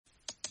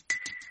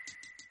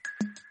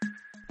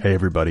Hey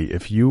everybody,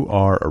 if you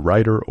are a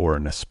writer or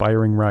an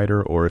aspiring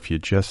writer, or if you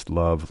just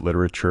love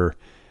literature,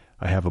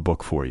 I have a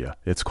book for you.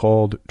 It's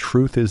called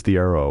Truth is the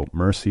Arrow,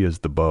 Mercy is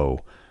the Bow,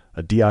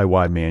 a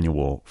DIY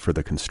manual for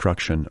the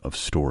construction of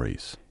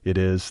stories. It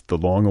is the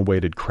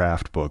long-awaited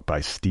craft book by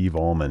Steve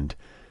Almond,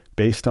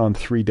 based on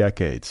 3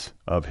 decades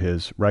of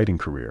his writing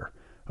career,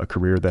 a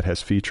career that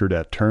has featured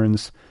at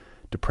turns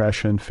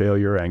depression,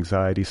 failure,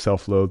 anxiety,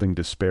 self-loathing,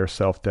 despair,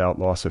 self-doubt,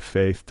 loss of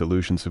faith,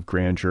 delusions of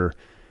grandeur,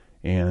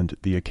 and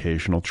the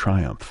occasional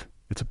triumph.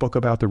 It's a book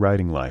about the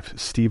writing life.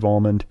 Steve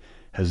Almond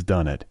has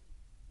done it.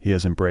 He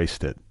has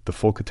embraced it, the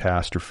full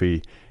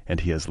catastrophe, and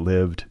he has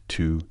lived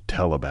to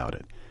tell about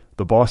it.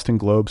 The Boston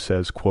Globe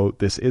says, quote,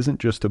 "This isn't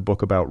just a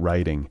book about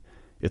writing,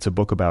 it's a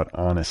book about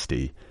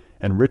honesty."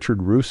 And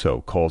Richard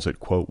Russo calls it,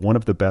 quote, "one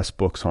of the best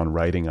books on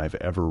writing I've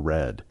ever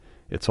read.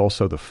 It's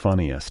also the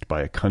funniest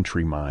by a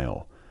country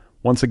mile."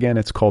 Once again,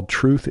 it's called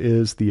Truth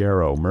is the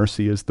Arrow,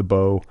 Mercy is the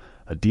Bow,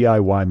 a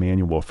DIY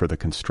manual for the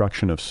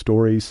construction of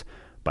stories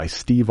by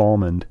Steve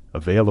Almond,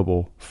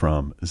 available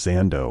from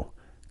Zando.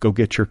 Go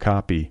get your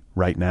copy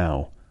right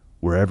now,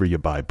 wherever you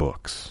buy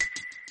books.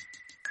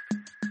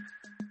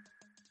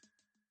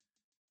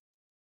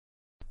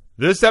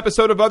 This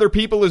episode of Other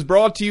People is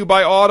brought to you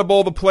by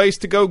Audible, the place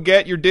to go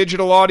get your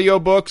digital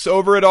audiobooks.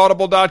 Over at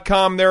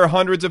audible.com, there are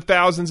hundreds of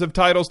thousands of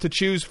titles to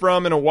choose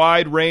from in a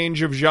wide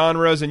range of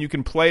genres, and you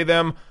can play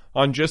them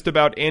on just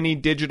about any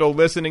digital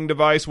listening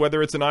device,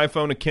 whether it's an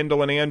iPhone, a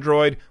Kindle, an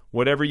Android,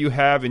 whatever you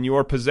have in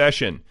your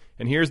possession.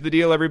 And here's the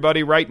deal,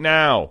 everybody, right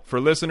now. For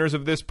listeners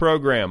of this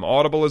program,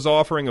 Audible is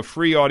offering a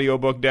free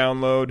audiobook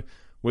download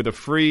with a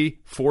free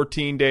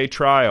 14-day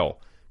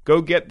trial.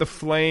 Go get The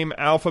Flame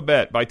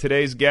Alphabet by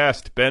today's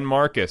guest, Ben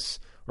Marcus.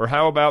 Or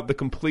how about the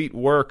complete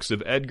works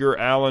of Edgar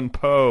Allan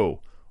Poe?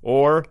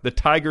 Or The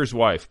Tiger's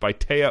Wife by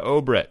Taya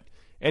Obret.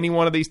 Any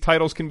one of these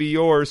titles can be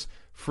yours,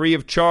 free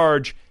of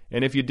charge.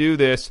 And if you do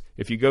this,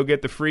 if you go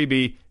get the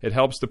freebie, it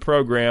helps the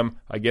program.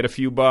 I get a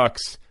few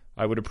bucks.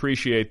 I would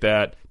appreciate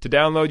that. To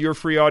download your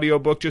free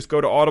audiobook, just go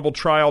to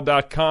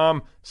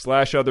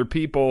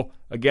audibletrial.com/otherpeople.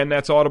 Again,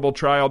 that's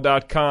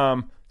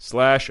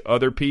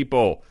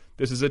audibletrial.com/otherpeople.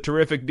 This is a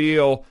terrific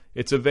deal.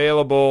 It's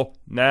available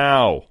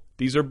now.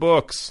 These are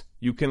books.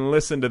 You can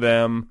listen to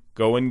them.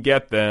 Go and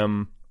get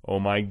them. Oh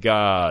my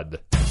God.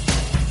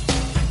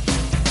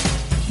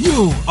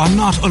 You are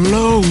not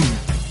alone.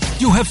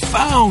 You have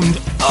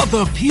found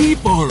other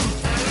people.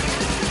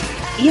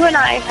 You and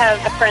I have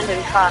a friend in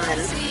common.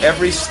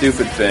 Every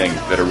stupid thing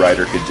that a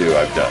writer could do,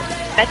 I've done.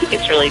 I think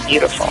it's really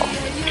beautiful.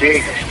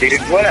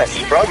 Jesus, what a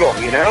struggle,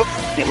 you know?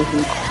 It was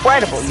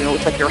incredible.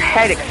 It's like your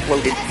head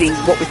exploded seeing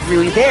what was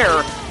really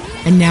there.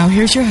 And now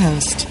here's your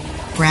host,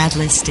 Brad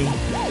Listy.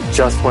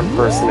 Just one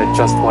person at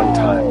just one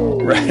time.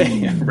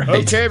 Right.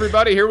 Okay,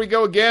 everybody, here we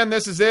go again.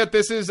 This is it.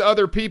 This is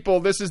Other People.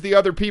 This is the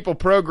Other People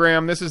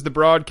program. This is the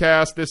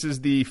broadcast. This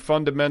is the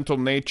fundamental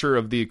nature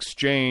of the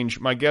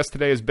exchange. My guest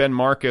today is Ben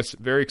Marcus.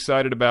 Very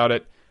excited about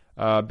it.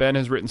 Ben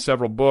has written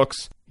several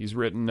books. He's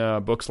written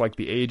books like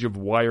The Age of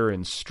Wire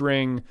and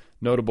String,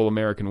 Notable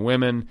American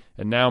Women,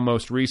 and now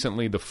most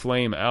recently The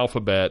Flame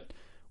Alphabet,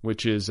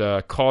 which is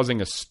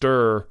causing a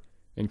stir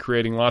and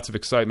creating lots of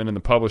excitement in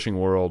the publishing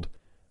world.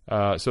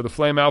 So The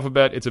Flame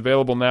Alphabet, it's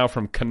available now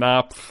from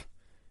Knopf.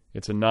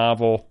 It's a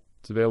novel.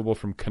 It's available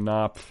from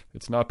Knopf.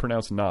 It's not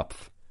pronounced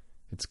Knopf.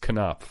 It's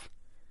Knopf.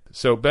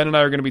 So Ben and I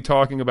are going to be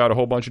talking about a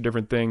whole bunch of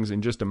different things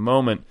in just a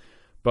moment.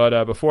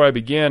 But before I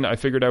begin, I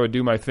figured I would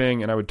do my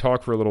thing and I would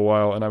talk for a little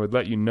while and I would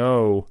let you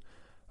know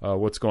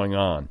what's going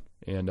on.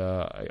 And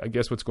I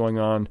guess what's going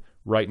on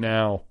right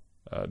now,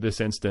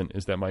 this instant,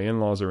 is that my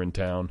in-laws are in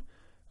town.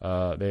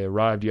 They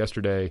arrived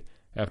yesterday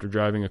after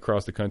driving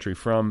across the country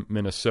from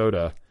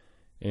Minnesota,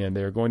 and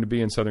they're going to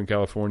be in Southern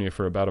California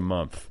for about a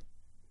month.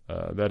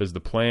 That is the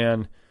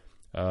plan.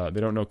 They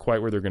don't know quite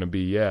where they're going to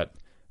be yet.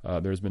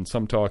 There's been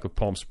some talk of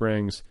Palm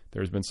Springs.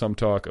 There's been some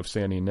talk of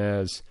San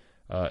Ynez.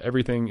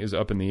 Everything is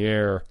up in the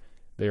air.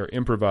 They are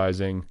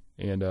improvising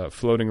and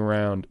floating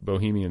around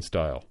bohemian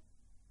style.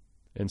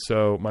 And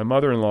so my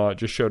mother-in-law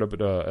just showed up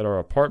at our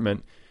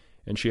apartment,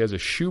 and she has a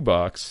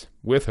shoebox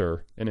with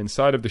her, and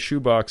inside of the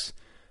shoebox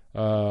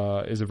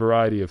is a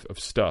variety of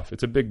stuff.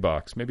 It's a big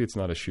box. Maybe it's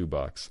not a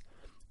shoebox.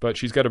 But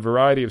she's got a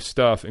variety of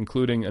stuff,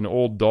 including an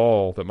old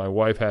doll that my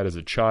wife had as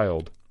a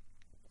child.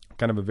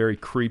 Kind of a very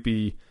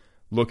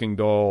creepy-looking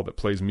doll that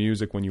plays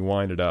music when you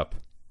wind it up.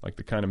 Like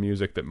the kind of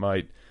music that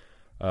might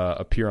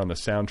appear on the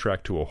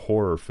soundtrack to a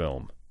horror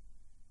film.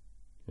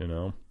 You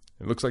know?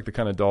 It looks like the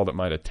kind of doll that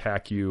might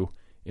attack you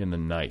in the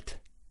night.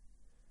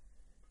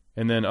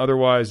 And then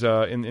otherwise,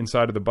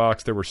 inside of the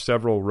box, there were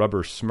several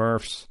rubber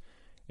Smurfs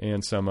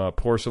and some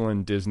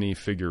porcelain Disney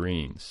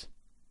figurines.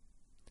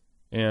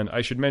 And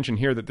I should mention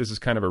here that this is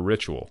kind of a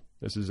ritual.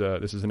 This is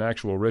an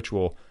actual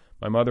ritual.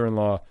 My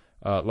mother-in-law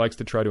likes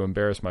to try to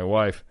embarrass my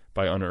wife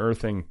by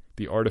unearthing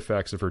the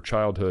artifacts of her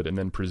childhood and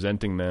then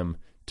presenting them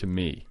to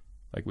me.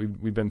 Like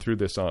we've been through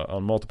this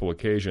on multiple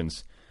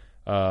occasions.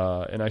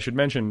 And I should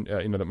mention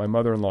that my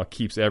mother-in-law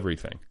keeps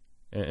everything,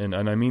 and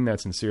I mean that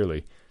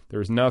sincerely.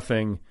 There is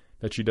nothing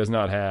that she does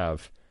not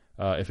have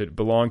if it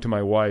belonged to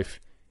my wife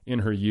in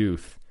her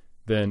youth,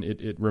 then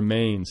it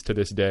remains to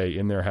this day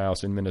in their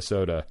house in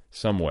Minnesota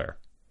somewhere.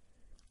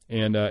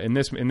 And in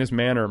this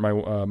manner,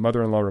 my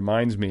mother-in-law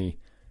reminds me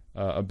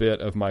a bit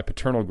of my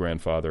paternal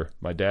grandfather,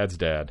 my dad's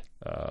dad,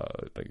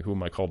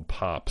 whom I called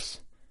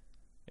Pops.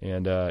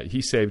 And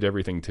he saved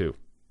everything too.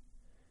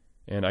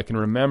 And I can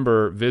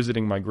remember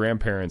visiting my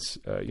grandparents,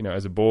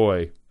 as a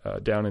boy,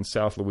 down in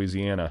South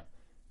Louisiana,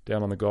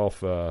 down on the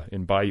Gulf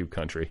in Bayou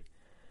country.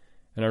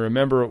 And I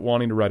remember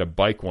wanting to ride a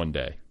bike one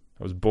day.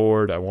 I was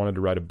bored. I wanted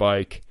to ride a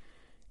bike.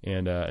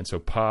 And so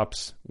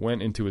Pops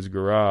went into his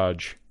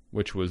garage,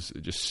 which was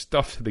just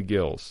stuffed to the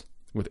gills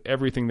with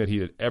everything that he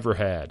had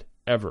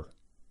ever.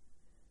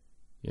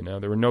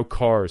 There were no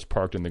cars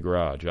parked in the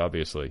garage,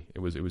 obviously. It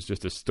was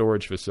just a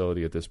storage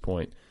facility at this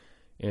point.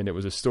 And it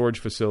was a storage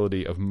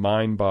facility of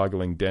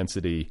mind-boggling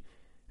density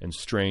and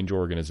strange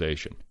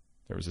organization.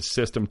 There was a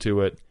system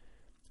to it,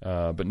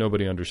 but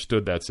nobody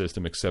understood that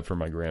system except for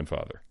my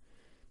grandfather.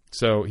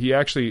 So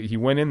he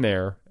went in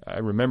there, I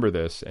remember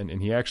this, and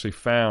he actually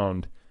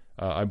found,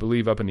 I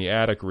believe up in the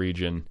attic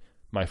region,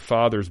 my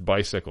father's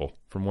bicycle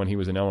from when he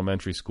was in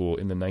elementary school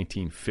in the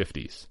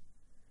 1950s.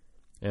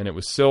 And it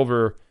was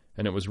silver,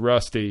 and it was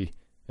rusty,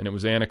 and it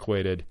was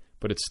antiquated,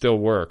 but it still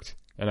worked.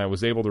 And I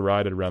was able to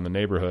ride it around the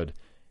neighborhood.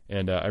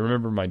 And I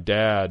remember my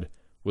dad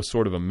was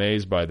sort of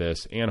amazed by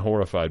this and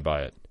horrified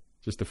by it.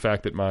 Just the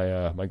fact that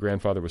my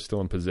grandfather was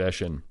still in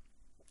possession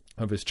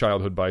of his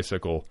childhood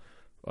bicycle,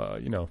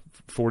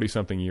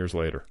 40-something years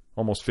later,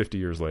 almost 50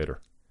 years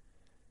later.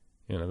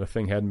 The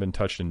thing hadn't been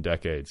touched in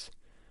decades,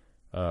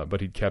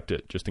 but he'd kept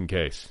it just in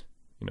case,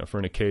 for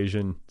an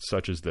occasion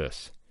such as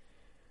this.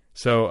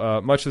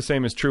 So much the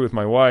same is true with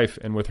my wife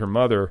and with her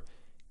mother.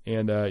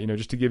 And,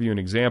 just to give you an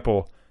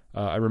example,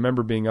 I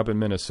remember being up in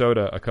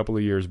Minnesota a couple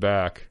of years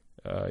back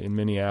in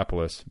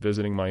Minneapolis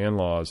visiting my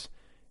in-laws.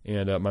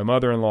 And my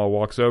mother-in-law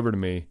walks over to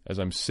me as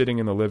I'm sitting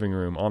in the living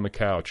room on the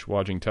couch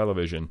watching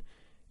television,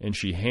 and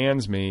she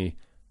hands me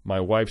my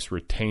wife's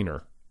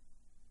retainer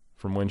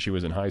from when she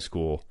was in high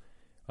school.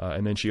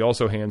 And then she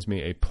also hands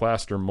me a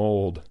plaster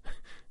mold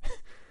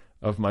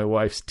of my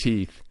wife's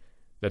teeth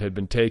that had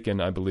been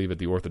taken, I believe, at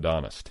the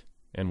orthodontist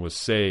and was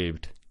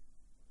saved,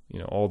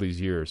 all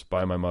these years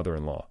by my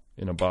mother-in-law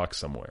in a box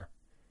somewhere.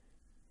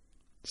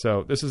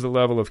 So this is the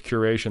level of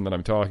curation that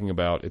I'm talking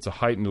about. It's a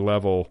heightened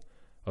level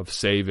of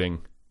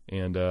saving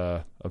and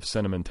of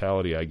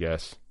sentimentality, I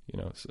guess.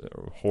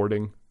 Or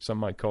hoarding, some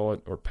might call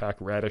it, or pack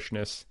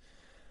radishness,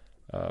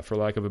 for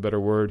lack of a better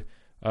word.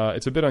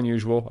 It's a bit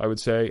unusual, I would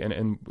say,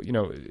 and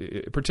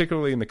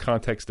particularly in the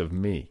context of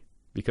me,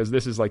 because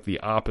this is like the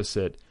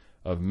opposite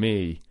of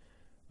me,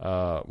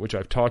 which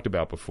I've talked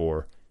about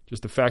before.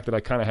 Just the fact that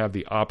I kind of have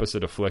the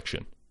opposite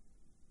affliction.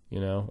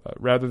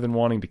 Rather than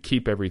wanting to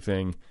keep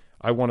everything,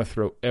 I want to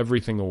throw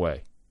everything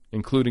away,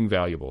 including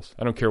valuables.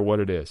 I don't care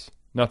what it is.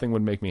 Nothing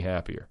would make me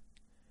happier.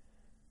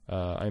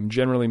 I'm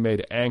generally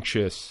made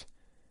anxious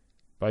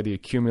by the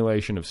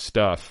accumulation of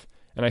stuff,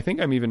 and I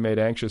think I'm even made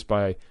anxious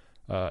by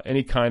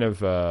any kind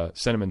of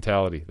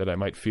sentimentality that I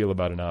might feel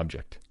about an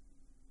object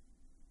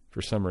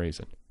for some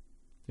reason.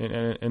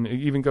 And it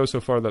even goes so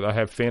far that I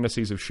have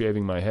fantasies of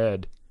shaving my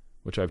head,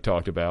 which I've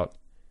talked about.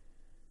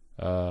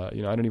 I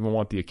don't even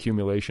want the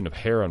accumulation of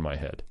hair on my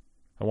head.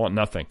 I want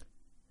nothing.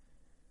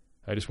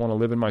 I just want to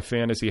live in my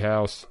fantasy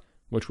house,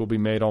 which will be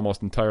made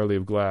almost entirely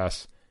of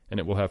glass, and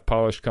it will have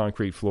polished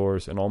concrete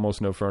floors and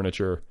almost no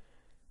furniture.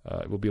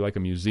 It will be like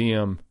a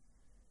museum,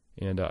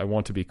 and I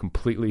want to be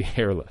completely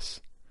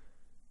hairless.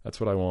 That's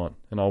what I want.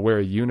 And I'll wear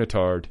a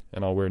unitard,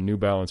 and I'll wear New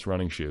Balance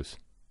running shoes.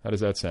 How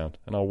does that sound?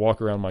 And I'll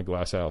walk around my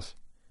glass house.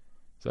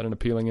 Is that an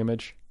appealing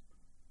image?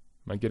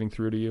 Am I getting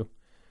through to you?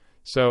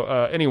 So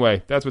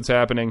anyway, that's what's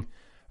happening.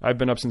 I've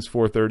been up since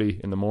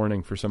 4:30 in the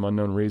morning for some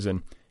unknown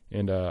reason,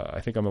 and I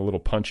think I'm a little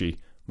punchy.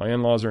 My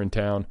in-laws are in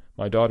town.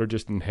 My daughter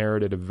just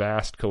inherited a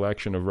vast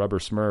collection of rubber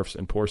Smurfs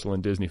and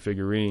porcelain Disney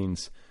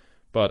figurines,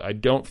 but I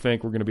don't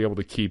think we're going to be able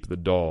to keep the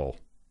doll.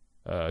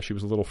 She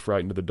was a little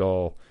frightened of the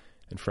doll,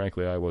 and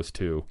frankly, I was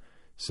too.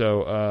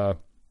 So,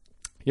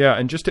 yeah,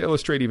 and just to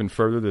illustrate even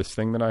further this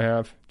thing that I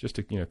have, just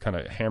to kind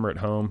of hammer it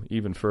home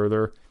even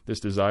further, this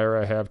desire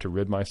I have to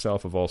rid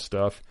myself of all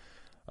stuff.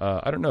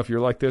 I don't know if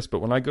you're like this, but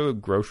when I go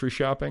grocery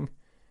shopping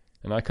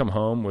and I come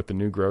home with the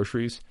new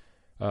groceries,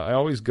 I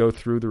always go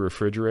through the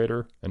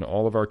refrigerator and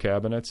all of our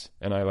cabinets,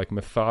 and I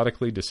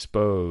methodically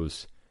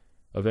dispose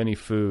of any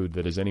food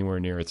that is anywhere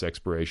near its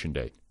expiration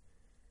date.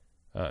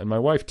 And my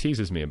wife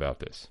teases me about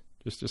this,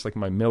 just like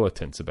my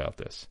militance about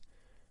this.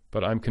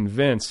 But I'm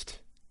convinced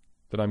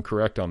that I'm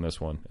correct on this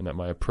one, and that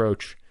my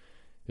approach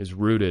is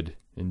rooted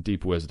in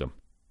deep wisdom.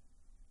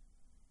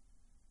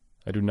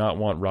 I do not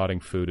want rotting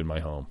food in my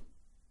home.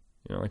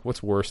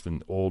 What's worse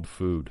than old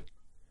food?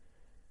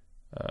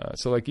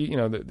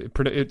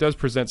 It does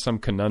present some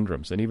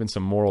conundrums and even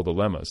some moral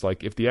dilemmas.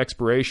 Like if the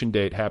expiration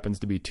date happens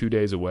to be 2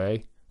 days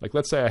away, like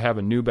let's say I have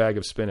a new bag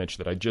of spinach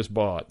that I just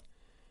bought,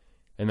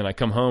 and then I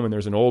come home and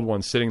there's an old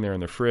one sitting there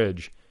in the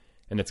fridge,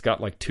 and it's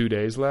got 2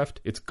 days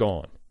left, it's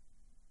gone.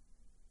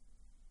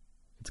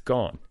 It's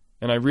gone.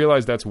 And I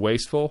realize that's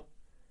wasteful,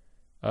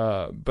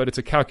 But it's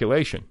a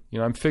calculation.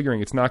 I'm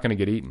figuring it's not going to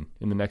get eaten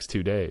in the next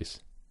 2 days,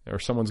 or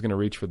someone's going to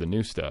reach for the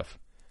new stuff.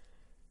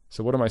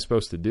 So what am I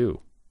supposed to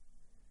do?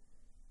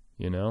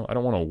 I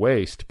don't want to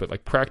waste, but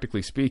like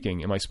practically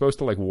speaking, am I supposed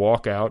to like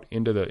walk out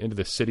into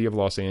the city of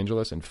Los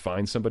Angeles and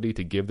find somebody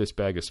to give this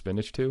bag of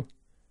spinach to?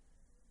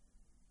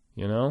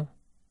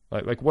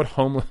 Like what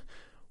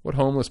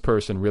homeless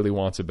person really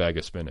wants a bag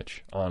of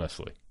spinach,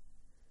 honestly?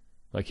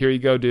 Like, here you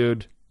go,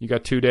 dude. You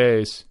got 2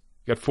 days.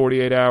 You got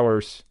 48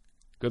 hours.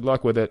 Good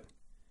luck with it.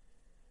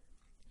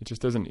 It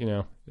just doesn't,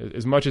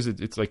 as much as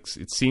it's like,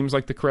 it seems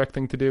like the correct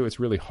thing to do, it's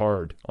really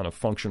hard on a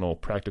functional,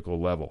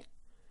 practical level.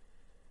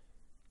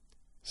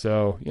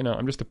 So,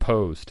 I'm just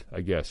opposed,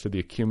 I guess, to the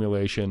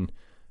accumulation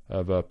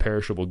of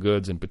perishable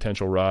goods and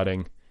potential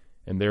rotting,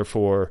 and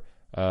therefore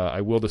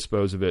I will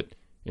dispose of it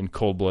in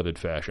cold-blooded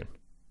fashion.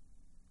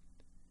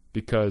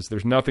 Because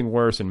there's nothing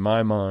worse in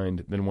my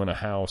mind than when a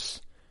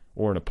house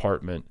or an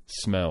apartment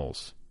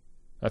smells.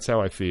 That's how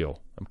I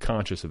feel. I'm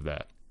conscious of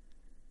that.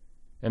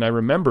 And I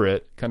remember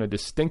it kind of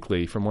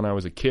distinctly from when I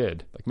was a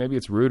kid. Like maybe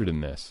it's rooted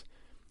in this.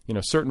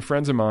 Certain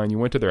friends of mine, you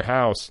went to their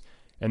house,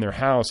 and their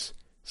house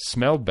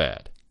smelled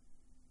bad.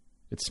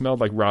 It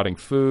smelled like rotting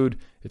food.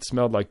 It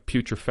smelled like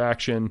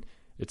putrefaction.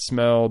 It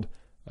smelled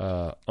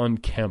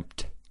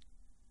unkempt.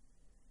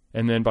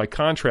 And then by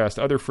contrast,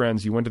 other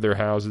friends, you went to their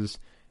houses,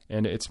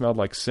 and it smelled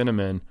like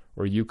cinnamon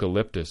or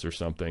eucalyptus or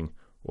something,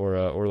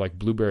 or like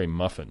blueberry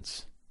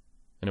muffins.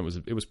 And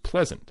it was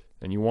pleasant,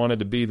 and you wanted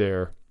to be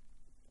there.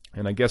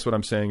 And I guess what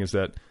I'm saying is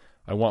that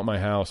I want my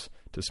house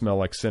to smell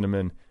like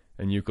cinnamon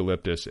and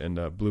eucalyptus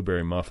and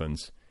blueberry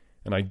muffins.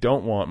 And I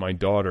don't want my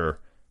daughter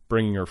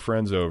bringing her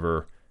friends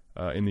over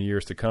in the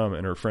years to come,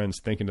 and her friends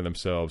thinking to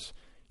themselves,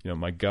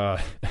 my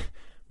God,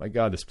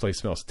 this place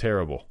smells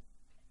terrible.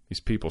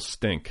 These people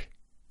stink.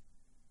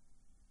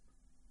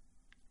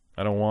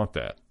 I don't want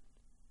that.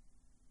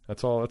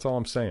 That's all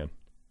I'm saying.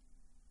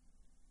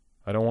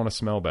 I don't want to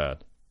smell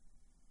bad.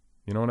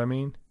 You know what I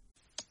mean?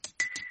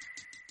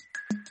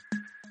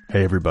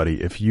 Hey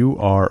everybody, if you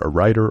are a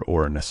writer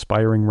or an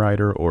aspiring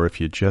writer, or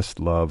if you just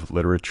love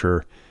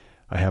literature,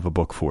 I have a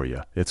book for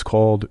you. It's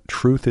called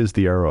Truth is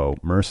the Arrow,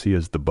 Mercy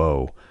is the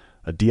Bow,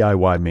 a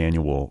DIY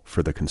manual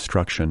for the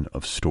construction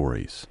of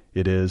stories.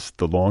 It is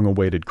the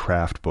long-awaited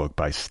craft book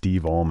by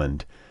Steve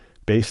Almond,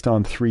 based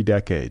on 3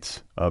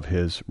 decades of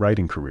his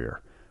writing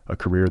career, a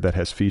career that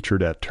has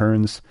featured at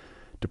turns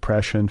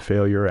depression,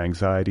 failure,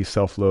 anxiety,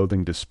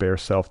 self-loathing, despair,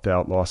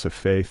 self-doubt, loss of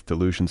faith,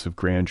 delusions of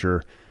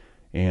grandeur,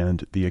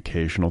 and the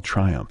occasional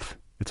triumph.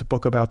 It's a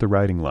book about the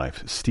writing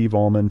life. Steve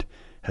Almond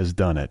has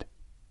done it.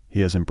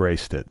 He has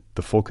embraced it,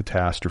 the full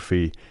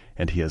catastrophe,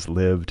 and he has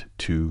lived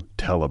to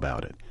tell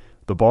about it.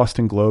 The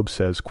Boston Globe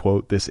says,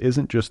 quote, "This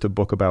isn't just a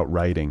book about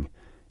writing,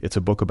 it's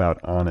a book about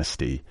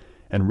honesty."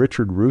 And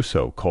Richard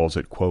Russo calls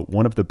it, quote,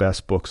 "one of the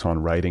best books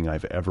on writing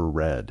I've ever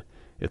read.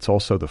 It's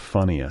also the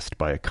funniest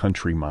by a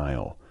country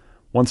mile."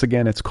 Once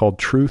again, it's called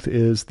Truth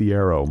is the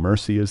Arrow,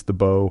 Mercy is the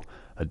Bow,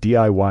 a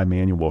DIY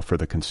manual for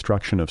the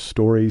construction of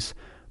stories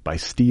by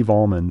Steve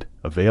Almond,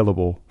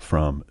 available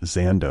from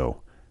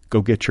Zando.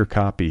 Go get your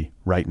copy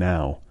right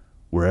now,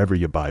 wherever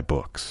you buy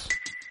books.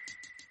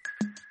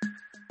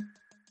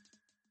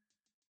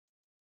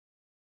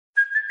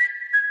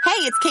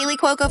 Hey, it's Kaylee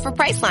Cuoco for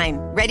Priceline.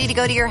 Ready to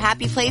go to your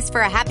happy place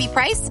for a happy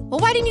price? Well,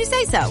 why didn't you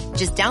say so?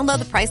 Just download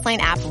the Priceline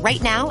app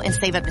right now and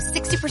save up to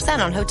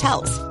 60% on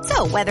hotels.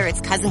 So whether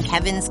it's Cousin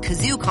Kevin's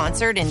Kazoo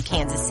Concert in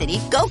Kansas City,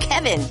 go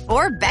Kevin,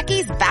 or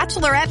Becky's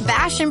Bachelorette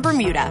Bash in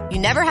Bermuda, you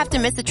never have to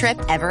miss a trip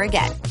ever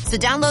again. So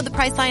download the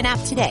Priceline app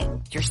today.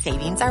 Your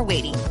savings are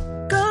waiting.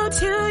 Go to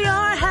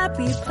your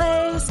happy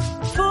place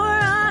for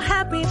a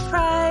happy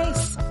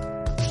price.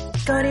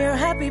 Go to your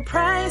happy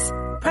price,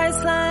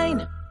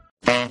 Priceline.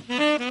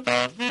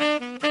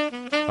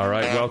 All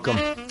right, welcome.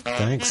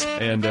 Thanks.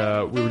 And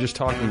we were just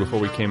talking before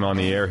we came on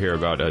the air here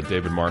about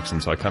David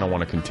Markson, so I kind of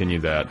want to continue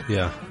that.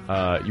 Yeah.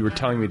 You were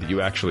telling me that you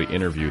actually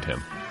interviewed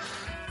him.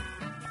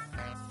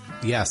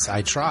 Yes,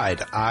 I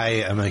tried.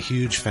 I am a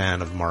huge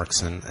fan of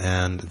Markson,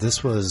 and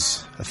this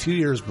was a few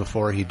years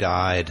before he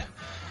died.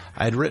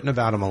 I had written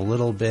about him a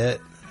little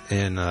bit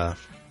in an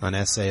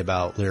essay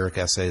about lyric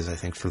essays, I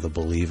think, for The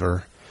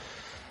Believer.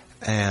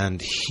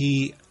 And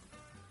he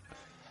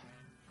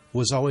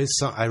was always,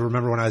 I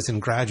remember when I was in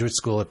graduate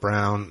school at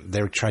Brown,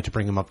 they tried to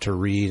bring him up to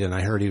read, and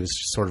I heard he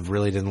was sort of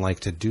really didn't like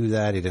to do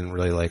that. He didn't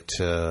really like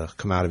to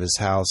come out of his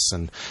house,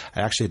 and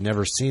I actually had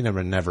never seen him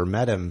and never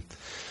met him.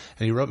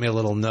 And he wrote me a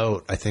little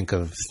note, I think,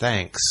 of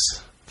thanks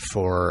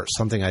for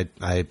something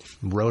I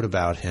wrote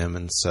about him,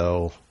 and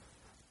so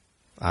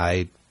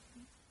I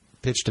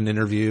pitched an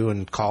interview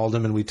and called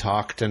him, and we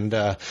talked, and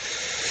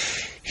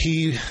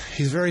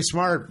he's very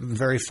smart,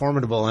 very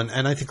formidable,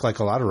 and I think, like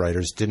a lot of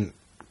writers, didn't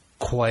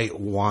quite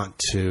want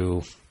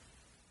to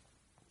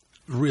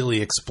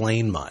really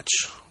explain much,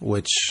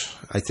 which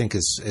I think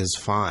is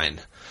fine.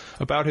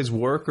 About his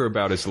work or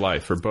about his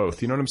life or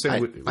both? You know what I'm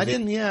saying? I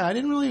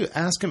didn't really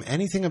ask him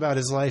anything about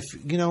his life.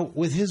 You know,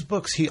 with his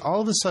books, he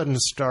all of a sudden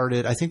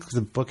started, I think the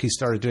book he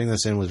started doing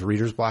this in was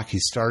Reader's Block. He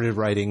started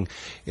writing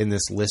in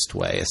this list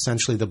way.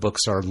 Essentially, the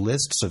books are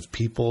lists of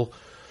people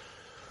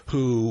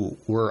who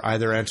were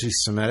either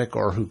anti-Semitic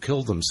or who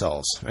killed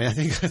themselves. I mean, I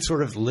think that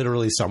sort of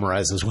literally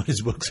summarizes what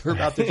his books are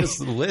about. They're just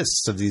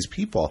lists of these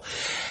people.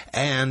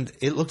 And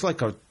it looked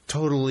like a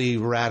totally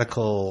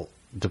radical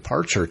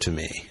departure to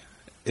me.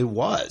 It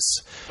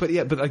was. But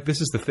like this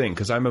is the thing,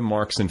 because I'm a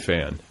Marxson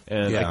fan,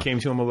 and I came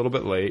to him a little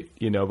bit late,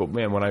 but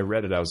man, when I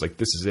read it, I was like,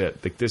 this is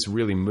it. Like, this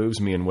really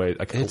moves me in ways.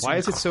 Like, why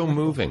is it so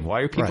moving?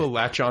 Why are people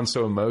latch on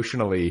so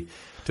emotionally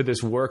to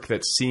this work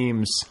that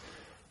seems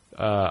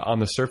on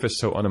the surface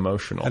so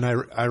unemotional? And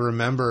I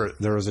remember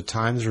there was a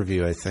Times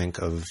review, I think,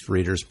 of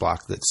Reader's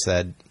Block that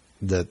said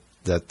that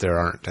there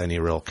aren't any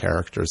real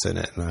characters in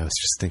it. And I was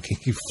just thinking,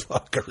 you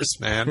fuckers,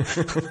 man.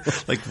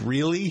 Like,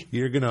 really?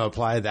 You're going to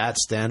apply that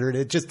standard?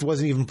 It just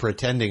wasn't even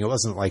pretending. It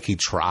wasn't like he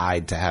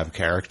tried to have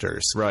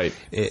characters. Right.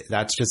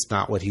 That's just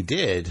not what he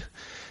did.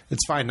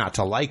 It's fine not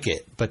to like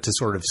it, but to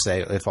sort of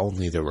say, if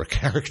only there were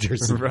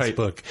characters in this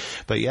book.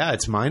 But yeah,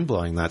 it's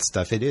mind-blowing, that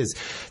stuff. It is.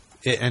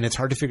 And it's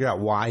hard to figure out,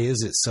 why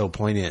is it so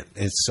poignant?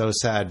 It's so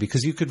sad,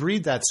 because you could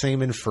read that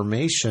same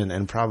information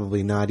and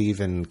probably not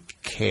even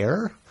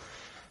care.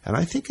 And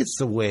I think it's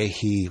the way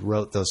he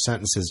wrote those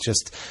sentences.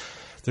 Just,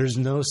 there's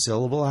no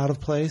syllable out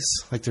of place.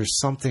 Like, there's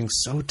something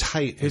so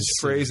tight. His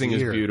phrasing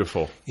is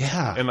beautiful.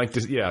 Yeah. And like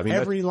this, I mean,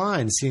 every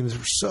line seems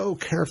so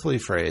carefully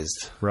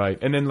phrased. Right.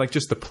 And then like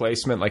just the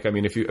placement, like, I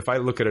mean, if I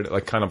look at it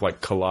like kind of like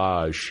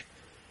collage,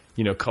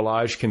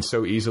 collage can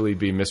so easily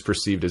be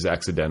misperceived as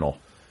accidental.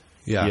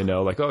 Yeah.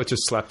 Like, oh, it's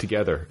just slapped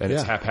together and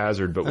it's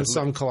haphazard. But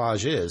some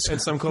collage is.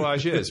 And some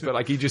collage is. But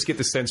like, you just get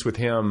the sense with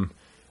him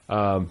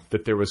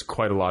that there was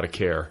quite a lot of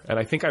care. And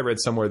I think I read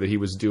somewhere that he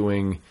was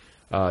doing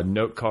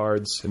note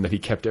cards, and that he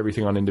kept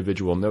everything on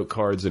individual note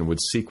cards and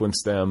would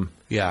sequence them.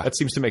 Yeah. That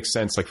seems to make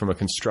sense, like from a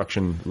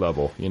construction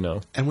level,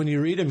 And when you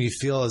read him, you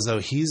feel as though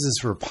he's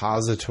this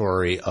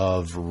repository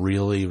of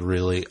really,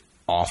 really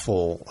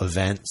awful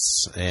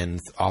events and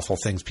awful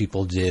things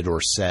people did or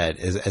said,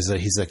 as though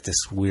he's like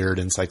this weird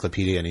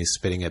encyclopedia and he's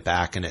spitting it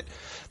back. And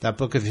that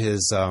book of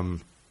his,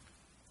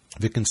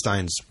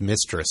 Wittgenstein's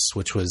Mistress,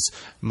 which was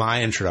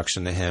my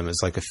introduction to him, is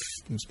like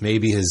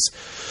maybe his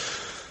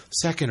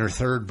second or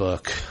third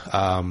book,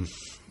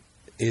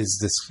 is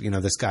this,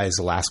 this guy is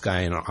the last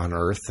guy on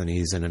Earth, and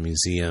he's in a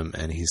museum,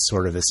 and he's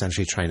sort of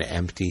essentially trying to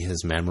empty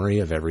his memory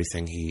of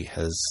everything he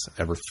has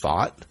ever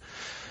thought.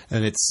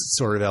 And it's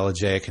sort of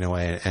elegiac in a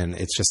way, and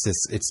it's just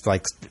it's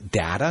like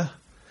data,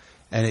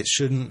 and it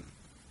shouldn't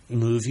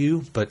move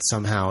you, but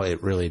somehow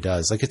it really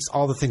does. Like, it's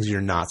all the things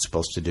you're not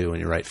supposed to do when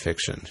you write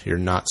fiction. You're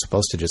not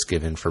supposed to just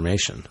give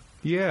information.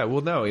 Yeah,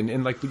 well, no,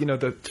 and like,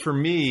 for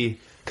me,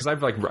 because I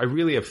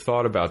really have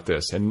thought about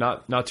this, and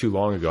not too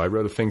long ago, I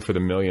wrote a thing for the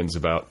Millions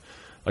about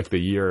like the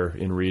year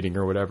in reading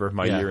or whatever,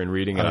 year in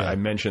reading, and I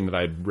mentioned that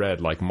I'd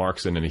read like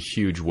Marxson in a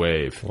huge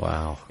wave.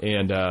 Wow.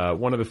 And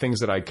one of the things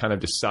that I kind of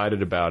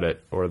decided about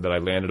it, or that I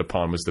landed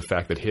upon, was the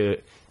fact that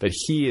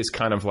he is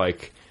kind of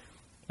like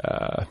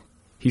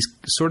he's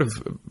sort of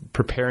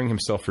preparing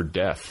himself for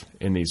death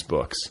in these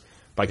books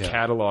by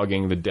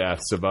cataloging the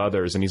deaths of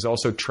others, and he's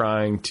also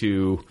trying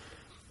to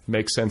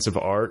make sense of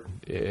art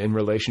in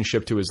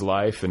relationship to his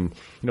life. And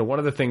one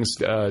of the things,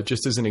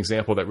 just as an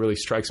example, that really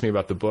strikes me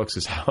about the books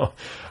is how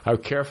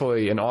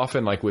carefully, and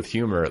often like with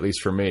humor, at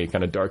least for me,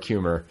 kind of dark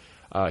humor,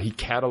 he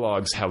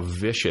catalogs how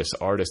vicious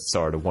artists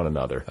are to one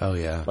another. Oh,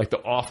 yeah. Like the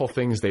awful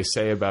things they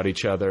say about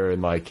each other,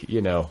 and like,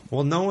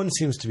 Well, no one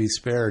seems to be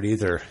spared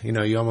either.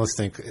 You almost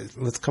think,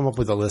 let's come up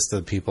with a list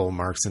of people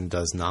Marxson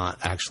does not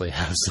actually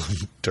have some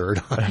dirt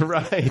on.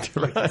 Right.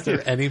 Is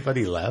there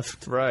anybody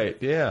left? Right.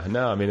 Yeah.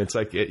 No, I mean, it's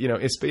like,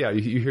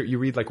 you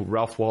read like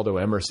Ralph Waldo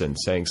Emerson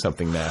saying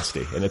something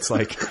nasty, and it's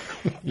like,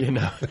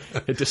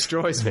 it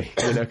destroys me,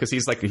 because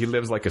he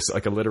lives like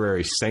a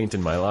literary saint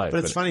in my life.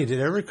 But it's funny. Did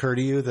it ever occur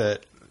to you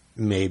that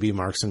maybe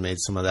Marxson made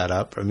some of that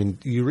up? I mean,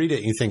 you read it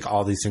and you think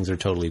all these things are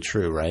totally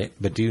true, right?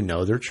 But do you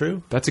know they're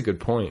true? That's a good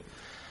point.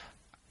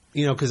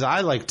 Because I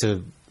like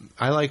to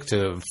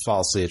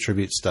falsely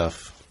attribute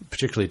stuff,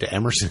 particularly to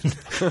Emerson.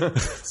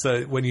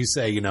 So when you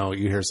say, you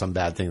hear some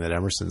bad thing that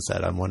Emerson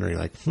said, I'm wondering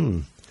like,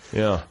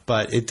 Yeah.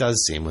 But it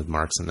does seem with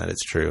Marxson that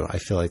it's true. I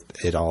feel like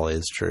it all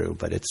is true,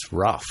 but it's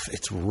rough.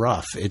 It's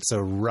rough. It's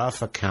a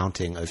rough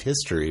accounting of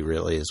history,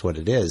 really, is what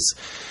it is.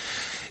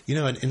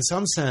 In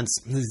some sense,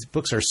 these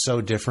books are so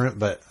different,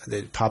 but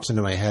it pops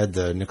into my head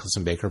the Nicholas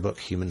and Baker book,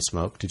 Human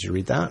Smoke. Did you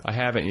read that? I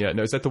haven't yet.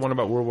 No, is that the one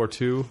about World War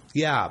II?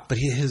 Yeah, but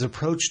his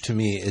approach to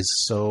me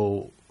is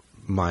so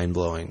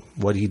mind-blowing.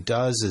 What he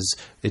does is,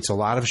 it's a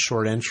lot of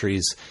short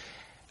entries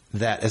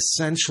that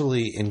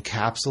essentially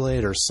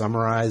encapsulate or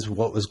summarize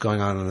what was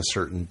going on a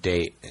certain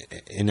date.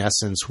 In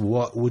essence,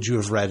 what would you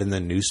have read in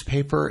the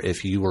newspaper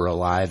if you were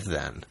alive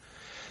then?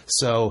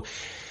 So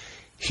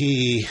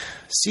he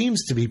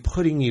seems to be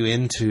putting you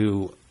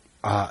into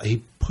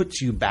puts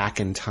you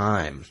back in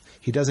time.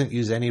 He doesn't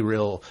use any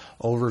real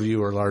overview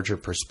or larger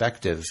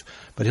perspective,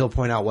 but he'll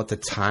point out what the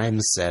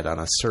Times said on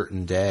a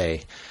certain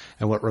day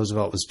and what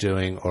Roosevelt was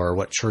doing or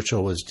what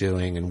Churchill was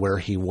doing and where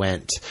he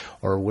went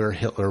or where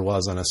Hitler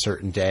was on a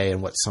certain day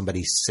and what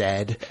somebody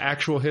said.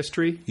 Actual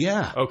history?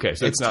 Yeah. Okay.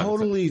 So it's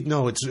totally,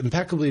 no, it's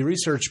impeccably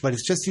researched, but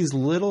it's just these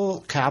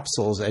little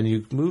capsules and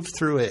you move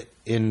through it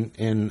in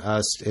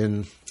a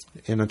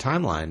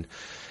timeline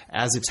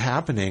as it's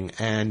happening,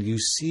 and you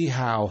see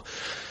how,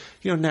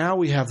 now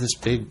we have this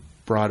big,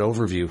 broad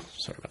overview.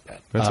 Sorry about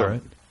that. That's all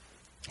right.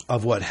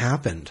 Of what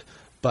happened,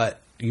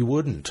 but you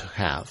wouldn't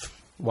have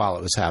while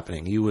it was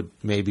happening. You would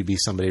maybe be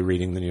somebody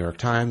reading the New York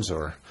Times,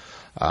 or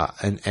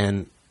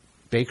and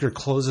Baker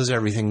closes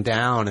everything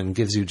down and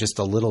gives you just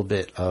a little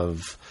bit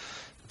of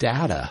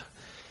data.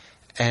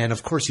 And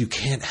of course, you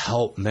can't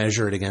help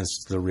measure it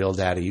against the real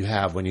data you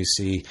have when you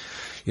see,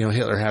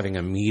 Hitler having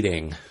a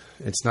meeting.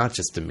 It's not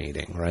just a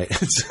meeting, right?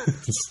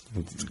 It's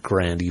a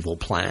grand evil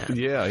plan.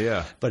 Yeah,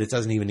 yeah. But it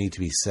doesn't even need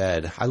to be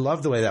said. I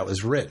love the way that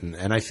was written.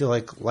 And I feel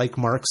like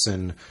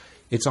Marxen,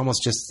 it's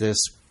almost just this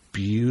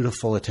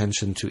beautiful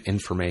attention to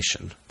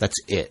information. That's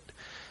it.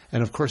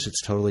 And of course,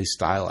 it's totally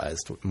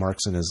stylized.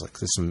 Marxen is like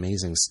this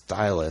amazing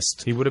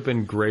stylist. He would have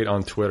been great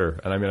on Twitter.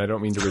 And I mean, I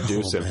don't mean to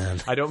reduce him.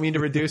 Man. I don't mean to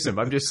reduce him.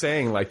 I'm just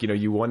saying,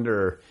 you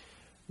wonder...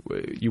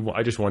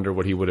 I just wonder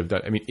what he would have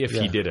done. I mean, if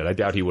he did it, I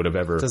doubt he would have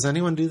ever. Does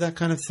anyone do that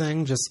kind of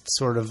thing? Just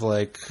sort of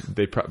like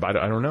I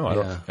don't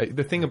know.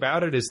 The thing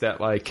about it is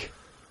that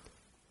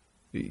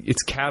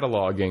it's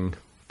cataloging,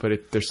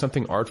 but there's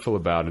something artful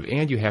about it,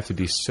 and you have to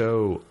be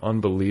so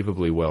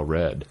unbelievably well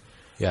read.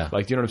 Yeah, you know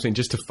what I'm saying?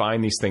 Just to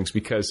find these things,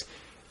 because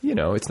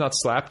it's not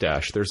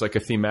slapdash. There's a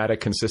thematic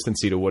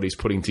consistency to what he's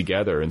putting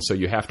together, and so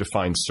you have to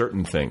find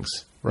certain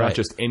things. Right. Not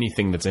just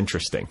anything that's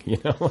interesting,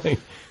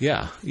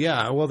 Yeah.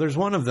 Well, there's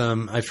one of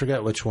them. I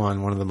forget which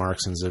one. One of the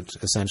Marxians. It's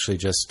essentially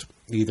just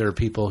either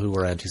people who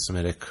were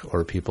anti-Semitic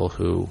or people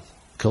who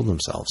killed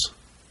themselves.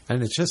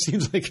 And it just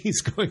seems like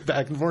he's going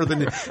back and forth.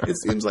 And it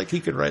seems like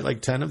he could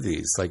write 10 of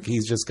these.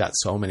 He's just got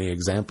so many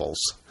examples.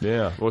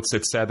 Yeah. Well,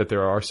 it's sad that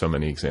there are so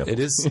many examples. It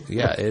is.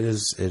 Yeah, it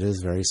is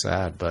very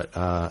sad. But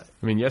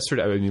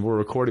yesterday, we're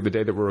recording the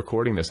day that we're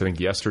recording this. I think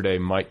yesterday,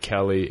 Mike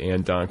Kelly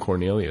and Don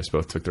Cornelius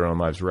both took their own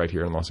lives right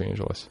here in Los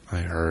Angeles.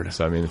 I heard.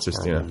 So it's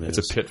just it's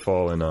a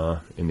pitfall in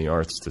the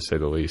arts, to say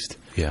the least.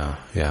 Yeah.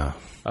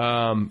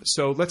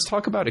 So let's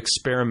talk about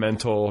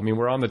experimental.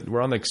 We're on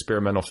the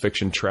experimental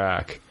fiction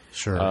track.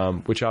 Sure.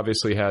 Which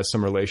obviously has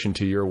some relation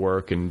to your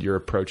work and your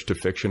approach to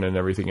fiction and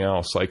everything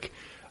else.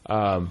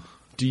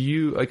 Do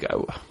you I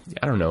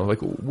don't know,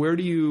 where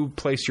do you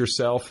place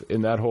yourself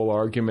in that whole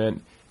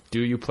argument?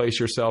 Do you place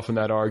yourself in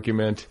that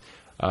argument?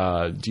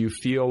 Do you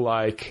feel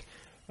like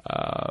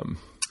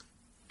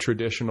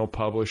traditional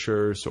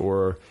publishers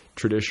or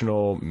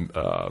traditional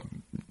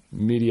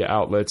media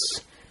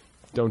outlets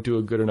don't do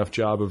a good enough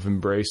job of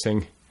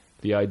embracing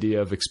the idea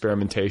of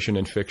experimentation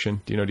in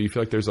fiction? Do you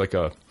feel like there's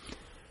a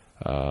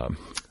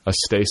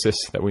stasis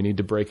that we need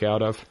to break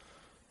out of?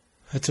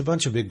 It's a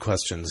bunch of big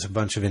questions, a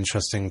bunch of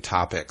interesting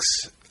topics.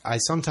 I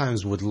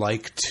sometimes would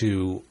like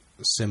to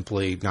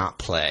simply not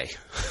play.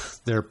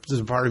 There's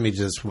a part of me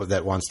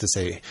that wants to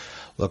say,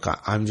 look,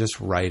 I'm just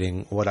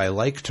writing what I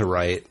like to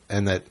write,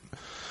 and that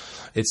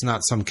it's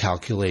not some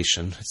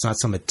calculation. It's not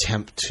some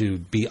attempt to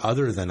be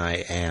other than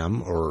I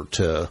am, or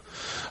to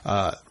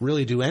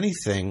really do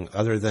anything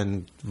other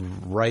than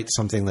write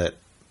something that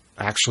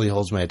actually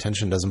holds my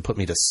attention, doesn't put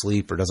me to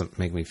sleep, or doesn't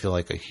make me feel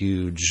like a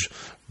huge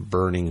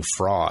burning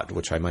fraud,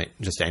 which I might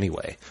just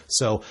anyway.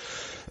 So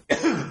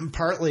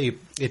partly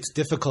it's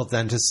difficult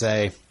then to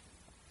say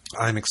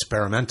I'm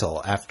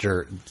experimental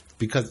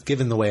because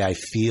given the way I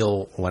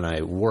feel when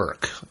I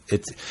work,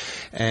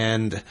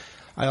 and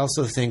I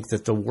also think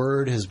that the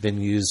word has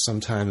been used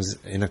sometimes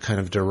in a kind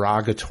of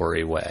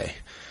derogatory way.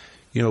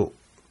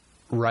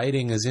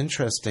 Writing is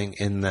interesting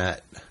in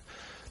that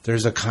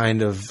there's a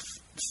kind of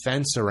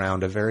fence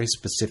around a very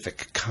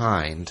specific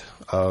kind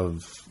of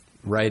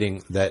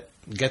writing that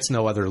gets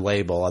no other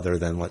label other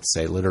than, let's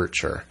say,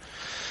 literature.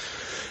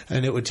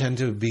 And it would tend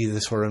to be the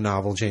sort of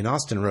novel Jane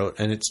Austen wrote,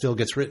 and it still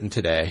gets written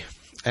today.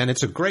 And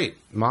it's a great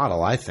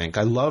model, I think.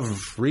 I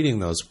love reading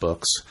those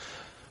books.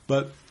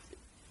 But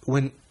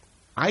when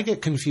I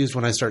get confused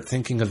when I start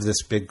thinking of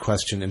this big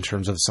question in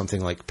terms of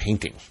something like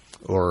painting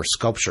or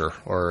sculpture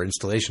or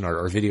installation art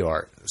or video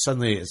art,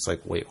 suddenly it's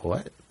like, wait,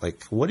 what?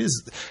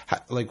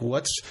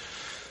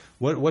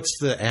 What's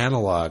the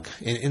analog?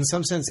 In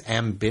some sense,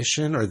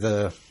 ambition, or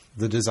the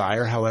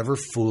desire, however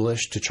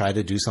foolish, to try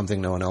to do something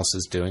no one else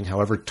is doing,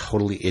 however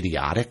totally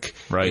idiotic.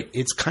 Right.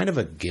 It's kind of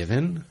a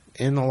given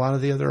in a lot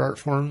of the other art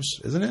forms,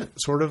 isn't it?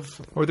 Sort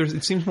of. Or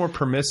it seems more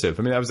permissive.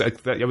 I was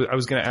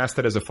going to ask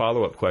that as a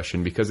follow-up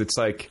question, because it's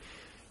like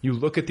you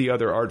look at the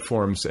other art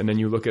forms and then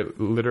you look at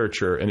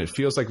literature, and it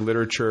feels like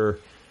literature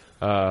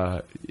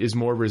is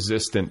more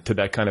resistant to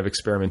that kind of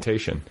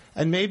experimentation.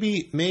 And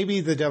maybe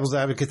the devil's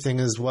advocate thing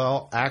is,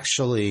 well,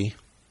 actually,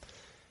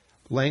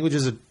 language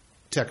is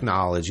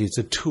technology. It's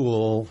a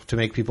tool to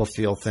make people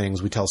feel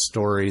things. We tell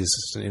stories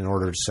in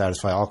order to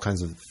satisfy all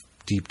kinds of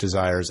deep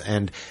desires.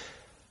 And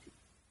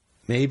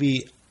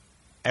maybe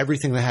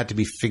everything that had to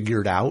be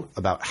figured out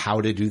about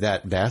how to do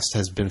that best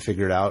has been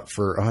figured out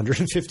for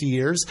 150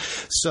 years.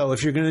 So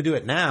if you're going to do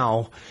it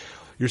now,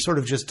 you're sort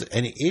of just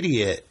an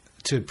idiot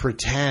to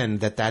pretend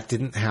that that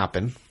didn't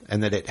happen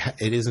and that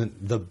it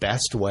isn't the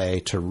best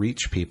way to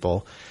reach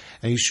people.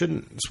 And you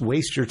shouldn't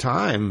waste your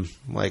time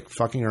like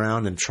fucking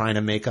around and trying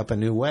to make up a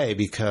new way,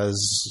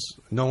 because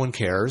no one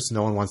cares.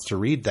 No one wants to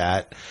read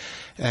that.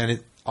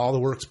 And all the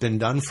work's been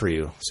done for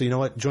you. So you know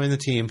what? Join the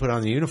team, put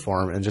on the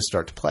uniform, and just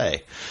start to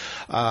play.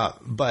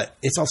 But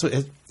it's also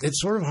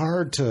it's sort of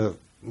hard to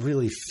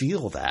really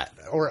feel that.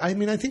 Or I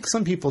mean, I think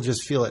some people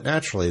just feel it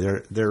naturally.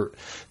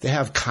 They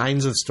have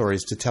kinds of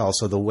stories to tell,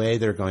 so the way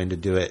they're going to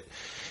do it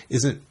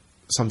isn't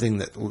something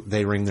that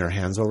they wring their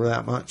hands over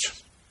that much.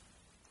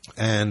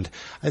 And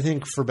I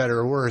think, for better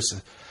or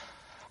worse,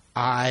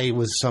 I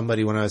was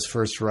somebody when I was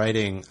first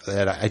writing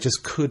that I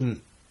just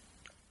couldn't.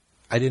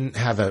 I didn't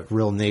have a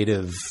real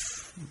native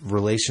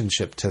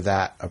relationship to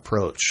that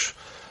approach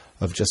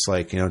of just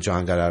like,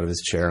 John got out of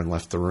his chair and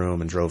left the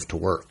room and drove to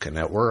work, and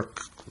at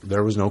work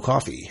there was no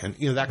coffee, and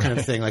that kind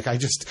of thing. Like I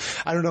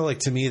don't know, like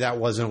to me that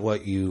wasn't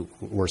what you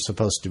were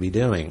supposed to be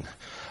doing.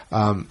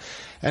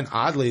 And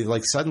oddly,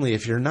 like suddenly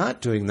if you're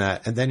not doing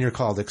that and then you're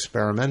called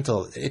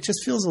experimental, it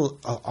just feels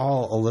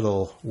all a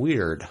little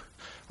weird.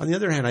 On the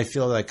other hand, I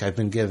feel like I've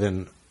been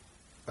given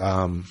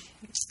a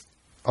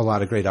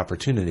lot of great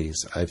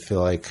opportunities. I feel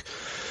like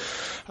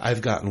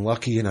I've gotten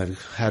lucky and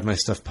I've had my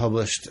stuff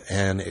published,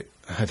 and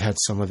I've had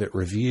some of it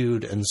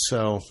reviewed. And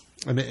so,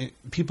 I mean,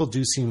 people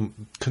do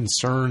seem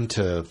concerned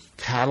to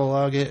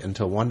catalog it and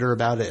to wonder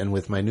about it. And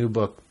with my new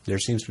book, there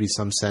seems to be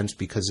some sense,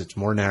 because it's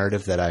more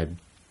narrative, that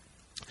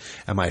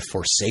am I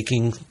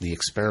forsaking the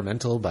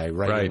experimental by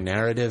writing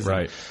narrative?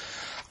 Right.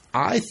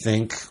 I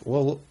think,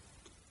 well,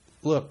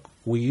 look,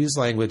 we use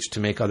language to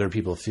make other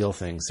people feel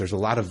things. There's a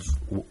lot of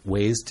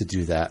ways to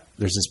do that.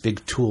 There's this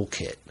big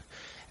toolkit.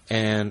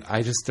 And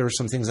there were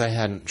some things I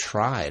hadn't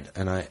tried.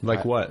 And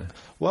what?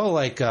 Well,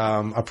 like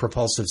a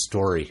propulsive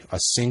story, a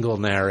single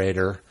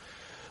narrator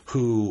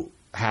who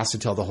has to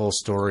tell the whole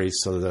story,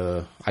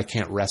 so I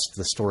can't wrest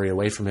the story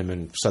away from him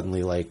and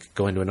suddenly like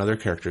go into another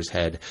character's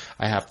head.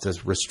 I have to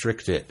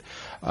restrict it.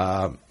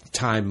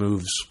 Time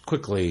moves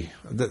quickly,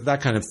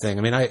 that kind of thing.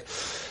 I mean,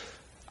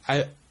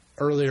 I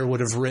earlier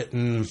would have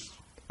written.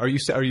 Are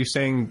you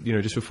saying,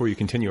 just before you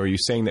continue, are you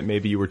saying that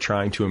maybe you were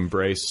trying to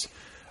embrace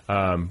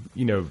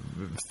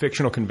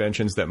fictional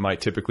conventions that might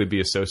typically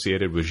be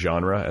associated with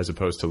genre as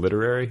opposed to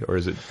literary, or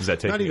is that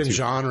taking not even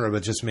genre,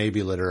 but just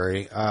maybe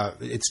literary?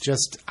 It's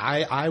just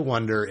I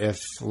wonder if,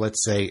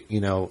 let's say,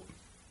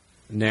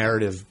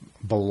 narrative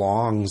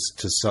belongs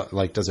to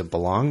does it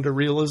belong to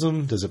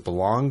realism? Does it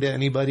belong to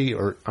anybody,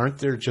 or aren't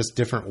there just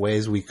different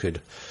ways we could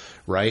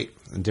write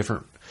and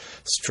different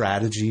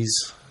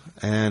strategies?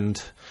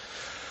 And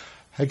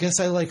I guess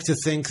I like to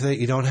think that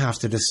you don't have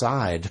to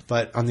decide.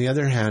 But on the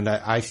other hand,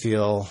 I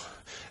feel,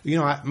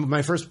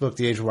 my first book,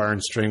 The Age of Wire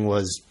and String,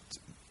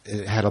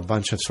 it had a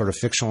bunch of sort of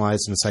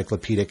fictionalized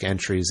encyclopedic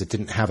entries. It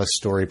didn't have a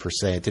story per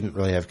se. It didn't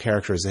really have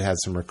characters. It had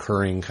some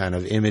recurring kind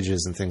of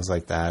images and things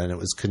like that. And it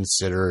was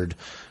considered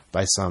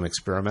by some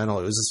experimental.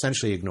 It was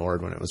essentially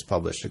ignored when it was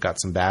published. It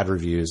got some bad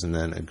reviews, and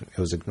then it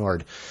was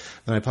ignored.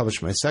 Then I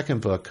published my second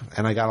book,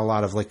 and I got a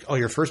lot of like, "Oh,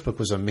 your first book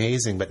was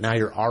amazing, but now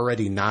you're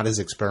already not as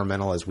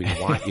experimental as we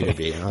want you to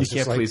be." And I was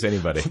you can't please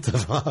anybody. What the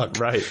fuck?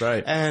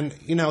 Right. And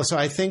so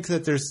I think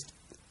that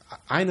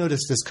I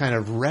noticed this kind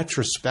of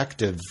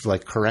retrospective,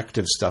 like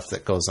corrective stuff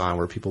that goes on,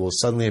 where people will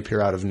suddenly appear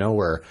out of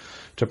nowhere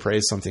to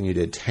praise something you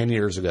did 10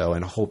 years ago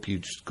and hope you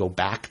just go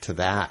back to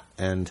that.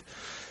 And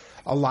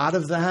a lot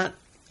of that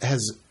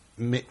has,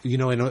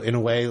 in a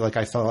way, like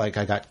I felt like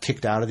I got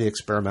kicked out of the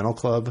experimental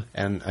club,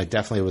 and I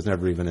definitely was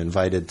never even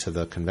invited to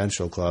the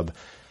conventional club.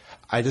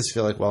 I just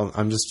feel like, well,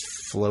 I'm just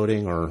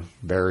floating or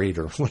buried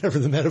or whatever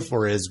the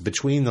metaphor is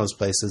between those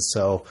places.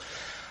 So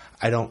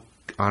I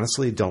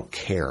honestly don't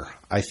care.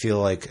 I feel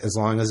like as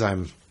long as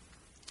I'm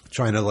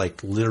trying to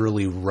like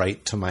literally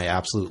write to my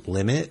absolute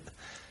limit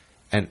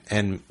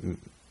and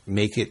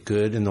make it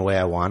good in the way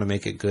I want to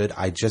make it good,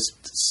 I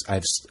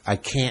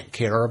can't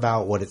care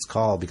about what it's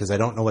called, because I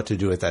don't know what to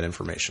do with that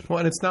information. Well,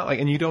 and it's not like,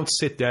 and you don't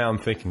sit down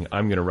thinking,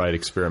 I'm going to write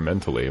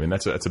experimentally. I mean,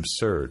 that's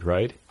absurd,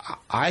 right?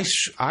 I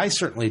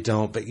certainly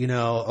don't. But,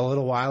 a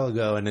little while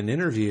ago in an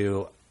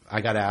interview,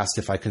 I got asked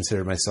if I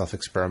considered myself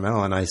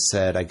experimental, and I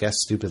said, I guess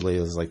stupidly,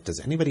 it was like,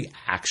 does anybody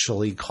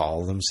actually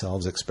call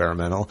themselves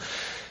experimental?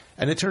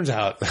 And it turns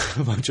out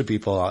a bunch of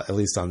people, at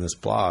least on this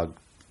blog,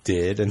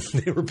 did, and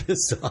they were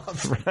pissed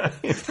off. Right.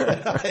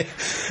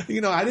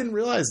 I didn't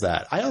realize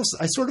that. I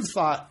sort of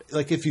thought,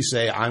 like, if you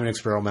say I'm an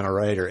experimental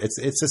writer, it's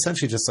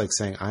essentially just like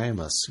saying I am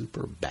a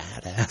super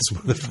badass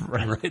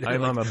motherfucker.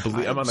 I'm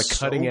on the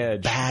cutting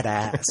edge.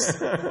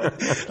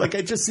 Badass. Like,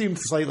 it just seemed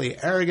slightly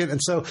arrogant.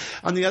 And so,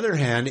 on the other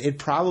hand, it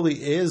probably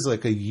is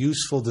like a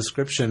useful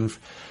description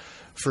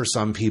for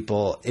some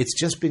people, it's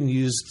just been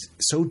used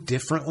so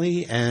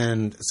differently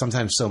and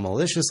sometimes so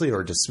maliciously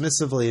or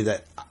dismissively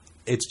that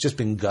it's just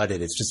been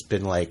gutted. It's just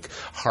been like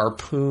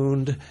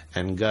harpooned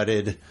and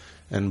gutted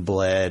and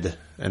bled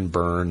and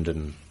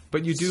burned.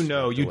 But you do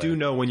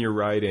know when you're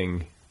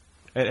writing,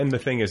 and the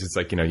thing is, it's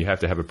like, you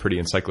have to have a pretty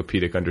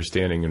encyclopedic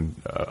understanding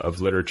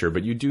of literature,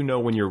 but you do know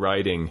when you're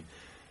writing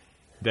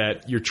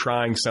that you're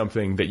trying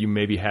something that you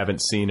maybe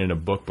haven't seen in a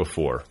book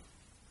before.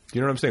 You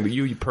know what I'm saying? That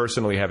you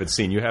personally haven't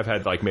seen. You have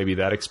had like maybe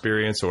that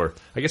experience, or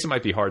I guess it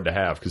might be hard to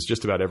have because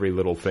just about every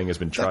little thing has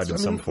been tried in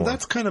some form.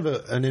 That's kind of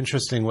an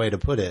interesting way to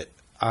put it.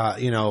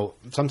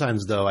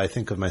 Sometimes though I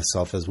think of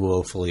myself as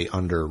woefully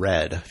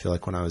underread. I feel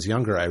like when I was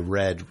younger, I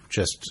read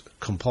just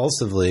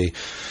compulsively,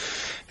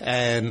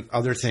 and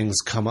other things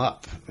come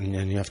up,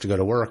 and you have to go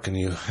to work, and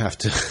you have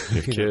to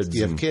you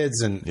have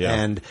kids,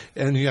 and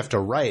you have to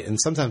write. And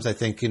sometimes I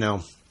think,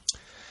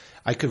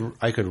 I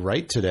could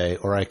write today,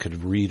 or I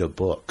could read a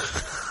book.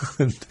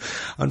 And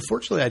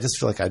unfortunately, I just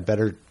feel like I'd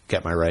better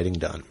get my writing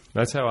done.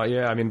 That's how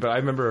but I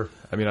remember,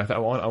 I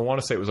want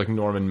to say it was like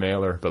Norman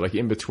Mailer, but like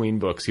in between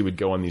books, he would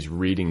go on these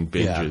reading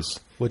binges.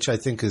 Yeah, which I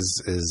think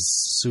is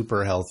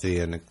super healthy.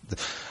 And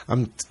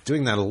I'm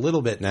doing that a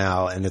little bit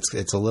now, and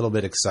it's a little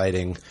bit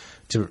exciting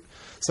to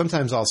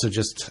sometimes also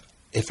just,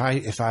 if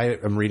I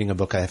am reading a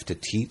book I have to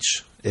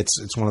teach,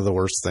 it's one of the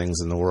worst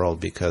things in the world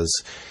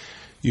because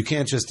you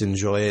can't just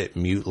enjoy it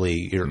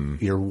mutely.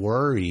 You're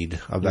worried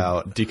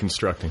about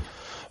deconstructing.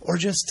 Or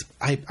just,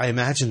 I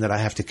imagine that I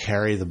have to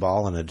carry the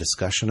ball in a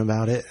discussion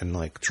about it and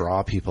like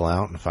draw people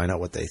out and find out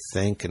what they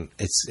think. And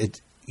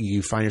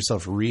you find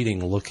yourself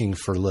reading, looking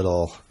for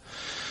little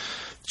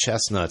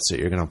chestnuts that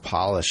you're going to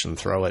polish and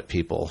throw at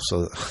people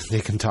so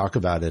they can talk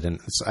about it. And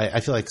I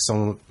feel like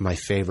some of my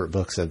favorite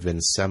books have been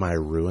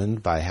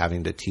semi-ruined by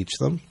having to teach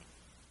them.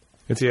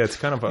 It's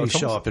kind of... You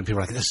show up and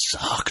people are like, this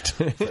sucked.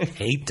 I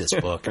hate this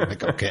book. I'm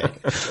like, okay.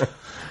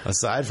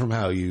 Aside from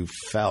how you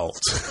felt,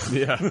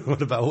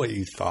 what about what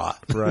you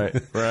thought? Right.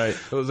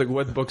 It was like,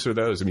 what books are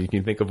those? I mean, can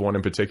you think of one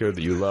in particular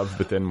that you loved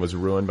but then was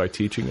ruined by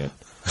teaching it?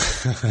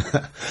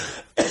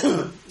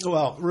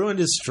 Well, ruined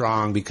is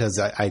strong because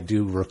I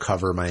do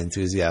recover my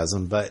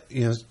enthusiasm. But,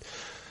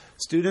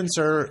 students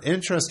are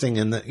interesting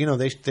in that,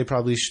 they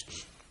probably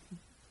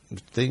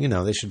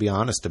they should be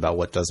honest about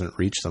what doesn't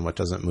reach them, what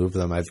doesn't move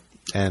them. I've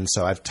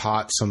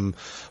taught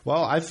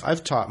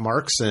I've taught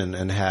Markson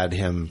and had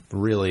him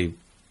really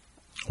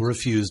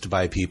refused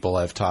by people.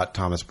 I've taught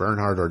Thomas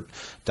Bernhard, or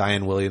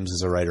Diane Williams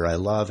is a writer I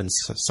love, and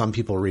some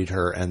people read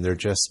her and they're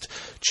just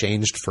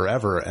changed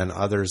forever, and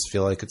others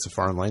feel like it's a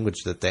foreign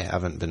language that they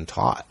haven't been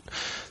taught.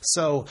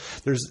 So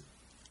there's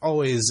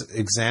always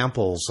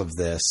examples of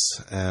this,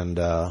 and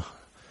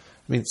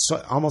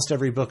so almost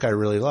every book I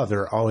really love,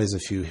 there are always a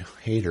few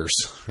haters.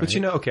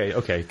 Right? But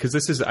okay,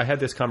 because I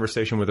had this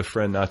conversation with a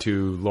friend not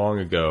too long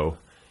ago,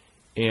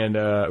 and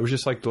it was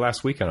just like the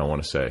last weekend, I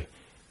want to say.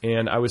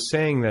 And I was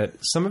saying that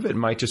some of it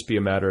might just be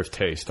a matter of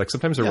taste. Like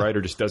sometimes a writer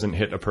just doesn't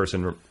hit a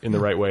person in the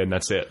right way, and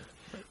that's it.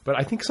 But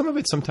I think some of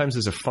it sometimes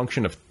is a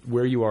function of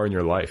where you are in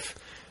your life.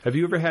 Have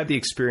you ever had the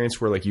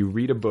experience where like you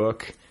read a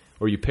book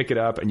or you pick it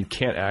up and you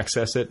can't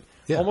access it,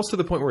 almost to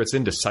the point where it's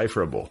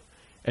indecipherable?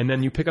 And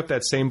then you pick up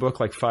that same book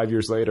like 5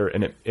 years later,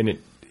 and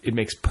it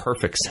makes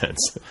perfect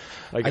sense.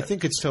 Like, I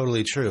think it's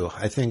totally true.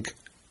 I think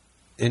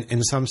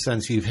in some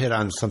sense you've hit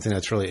on something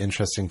that's really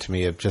interesting to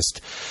me, of just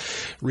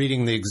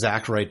reading the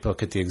exact right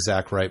book at the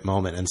exact right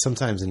moment. And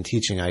sometimes in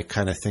teaching, I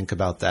kind of think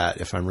about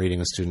that if I'm reading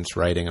a student's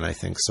writing, and I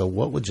think, so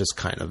what would just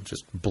kind of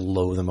just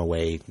blow them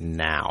away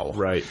now?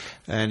 Right.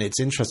 And it's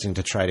interesting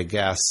to try to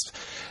guess.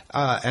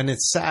 And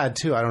it's sad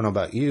too. I don't know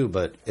about you,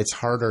 but it's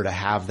harder to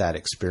have that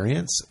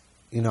experience.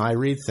 I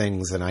read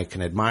things and I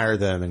can admire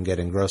them and get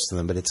engrossed in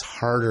them, but it's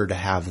harder to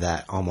have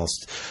that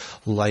almost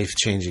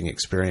life-changing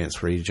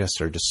experience where you just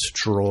are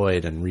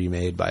destroyed and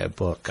remade by a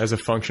book. As a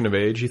function of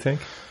age, you think?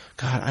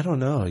 God, I don't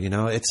know.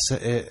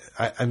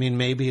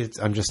 Maybe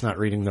I'm just not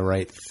reading the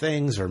right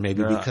things, or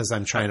maybe because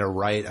I'm trying to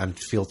write, I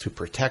feel too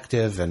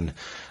protective and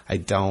I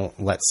don't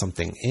let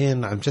something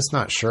in. I'm just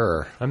not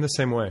sure. I'm the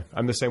same way.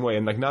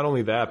 And like, not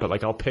only that, but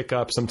like I'll pick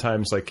up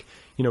sometimes like,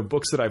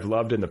 books that I've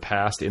loved in the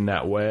past in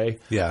that way.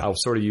 Yeah. I'll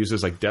sort of use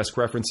as like desk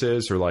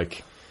references or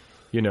like,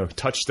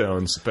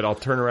 touchstones, but I'll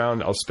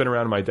spin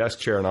around in my desk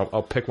chair and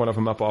I'll pick one of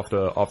them up off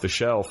the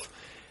shelf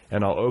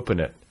and I'll open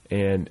it.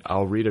 And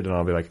I'll read it and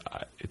I'll be like,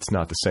 it's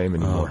not the same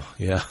anymore. Oh,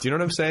 yeah. Do you know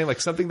what I'm saying? Like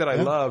something that I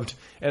loved,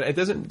 and it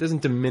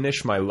doesn't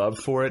diminish my love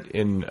for it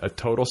in a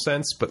total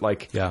sense, but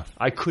like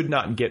I could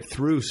not get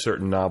through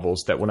certain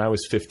novels that when I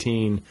was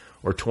 15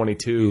 or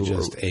 22. You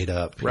just ate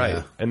up. Right.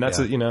 Yeah. And that's,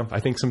 I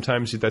think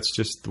sometimes that's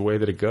just the way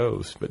that it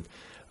goes. But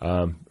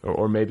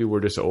or maybe we're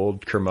just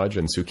old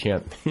curmudgeons who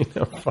can't,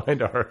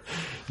 find our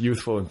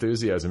youthful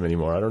enthusiasm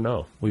anymore. I don't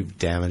know. We've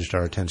damaged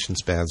our attention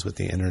spans with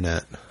the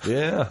internet.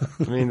 Yeah.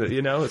 I mean,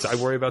 I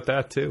worry about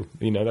that too.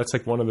 That's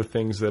like one of the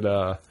things that,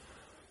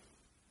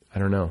 I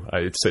don't know.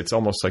 It's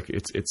almost like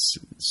it's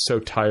so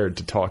tired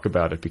to talk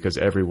about it because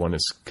everyone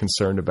is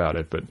concerned about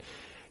it, but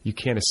you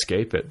can't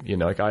escape it.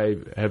 Like I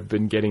have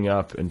been getting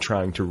up and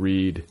trying to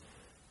read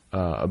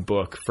a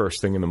book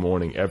first thing in the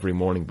morning, every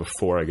morning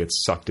before I get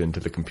sucked into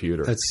the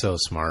computer. That's so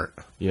smart.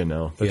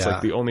 That's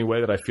like the only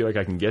way that I feel like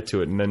I can get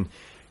to it. And then,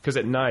 because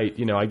at night,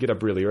 I get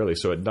up really early.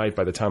 So at night,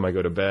 by the time I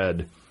go to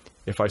bed,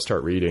 if I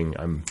start reading,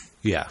 I'm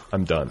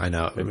done. I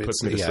know. It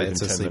puts me to sleep in 10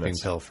 minutes. It's a sleeping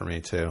pill for me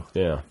too.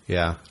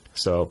 Yeah.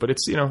 So, but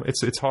it's,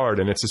 it's hard,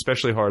 and it's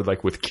especially hard,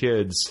 like with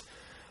kids,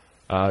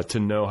 to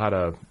know how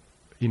to,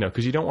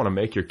 because you don't want to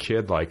make your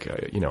kid like,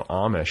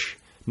 Amish.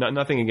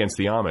 Nothing against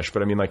the Amish,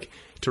 but I mean, like,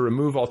 to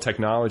remove all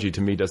technology to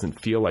me doesn't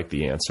feel like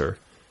the answer.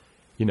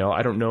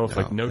 I don't know if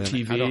no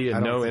TV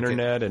and no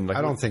internet and like,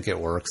 I don't think it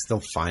works.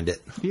 They'll find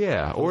it.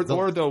 Yeah, or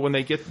when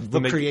they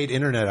create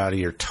internet out of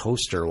your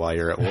toaster while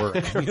you're at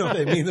work. You know what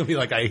I mean? They'll be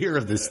like, I hear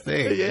of this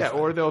thing. Yeah,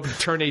 or they'll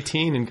turn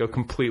 18 and go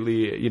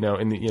completely, they'll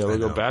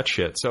go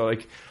batshit. So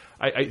like,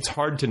 it's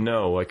hard to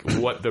know like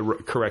what the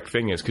correct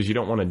thing is, because you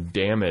don't want to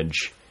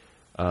damage,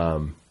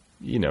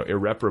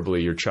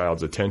 irreparably your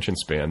child's attention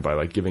span by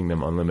like giving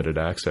them unlimited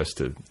access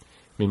to. I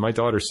mean, my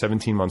daughter's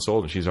 17 months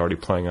old and she's already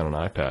playing on an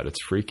iPad.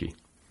 It's freaky.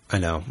 I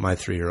know. My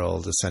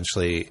 3-year-old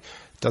essentially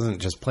doesn't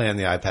just play on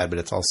the iPad, but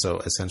it's also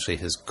essentially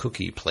his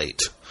cookie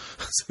plate.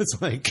 So it's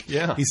like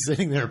he's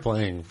sitting there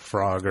playing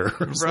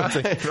Frogger or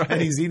something, right.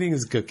 And he's eating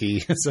his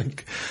cookie. It's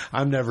like,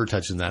 I'm never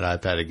touching that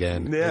iPad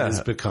again. Yeah. It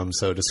has become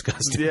so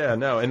disgusting. Yeah,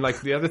 no. And like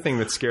the other thing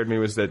that scared me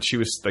was that she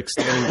was like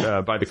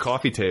standing by the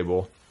coffee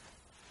table.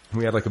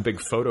 We had like a big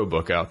photo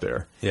book out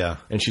there. Yeah.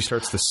 And she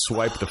starts to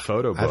swipe the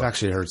photo book. I've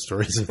actually heard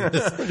stories of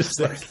this.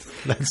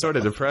 That's sort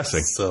of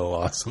depressing. So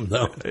awesome,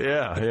 though.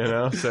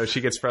 Yeah, So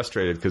she gets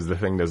frustrated because the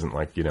thing doesn't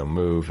like,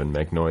 move and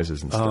make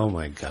noises and stuff. Oh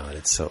my God.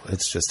 It's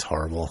just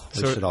horrible.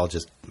 We should all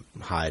just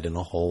hide in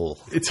a hole.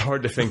 It's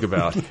hard to think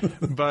about.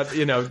 But,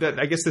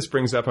 I guess this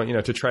brings up,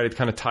 to try to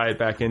kind of tie it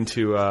back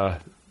into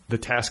the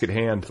task at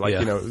hand. Like,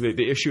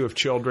 the issue of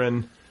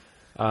children.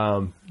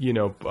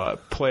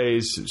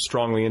 Plays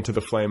strongly into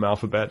the Flame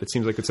alphabet. It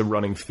seems like it's a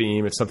running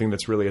theme. It's something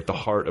that's really at the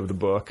heart of the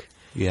book.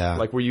 Yeah.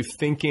 Like, were you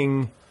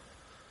thinking?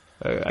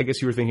 I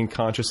guess you were thinking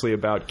consciously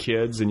about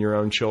kids and your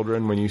own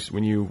children when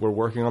you were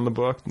working on the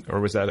book,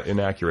 or was that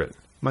inaccurate?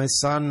 My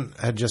son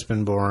had just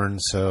been born,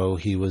 so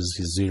he was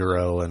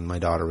 0, and my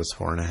daughter was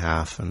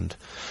 4.5. And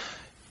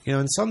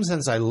in some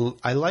sense, I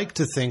like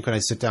to think when I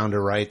sit down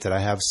to write that I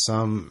have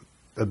some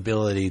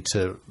ability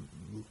to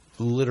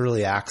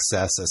literally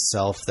access a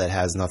self that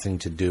has nothing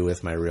to do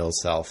with my real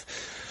self.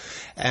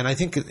 And I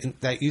think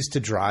that used to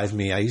drive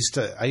me. I used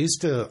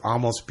to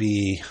almost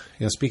be,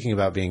 speaking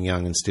about being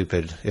young and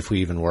stupid, if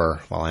we even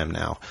were, while I am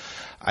now,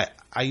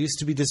 I used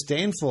to be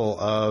disdainful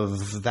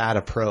of that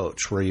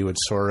approach where you would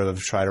sort of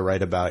try to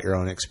write about your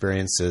own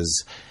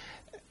experiences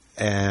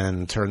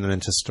and turn them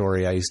into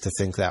story. I used to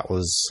think that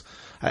was,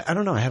 I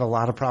don't know, I had a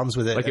lot of problems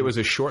with it. Like it was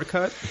a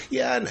shortcut?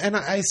 Yeah, and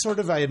I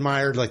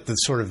admired like the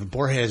sort of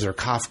Borges or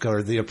Kafka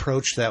or the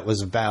approach that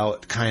was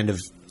about kind of,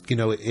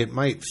 it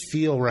might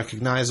feel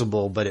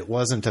recognizable, but it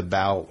wasn't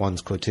about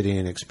one's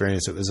quotidian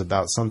experience. It was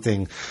about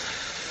something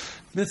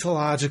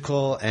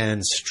mythological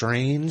and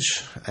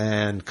strange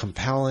and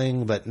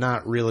compelling, but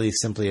not really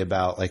simply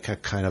about like a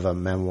kind of a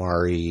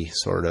memoir-y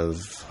sort of,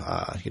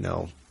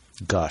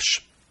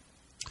 gush.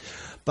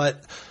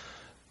 But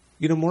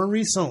more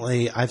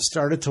recently, I've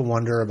started to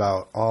wonder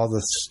about all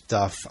the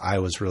stuff I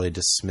was really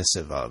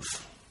dismissive of.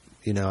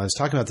 I was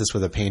talking about this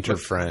with a painter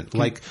friend.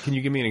 Can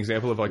you give me an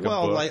example of like a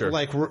book?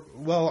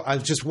 I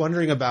was just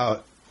wondering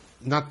about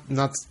not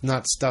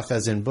stuff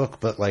as in book,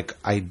 but like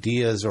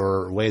ideas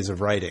or ways of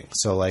writing.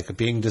 So like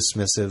being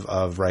dismissive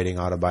of writing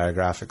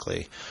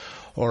autobiographically,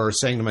 or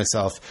saying to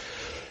myself,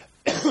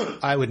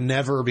 I would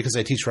never, because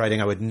I teach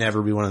writing, I would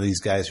never be one of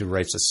these guys who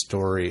writes a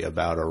story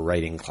about a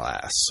writing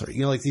class. Or,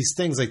 like these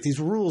things, like these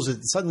rules,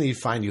 suddenly you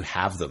find you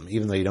have them,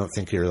 even though you don't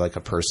think you're like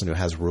a person who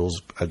has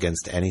rules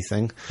against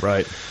anything.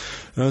 Right.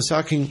 And I was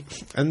talking,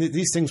 and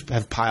these things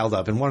have piled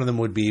up, and one of them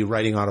would be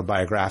writing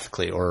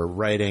autobiographically, or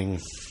writing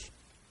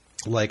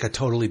like a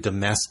totally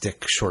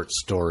domestic short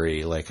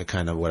story, like a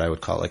kind of what I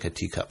would call like a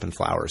teacup and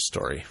flowers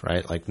story,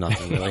 right? Like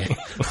nothing really,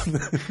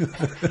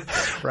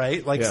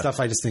 right? Like stuff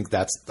I just think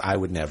I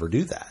would never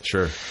do that.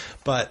 Sure.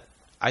 But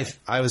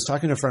I was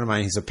talking to a friend of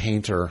mine, he's a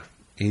painter.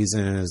 He's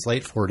in his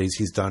late 40s.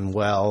 He's done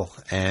well.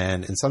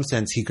 And in some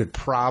sense, he could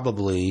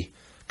probably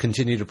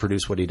continue to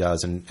produce what he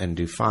does and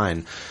do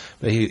fine.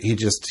 But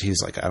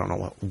he's like, I don't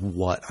know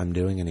what I'm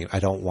doing. And I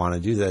don't want to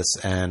do this.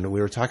 And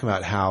we were talking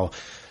about how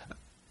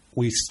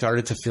we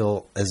started to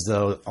feel as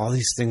though all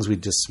these things we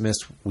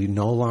dismissed, we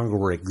no longer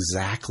were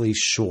exactly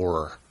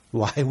sure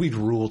why we'd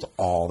ruled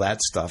all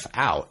that stuff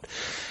out.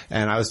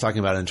 And I was talking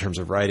about it in terms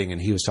of writing, and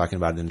he was talking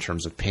about it in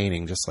terms of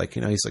painting. Just like,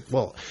 he's like,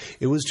 well,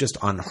 it was just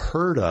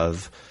unheard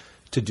of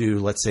to do,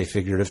 let's say,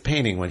 figurative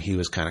painting when he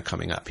was kind of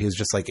coming up. He was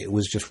just like, it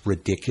was just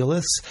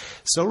ridiculous.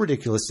 So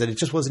ridiculous that it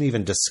just wasn't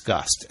even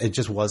discussed. It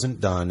just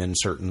wasn't done in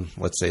certain,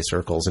 let's say,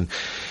 circles. And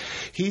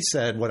he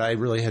said what I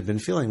really had been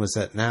feeling was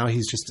that now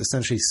he's just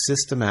essentially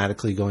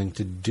systematically going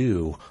to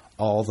do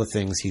all the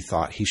things he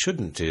thought he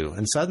shouldn't do.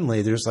 And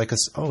suddenly there's like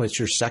it's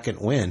your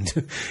second wind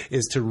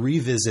is to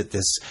revisit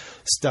this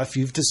stuff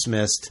you've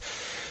dismissed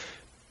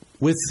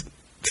with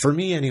for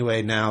me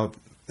anyway, now,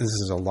 this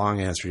is a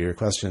long answer to your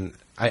question,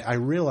 I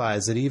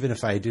realize that even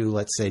if I do,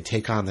 let's say,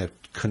 take on the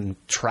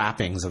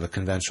trappings of a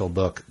conventional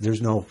book,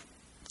 there's no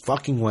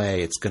fucking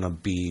way it's going to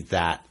be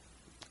that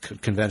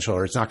conventional,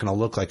 or it's not going to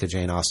look like a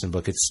Jane Austen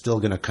book. It's still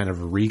going to kind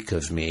of reek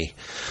of me.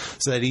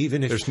 So that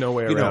even if there's no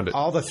way around it,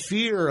 all the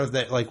fear of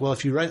that, like, well,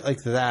 if you write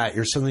like that,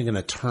 you're suddenly going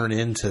to turn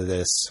into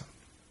this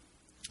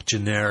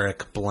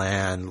generic,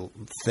 bland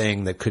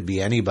thing that could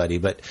be anybody.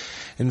 But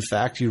in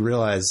fact, you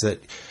realize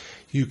that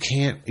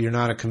you're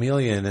not a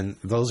chameleon, and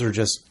those are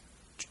just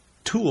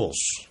tools.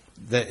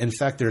 That, in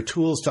fact, they're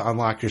tools to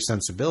unlock your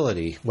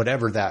sensibility,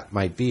 whatever that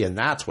might be, and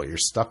that's what you're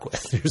stuck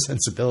with, your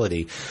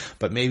sensibility.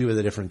 But maybe with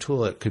a different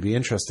tool, it could be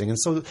interesting. And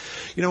so,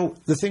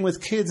 the thing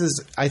with kids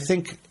is, I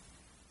think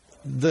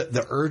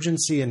the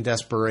urgency and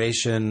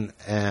desperation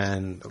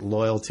and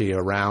loyalty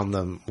around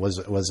them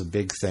was a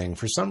big thing.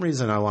 For some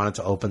reason, I wanted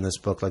to open this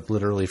book, like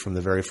literally from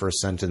the very first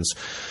sentence,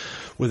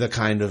 with a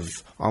kind of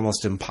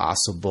almost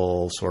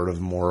impossible sort of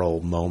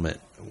moral moment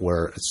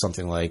where it's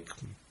something like,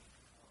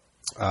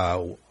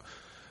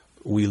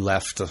 we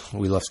left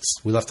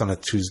on a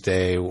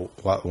Tuesday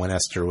when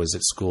Esther was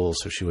at school,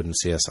 so she wouldn't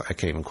see us. I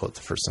can't even quote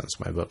the first sentence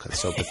of my book. It's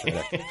so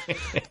pathetic.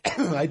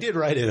 I did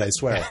write it, I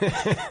swear.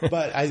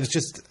 But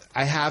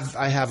I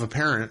have a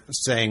parent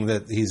saying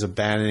that he's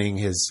abandoning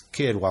his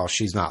kid while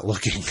she's not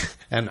looking.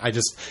 And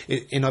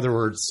in other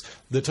words,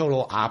 the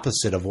total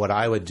opposite of what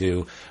I would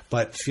do,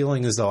 but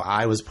feeling as though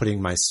I was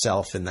putting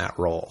myself in that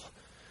role.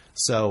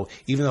 So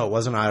even though it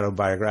wasn't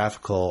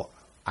autobiographical,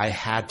 I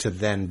had to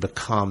then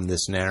become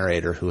this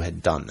narrator who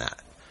had done that.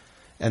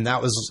 And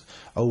that was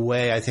a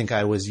way I think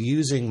I was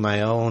using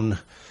my own,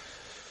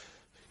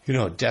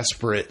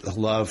 desperate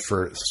love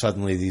for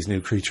suddenly these new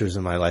creatures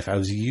in my life. I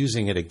was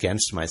using it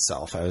against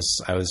myself. I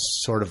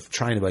was sort of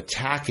trying to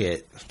attack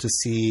it to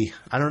see,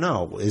 I don't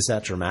know, is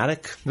that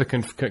dramatic? The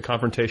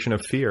confrontation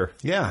of fear.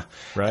 Yeah.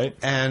 Right?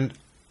 And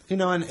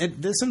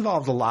this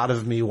involved a lot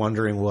of me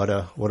wondering what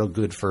a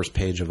good first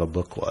page of a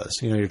book was.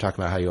 You're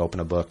talking about how you open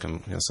a book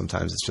and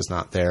sometimes it's just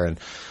not there. And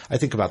I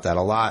think about that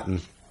a lot.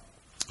 And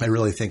I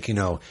really think,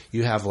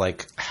 you have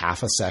like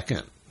half a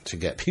second to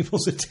get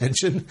people's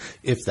attention,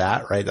 if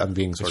that, right? I'm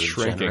being sort of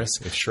generous.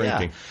 It's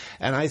shrinking. Yeah.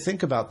 And I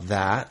think about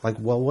that, like,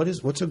 well,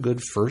 what's a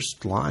good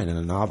first line in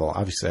a novel?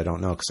 Obviously, I don't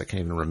know because I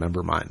can't even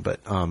remember mine. But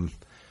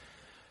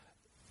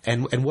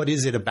And what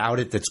is it about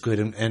it that's good?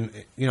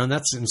 And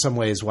that's in some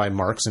ways why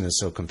Markson is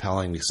so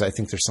compelling, because I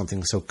think there's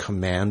something so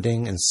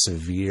commanding and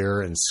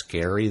severe and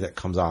scary that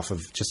comes off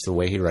of just the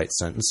way he writes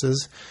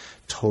sentences.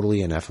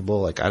 Totally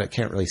ineffable. Like, I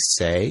can't really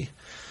say,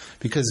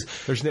 because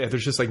there's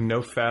just like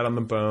no fat on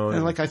the bone.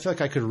 And like, I feel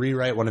like I could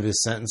rewrite one of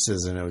his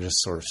sentences and it would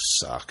just sort of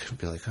suck.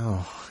 Be like,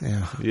 oh,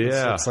 yeah.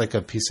 Yeah. It's like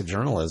a piece of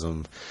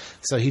journalism.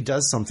 So he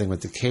does something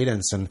with the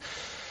cadence. And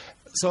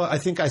so I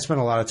think I spent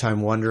a lot of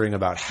time wondering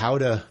about how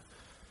to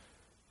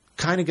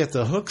kind of get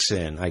the hooks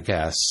in, I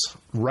guess,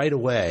 right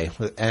away.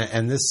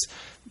 And this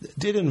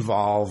did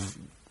involve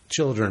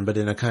children, but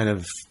in a kind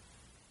of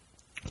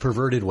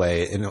perverted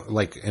way, in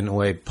a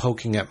way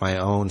poking at my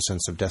own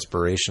sense of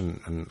desperation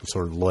and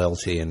sort of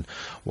loyalty, and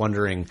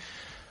wondering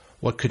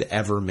what could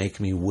ever make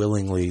me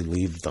willingly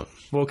leave them.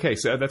 Well, okay,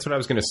 so that's what I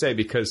was going to say,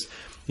 because,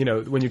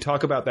 when you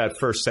talk about that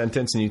first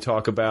sentence and you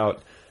talk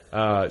about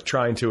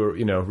trying to,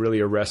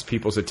 really arrest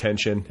people's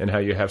attention and how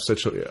you have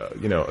such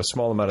a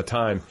small amount of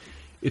time,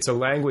 it's a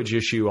language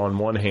issue on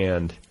one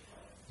hand,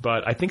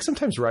 but I think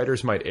sometimes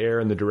writers might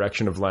err in the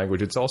direction of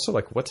language. It's also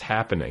like, what's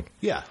happening?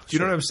 Yeah. Do you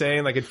know what I'm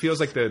saying? Like, it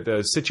feels like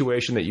the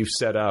situation that you've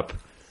set up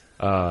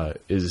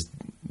is,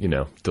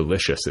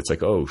 delicious. It's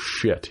like, oh,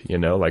 shit,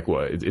 like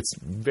what? It's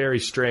very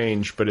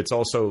strange, but it's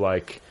also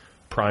like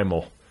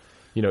primal,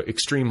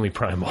 extremely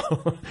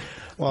primal.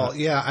 Well,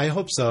 yeah, I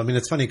hope so. I mean,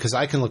 it's funny because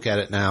I can look at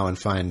it now and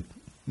find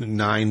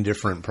 9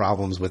 different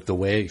problems with the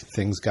way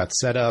things got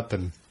set up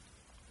and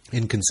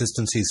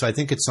inconsistency. So I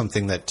think it's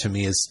something that to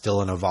me is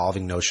still an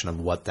evolving notion of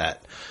what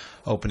that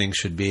opening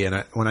should be.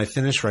 And when I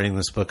finished writing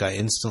this book, I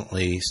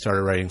instantly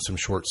started writing some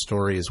short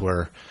stories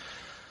where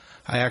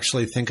I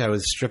actually think I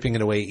was stripping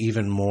it away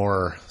even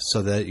more,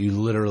 so that you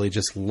literally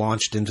just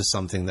launched into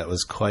something that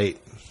was quite,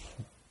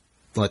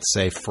 let's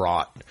say,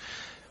 fraught,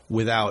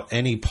 without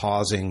any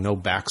pausing, no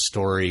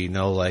backstory,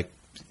 no like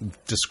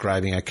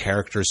describing a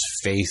character's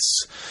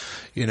face,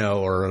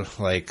 or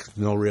like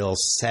no real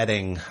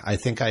setting. I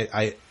think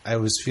I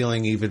was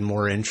feeling even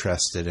more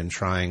interested in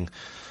trying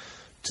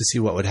to see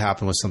what would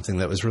happen with something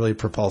that was really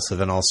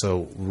propulsive and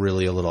also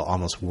really a little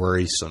almost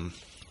worrisome.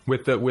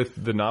 With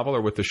the novel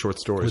or with the short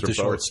stories? With the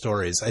short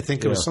stories. I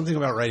think it was something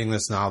about writing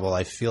this novel.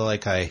 I feel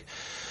like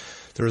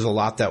there was a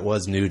lot that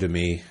was new to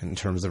me in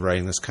terms of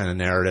writing this kind of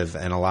narrative,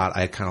 and a lot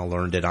I kind of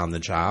learned it on the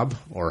job,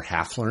 or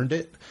half learned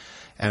it.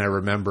 And I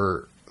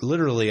remember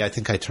literally, I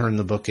think I turned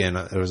the book in.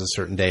 There was a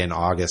certain day in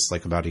August,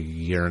 like about a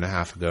year and a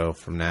half ago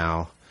from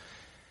now,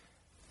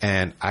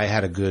 and I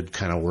had a good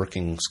kind of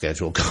working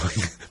schedule going.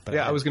 But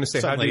I was going to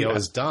say, suddenly it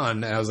was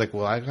done, and I was like,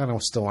 well, I kind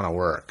of still want to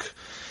work,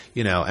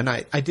 you know, and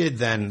I did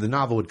then, the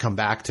novel would come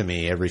back to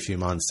me every few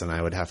months and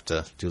I would have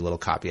to do little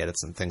copy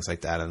edits and things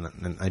like that.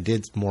 And I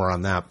did more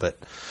on that, but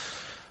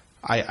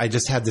I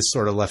just had this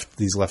sort of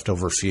these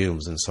leftover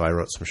fumes. And so I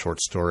wrote some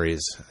short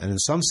stories. And in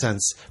some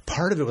sense,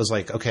 part of it was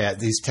like, okay,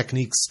 these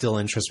techniques still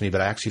interest me,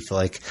 but I actually feel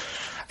like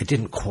I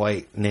didn't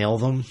quite nail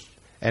them.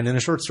 And in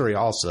a short story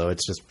also,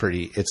 it's just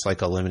it's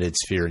like a limited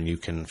sphere and you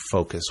can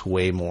focus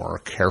way more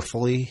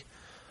carefully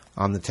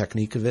on the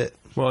technique of it.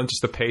 Well, and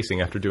just the pacing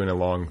after doing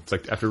it's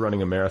like after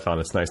running a marathon,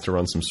 it's nice to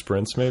run some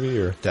sprints maybe,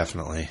 or?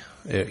 Definitely.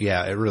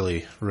 It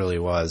really, really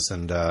was.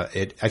 And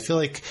I feel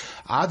like,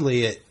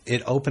 oddly,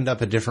 it opened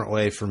up a different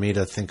way for me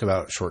to think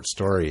about short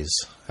stories,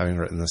 having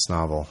written this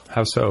novel.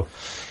 How so?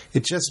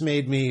 It just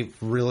made me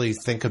really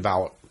think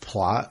about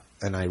plot,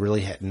 and I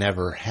really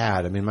never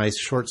had. I mean, my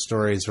short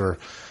stories were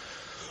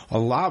a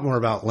lot more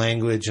about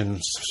language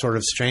and sort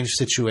of strange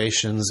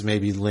situations,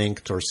 maybe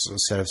linked, or a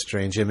set of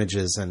strange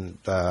images. And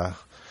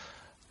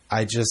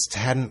I just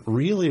hadn't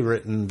really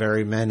written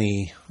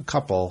a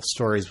couple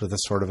stories with a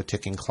sort of a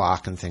ticking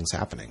clock and things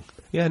happening.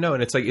 Yeah, no,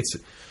 and it's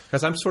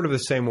because I'm sort of the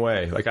same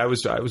way. Like I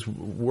was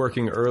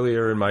working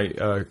earlier in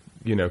my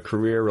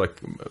career, like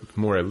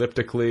more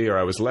elliptically, or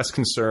I was less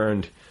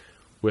concerned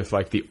with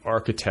like the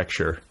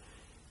architecture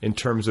in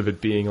terms of it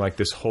being like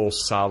this whole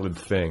solid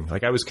thing.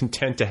 Like I was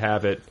content to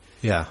have it.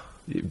 Yeah.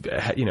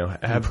 Have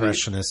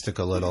impressionistic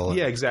a little.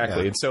 Yeah,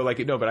 exactly. Yeah. And so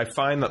but I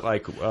find that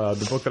like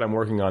the book that I'm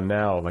working on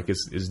now like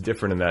is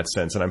different in that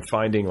sense, and I'm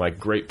finding like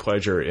great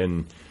pleasure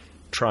in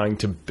trying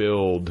to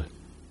build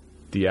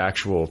the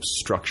actual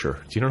structure.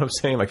 Do you know what I'm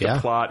saying? Like the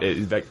plot,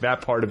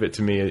 that part of it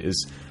to me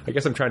is, I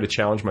guess I'm trying to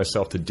challenge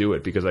myself to do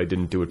it because I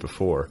didn't do it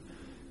before.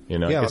 You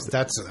know? Yeah,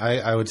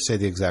 I would say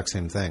the exact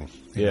same thing.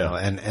 You know?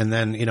 And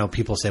then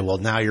people say, well,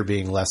 now you're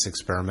being less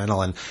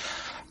experimental, and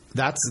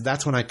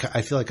that's when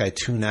I feel like I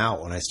tune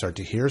out when I start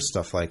to hear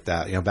stuff like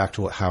that. Back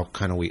to how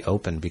kind of we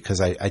opened,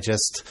 because I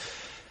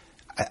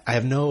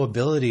have no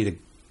ability to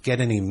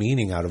get any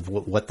meaning out of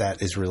what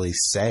that is really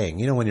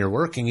saying. When you're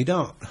working, you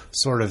don't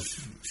sort of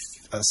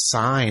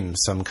assign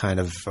some kind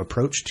of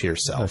approach to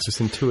yourself. It's just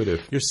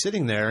intuitive. You're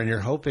sitting there and you're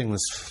hoping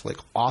this like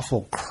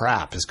awful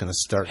crap is going to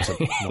start to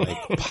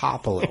like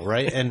pop a little,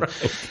 right? And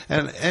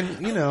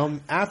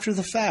after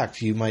the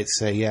fact, you might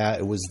say, yeah,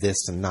 it was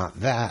this and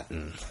not that,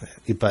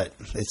 but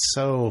it's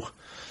so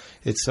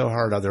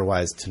hard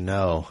otherwise to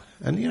know.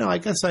 And I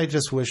guess I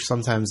just wish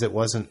sometimes it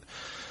wasn't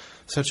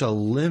such a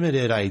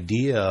limited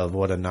idea of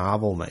what a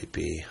novel might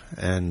be.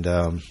 And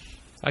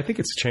I think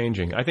it's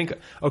changing. I think,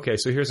 okay,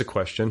 so here's a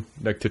question,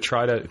 like to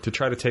try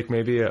to take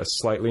maybe a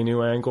slightly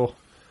new angle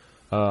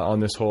on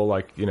this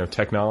whole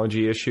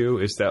technology issue,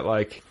 is that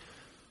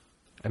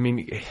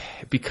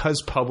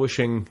because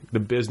the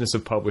business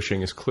of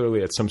publishing is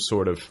clearly at some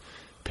sort of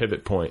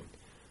pivot point,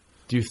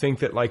 do you think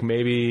that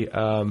maybe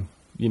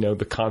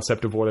the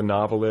concept of what a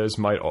novel is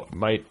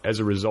might as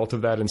a result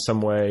of that in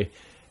some way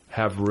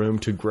have room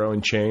to grow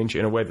and change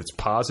in a way that's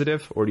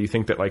positive, or do you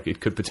think that it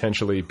could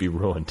potentially be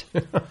ruined?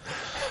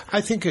 I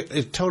think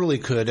it totally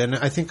could, and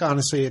I think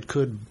honestly it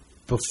could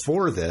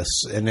before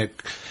this. And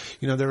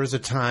there was a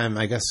time,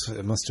 I guess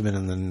it must have been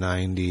in the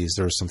 90s,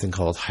 there was something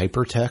called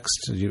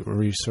hypertext.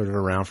 Were you sort of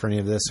around for any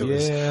of this? It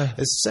was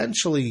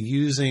essentially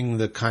using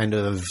the kind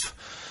of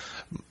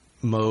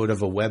mode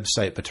of a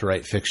website, but to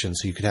write fiction,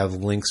 so you could have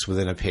links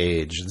within a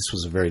page. This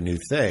was a very new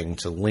thing,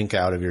 to link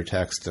out of your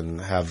text and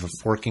have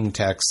forking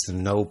text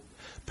in no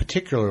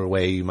particular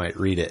way you might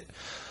read it.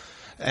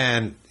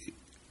 And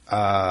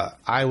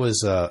I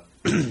was I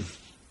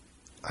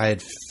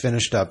had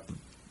finished up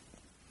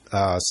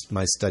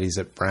my studies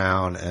at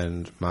Brown,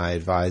 and my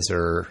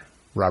advisor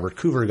Robert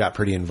Coover got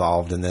pretty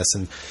involved in this,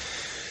 and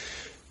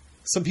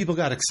some people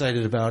got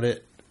excited about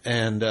it.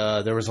 And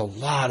there was a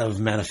lot of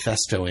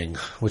manifestoing,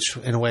 which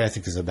in a way I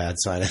think is a bad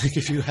sign. I think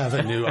if you have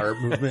a new art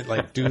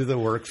movement, do the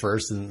work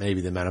first and maybe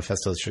the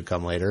manifestos should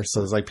come later.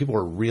 So it's people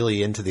were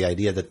really into the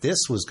idea that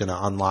this was going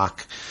to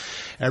unlock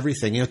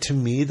everything. To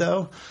me,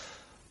 though,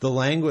 the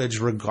language,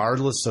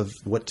 regardless of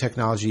what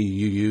technology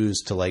you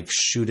use to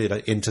shoot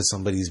it into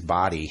somebody's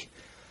body,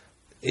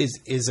 is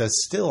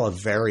still a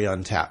very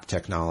untapped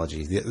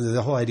technology.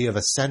 The whole idea of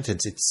a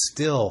sentence,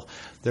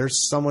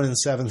 there's someone in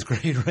 7th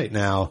grade right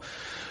now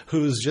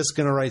who's just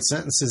going to write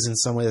sentences in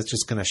some way that's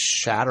just going to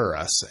shatter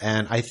us.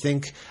 And I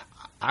think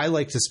I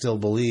like to still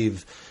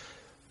believe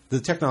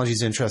the technology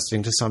is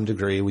interesting to some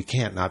degree. We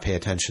can't not pay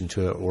attention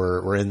to it.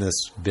 We're in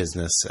this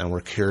business and we're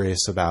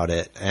curious about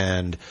it.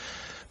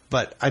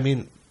 But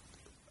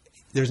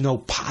there's no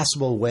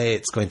possible way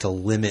it's going to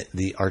limit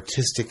the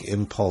artistic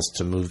impulse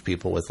to move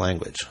people with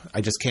language.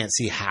 I just can't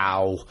see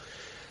how.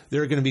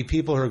 There are going to be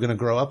people who are going to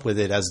grow up with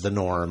it as the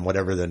norm,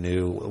 whatever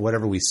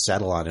we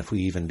settle on, if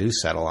we even do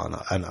settle on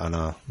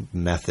a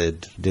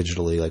method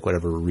digitally,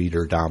 whatever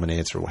reader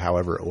dominates or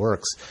however it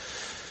works.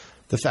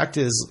 The fact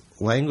is,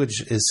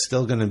 language is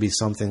still going to be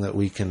something that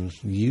we can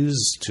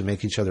use to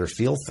make each other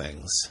feel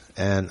things.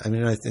 And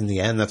in the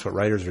end, that's what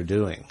writers are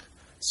doing.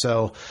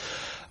 So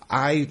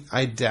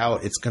I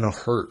doubt it's going to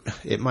hurt.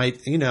 It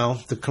might,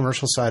 the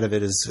commercial side of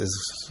it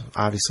is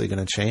obviously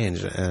going to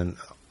change, and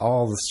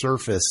all the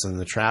surface and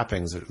the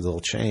trappings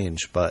will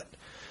change. But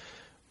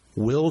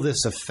will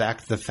this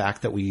affect the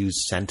fact that we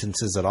use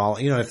sentences at all?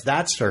 If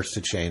that starts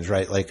to change,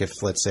 right? Like if,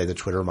 let's say, the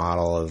Twitter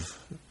model of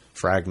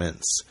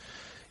fragments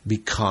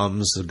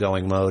becomes the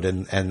going mode,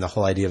 and the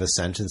whole idea of a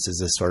sentence is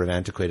this sort of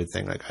antiquated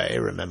thing. Like, I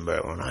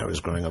remember when I was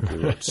growing up, we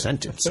wrote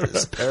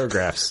sentences.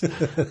 Paragraphs.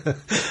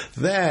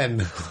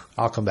 Then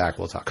I'll come back.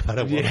 We'll talk about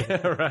it.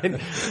 Yeah, right.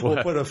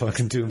 We'll put a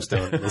fucking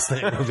tombstone in this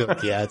thing. We'll be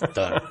like, yeah, it's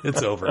done.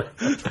 It's over.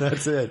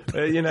 That's it.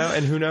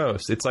 And who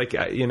knows? It's like,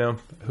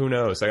 who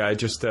knows? Like,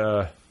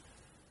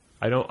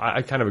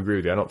 I kind of agree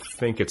with you. I don't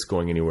think it's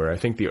going anywhere. I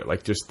think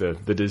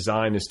the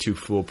design is too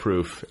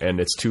foolproof,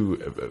 and it's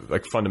too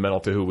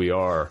fundamental to who we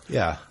are.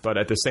 Yeah. But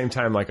at the same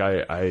time,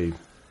 I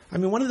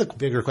mean, one of the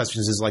bigger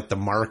questions is like the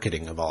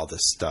marketing of all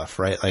this stuff,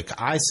 right? Like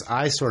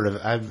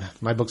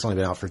my book's only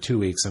been out for 2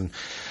 weeks, and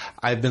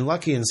I've been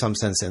lucky in some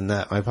sense in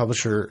that my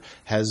publisher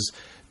has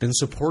been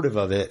supportive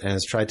of it and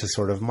has tried to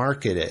sort of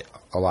market it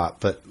a lot.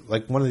 But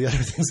like one of the other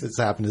things that's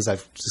happened is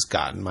I've just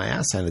gotten my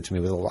ass handed to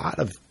me with a lot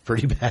of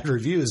pretty bad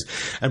reviews.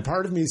 And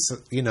part of me, this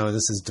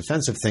is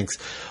defensive, thinks,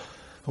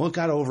 well, it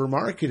got over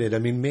marketed. I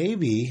mean,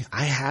 maybe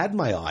I had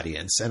my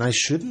audience, and I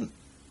shouldn't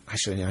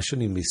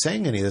even be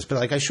saying any of this, but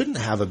like I shouldn't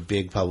have a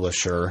big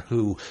publisher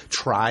who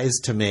tries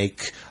to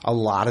make a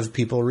lot of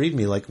people read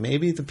me. Like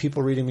maybe the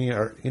people reading me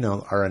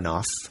are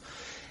enough,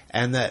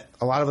 and that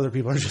a lot of other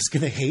people are just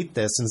going to hate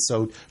this, and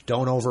so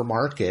don't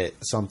overmarket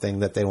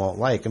something that they won't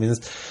like. I mean,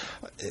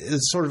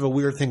 it's sort of a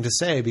weird thing to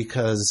say,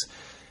 because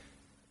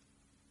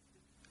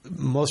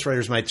most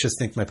writers might just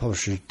think my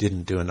publisher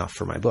didn't do enough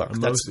for my book.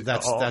 Most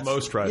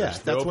writers, yeah,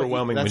 the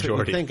overwhelming majority. That's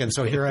what you think. And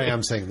so here I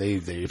am saying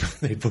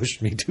they pushed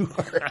me too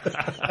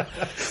hard.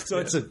 So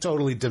it's a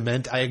totally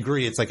I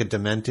agree. It's like a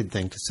demented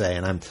thing to say.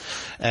 And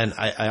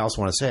I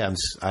also want to say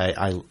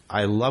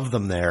I love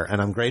them there,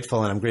 and I'm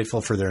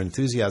grateful for their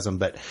enthusiasm.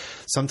 But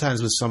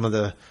sometimes with some of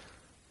the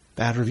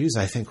bad reviews,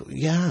 I think,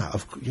 yeah,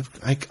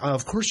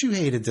 of course you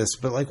hated this,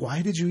 but like,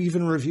 why did you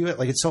even review it?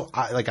 Like, it's so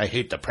I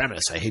hate the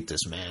premise. I hate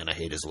this man. I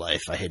hate his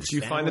life. I hate his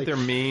family. Do you find that they're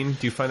mean?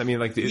 Do you find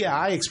that yeah,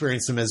 I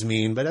experience them as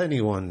mean, but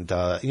anyone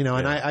does, and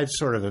I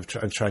sort of have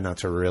tried not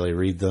to really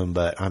read them,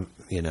 but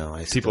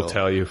people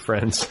tell you,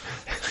 friends.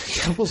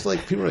 Almost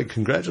like people are like,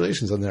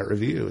 congratulations on that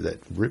review that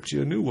ripped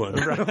you a new one.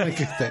 Right. Like,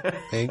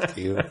 thank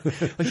you.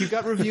 Like, you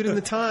got reviewed in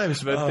the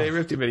Times, but they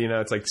ripped you, but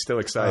it's like still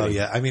exciting. Oh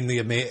yeah. I mean,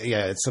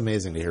 it's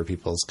amazing to hear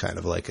people's kind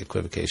of like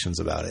equivocations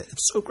about it.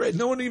 It's so great.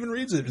 No one even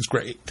reads it. It's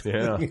great.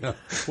 Yeah.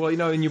 Well,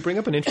 and you bring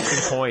up an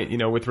interesting point,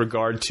 with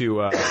regard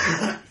to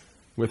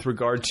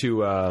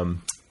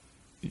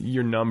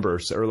your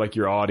numbers, or like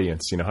your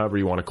audience, however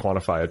you want to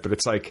quantify it. But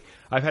it's like,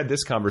 I've had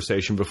this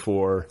conversation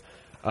before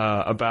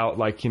about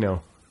like,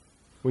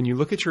 when you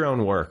look at your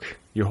own work,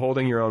 you're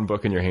holding your own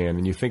book in your hand,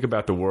 and you think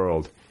about the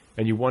world,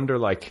 and you wonder,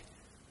 like,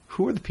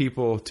 who are the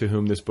people to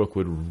whom this book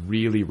would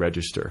really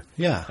register?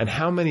 Yeah. And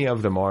how many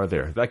of them are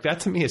there? Like, that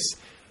to me is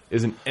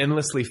an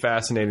endlessly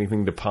fascinating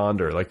thing to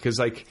ponder. Like, because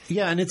like,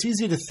 yeah, and it's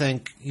easy to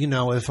think,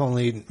 if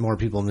only more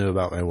people knew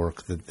about my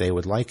work, that they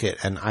would like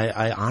it. And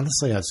I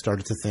honestly, I've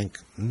started to think,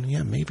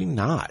 yeah, maybe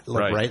not.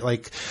 Like, right?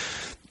 Like,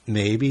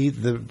 maybe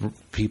the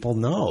people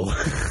know.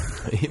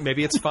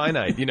 Maybe it's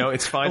finite.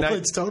 It's finite. Oh,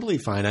 it's totally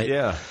finite.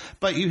 Yeah.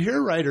 But you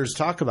hear writers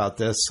talk about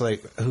this,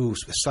 like, who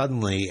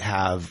suddenly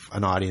have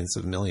an audience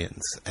of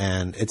millions.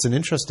 And it's an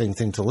interesting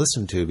thing to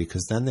listen to,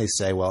 because then they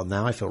say, well,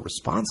 now I feel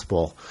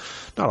responsible.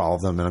 Not all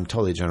of them, and I'm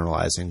totally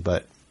generalizing,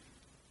 but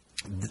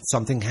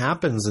something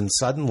happens and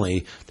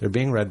suddenly they're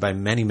being read by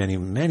many, many,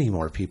 many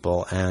more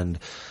people. And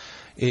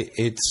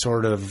it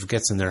sort of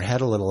gets in their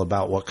head a little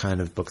about what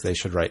kind of book they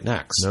should write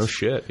next. No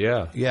shit.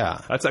 Yeah.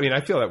 Yeah. I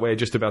feel that way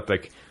just about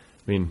like,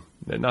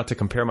 not to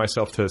compare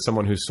myself to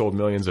someone who's sold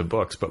millions of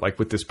books, but like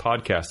with this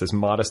podcast, as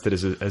modest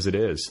as it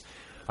is,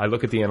 I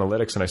look at the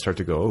analytics and I start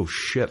to go, oh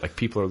shit, like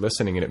people are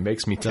listening, and it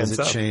makes me tense up.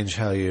 Does it change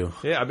how you?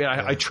 Yeah.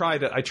 I try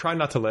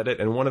not to let it.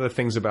 And one of the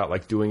things about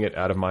like doing it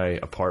out of my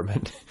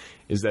apartment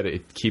is that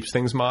it keeps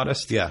things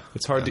modest. Yeah.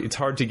 It's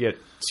hard to get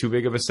too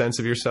big of a sense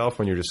of yourself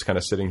when you're just kind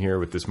of sitting here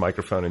with this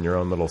microphone in your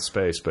own little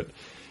space. But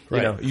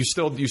I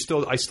still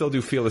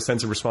do feel a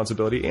sense of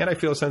responsibility, and I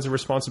feel a sense of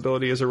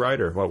responsibility as a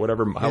writer.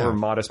 However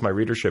modest my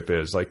readership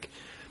is, like,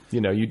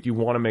 you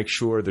want to make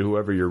sure that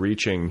whoever you're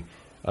reaching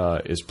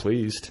is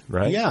pleased,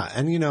 right? Yeah,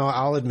 and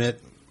I'll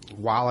admit,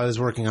 while I was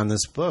working on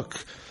this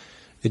book,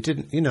 it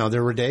didn't.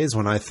 There were days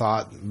when I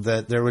thought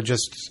that there would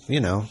just,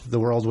 the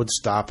world would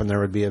stop and there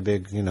would be a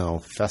big,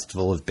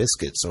 festival of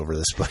biscuits over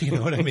this book. You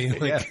know what I mean?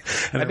 Like, yeah.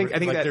 I think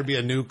that there'd be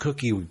a new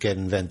cookie would get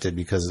invented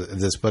because of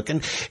this book,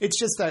 and it's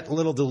just that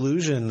little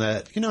delusion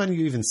that and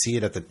you even see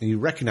it you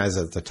recognize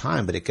it at the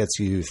time, but it gets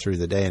you through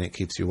the day and it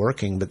keeps you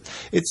working. But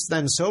it's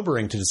then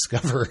sobering to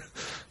discover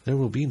There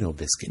will be no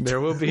biscuit. There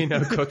will be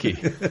no cookie.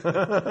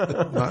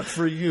 Not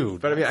for you.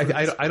 But I mean,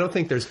 I don't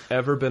think there's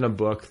ever been a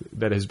book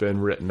that has been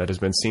written, that has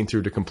been seen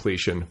through to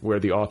completion, where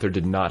the author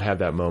did not have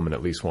that moment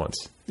at least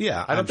once.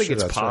 Yeah, I don't think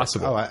it's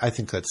possible. Right. Oh, I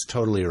think that's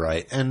totally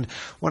right. And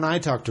when I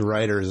talk to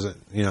writers,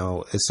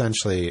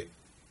 essentially,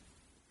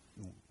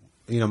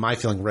 my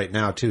feeling right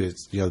now too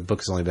is, the book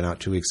has only been out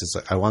 2 weeks. It's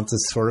like, I want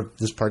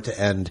this part to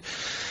end.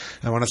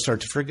 I want to start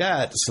to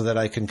forget so that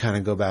I can kind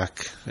of go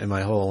back in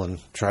my hole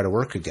and try to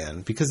work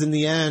again. Because in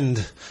the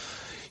end,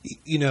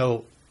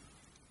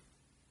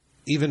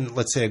 even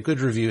let's say a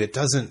good review,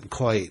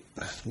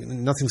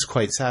 nothing's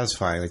quite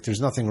satisfying. Like, there's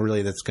nothing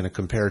really that's going to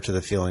compare to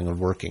the feeling of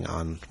working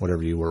on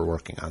whatever you were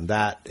working on.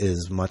 That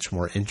is much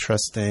more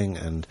interesting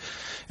and,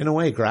 in a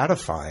way,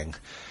 gratifying.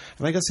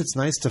 And I guess it's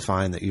nice to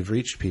find that you've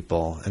reached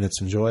people and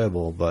it's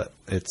enjoyable, but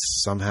it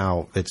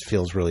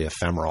feels really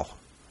ephemeral.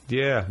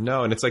 Yeah,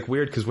 no, and it's like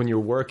weird because when you're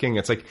working,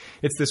 it's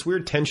this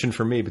weird tension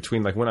for me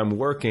between, like, when I'm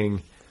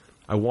working,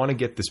 I want to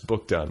get this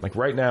book done. Like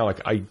right now,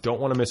 like I don't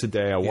want to miss a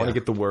day. I want to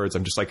get the words.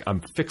 I'm just like, I'm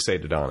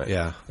fixated on it.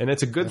 Yeah. And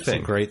it's a good thing.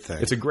 It's a great thing.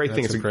 It's a great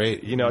thing. It's a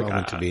great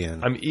moment to be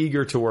in. I'm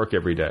eager to work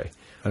every day.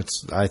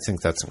 I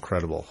think that's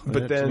incredible.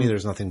 But then, to me,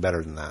 there's nothing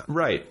better than that.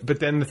 Right. But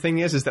then the thing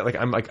is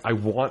that I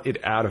want it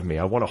out of me.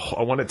 I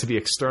want it to be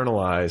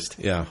externalized.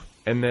 Yeah.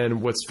 And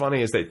then what's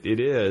funny is that it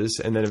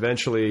is, and then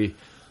eventually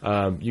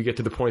you get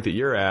to the point that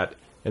you're at,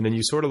 and then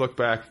you sort of look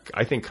back,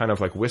 I think, kind of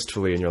like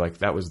wistfully, and you're like,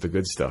 that was the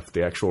good stuff,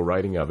 the actual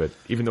writing of it.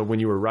 Even though when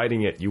you were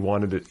writing it, you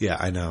wanted it. Yeah,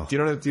 I know. Do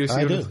you know? Do you see?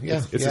 I do.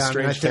 Yeah, it's a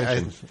strange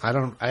tension.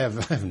 I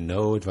have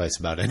no advice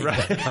about anything.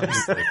 Right. I'm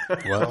just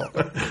like, well,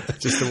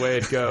 just the way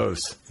it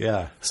goes.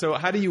 Yeah. So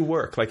how do you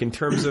work? Like in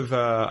terms of,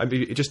 I'd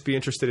just be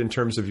interested in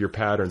terms of your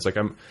patterns. Like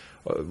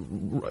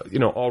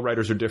all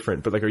writers are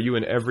different, but like, are you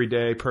an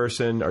everyday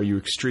person? Are you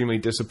extremely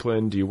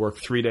disciplined? Do you work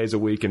 3 days a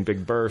week in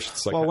big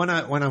bursts? Like, well, when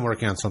I'm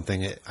working on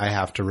something, I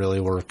have to really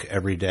work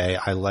every day.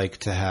 I like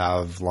to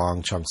have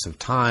long chunks of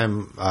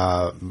time.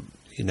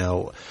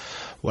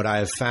 What I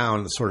have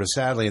found, sort of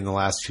sadly, in the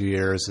last few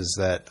years is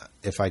that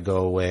if I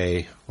go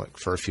away like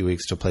for a few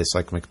weeks to a place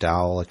like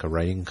MacDowell, like a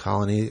writing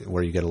colony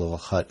where you get a little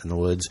hut in the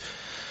woods,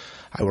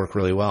 I work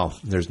really well.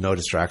 There's no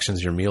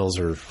distractions. Your meals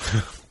are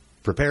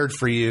prepared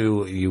for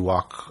you. You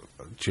walk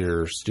to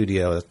your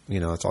studio.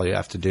 That's all you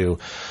have to do.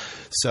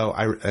 So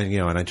I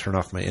turn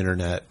off my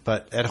internet.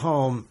 But at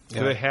home,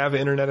 do they have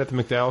internet at the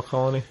MacDowell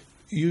colony?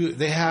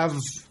 They have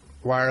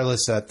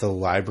wireless at the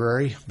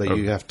library, but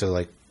you have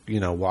to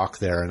walk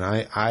there. And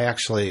I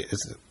actually,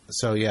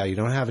 you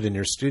don't have it in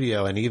your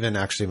studio. And even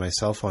actually my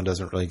cell phone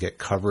doesn't really get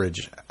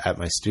coverage at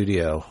my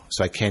studio.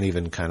 So I can't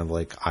even kind of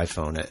like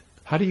iPhone it.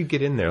 How do you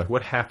get in there?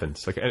 What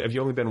happens? Like, have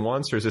you only been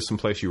once, or is this some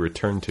place you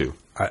return to?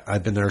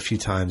 I've been there a few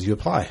times. You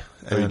apply.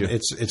 And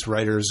it's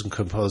writers and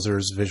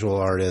composers, visual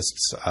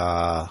artists,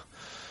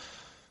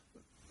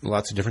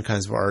 lots of different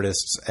kinds of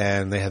artists,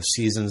 and they have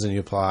seasons, and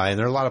you apply. And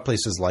there are a lot of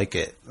places like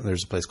it.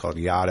 There's a place called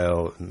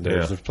Yaddo.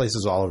 There's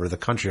places all over the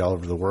country, all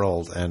over the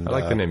world. And I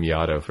like the name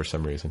Yaddo for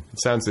some reason.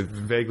 It sounds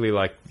vaguely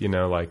like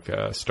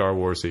Star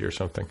Warsy or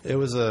something. It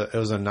was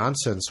a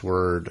nonsense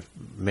word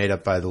made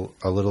up by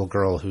a little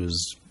girl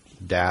whose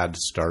dad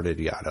started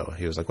Yaddo.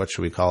 He was like, "What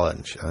should we call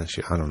it?" And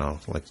she I don't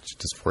know, like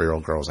this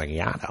 4-year-old girl was like,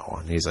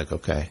 "Yaddo," and he's like,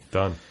 "Okay,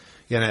 done."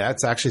 Yeah, and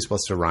that's actually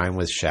supposed to rhyme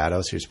with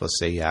shadow, so you're supposed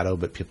to say Yaddo,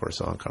 but people are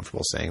so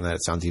uncomfortable saying that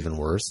it sounds even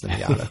worse than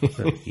Yaddo.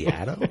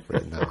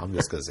 Yaddo? No, I'm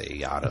just going to say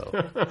Yaddo.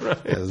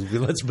 Right.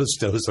 Let's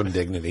bestow some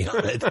dignity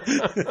on it.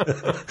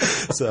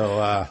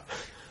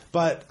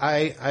 But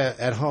I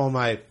at home,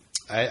 I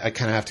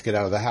kind of have to get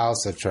out of the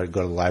house. I try to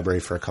go to the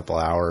library for a couple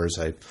hours.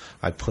 I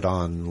put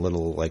on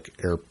little like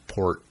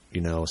airport,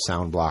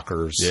 sound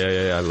blockers.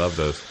 Yeah, I love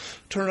those.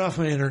 Turn off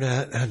my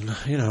internet and,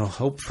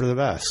 hope for the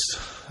best.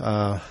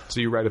 So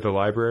you write at the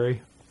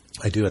library?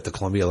 I do, at the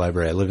Columbia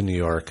Library. I live in New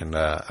York, and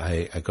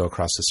I go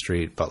across the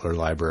street, Butler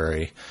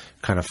Library,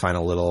 kind of find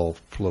a little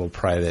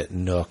private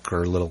nook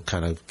or little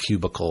kind of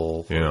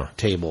cubicle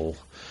table.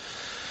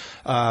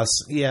 I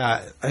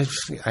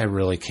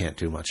really can't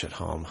do much at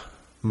home.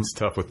 It's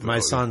tough with my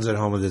son's at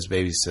home with his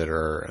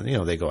babysitter, and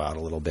they go out a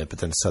little bit, but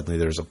then suddenly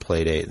there's a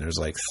play date, and there's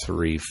like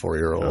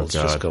 3-4-year-olds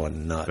just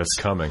going nuts. That's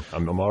coming.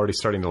 I'm already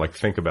starting to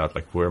think about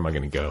where am I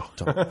going to go?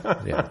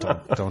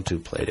 Don't do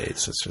play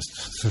dates. It's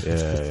just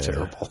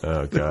terrible.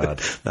 Oh God.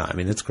 No, I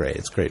mean it's great.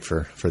 It's great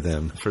for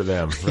them. For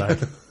them, right?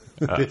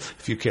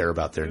 If you care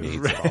about their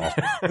needs at all.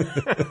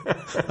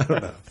 I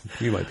don't know.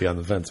 You might be on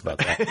the fence about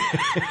that.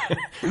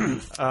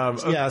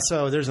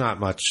 So there's not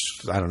much,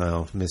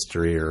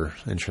 mystery or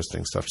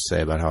interesting stuff to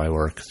say about how I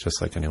work,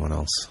 just like anyone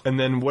else. And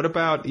then what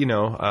about,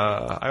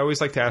 I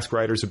always like to ask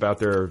writers about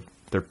their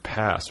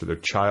past or their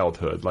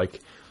childhood. Like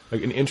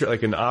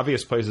an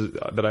obvious place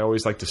that I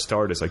always like to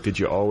start is did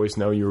you always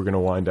know you were going to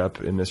wind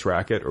up in this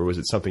racket, or was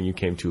it something you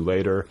came to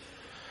later?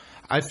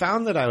 I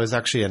found that I was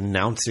actually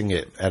announcing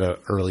it at an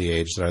early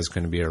age that I was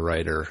going to be a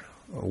writer,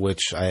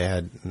 which I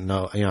had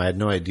no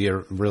idea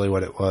really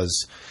what it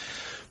was.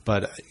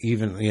 But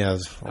even,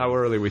 how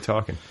early are we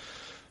talking?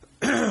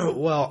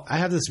 Well, I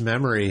have this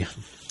memory. I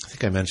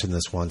think I mentioned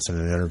this once in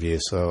an interview,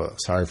 so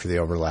sorry for the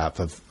overlap.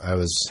 I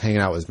was hanging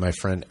out with my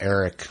friend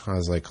Eric. I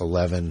was like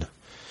 11,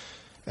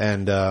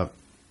 and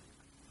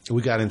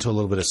we got into a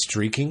little bit of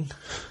streaking.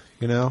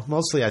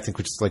 Mostly I think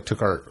we just like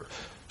took our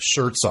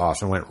shirts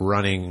off and went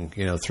running,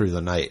 through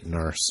the night in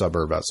our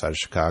suburb outside of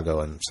Chicago,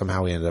 and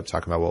somehow we ended up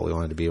talking about what we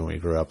wanted to be when we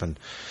grew up, and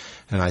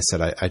I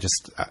said I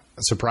just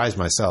surprised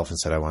myself and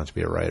said I wanted to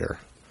be a writer.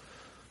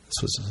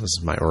 This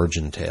is my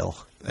origin tale.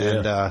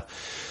 Yeah.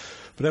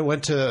 But I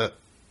went to,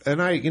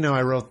 and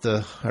I wrote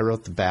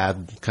the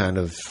bad kind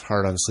of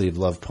heart on sleeve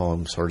love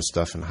poem sort of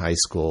stuff in high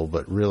school,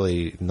 but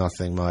really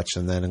nothing much.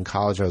 And then in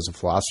college I was a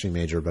philosophy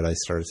major, but I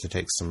started to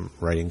take some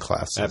writing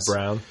classes. At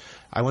Brown?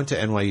 I went to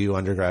NYU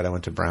undergrad. I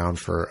went to Brown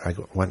I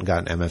went and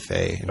got an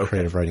MFA in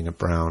creative writing at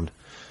Brown.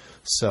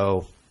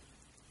 So.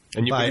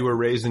 And you were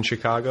raised in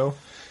Chicago?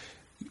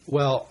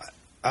 Well,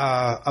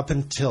 up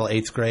until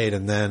 8th grade,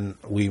 and then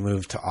we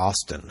moved to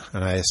Austin,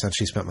 and I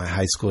essentially spent my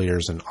high school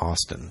years in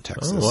Austin,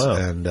 Texas,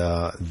 and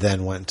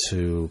then went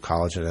to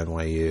college at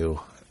NYU,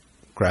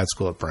 grad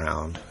school at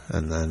Brown,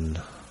 and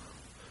then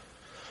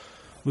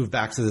moved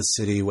back to the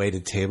city,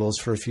 waited tables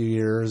for a few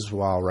years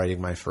while writing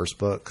my first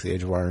book, The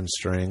Age of Wire and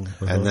String,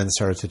 and then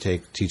started to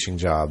take teaching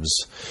jobs.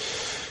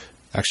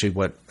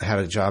 Actually, had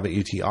a job at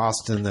UT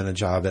Austin, then a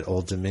job at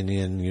Old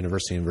Dominion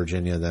University in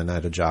Virginia, then I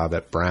had a job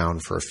at Brown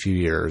for a few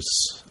years.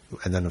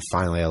 And then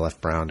finally I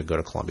left Brown to go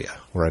to Columbia,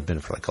 where I've been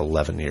for like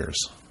 11 years.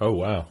 Oh,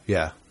 wow.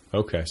 Yeah.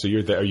 Okay. So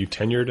you're there. Are you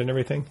tenured and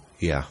everything?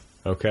 Yeah.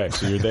 Okay.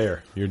 So you're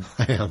there.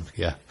 I am,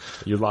 yeah.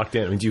 You're locked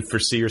in. I mean, do you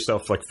foresee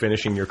yourself like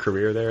finishing your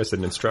career there as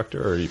an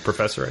instructor or a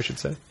professor, I should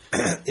say?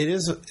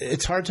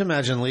 It's hard to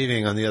imagine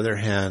leaving. On the other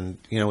hand,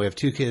 we have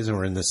 2 kids and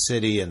we're in the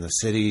city, and the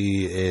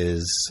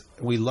city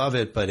we love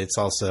it, but it's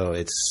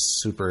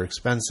super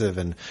expensive.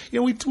 And,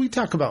 we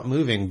talk about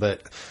moving,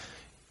 but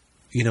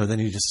then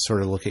you just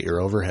sort of look at your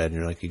overhead and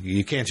you're like,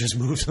 you can't just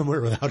move somewhere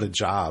without a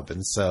job.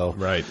 And so,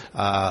 right.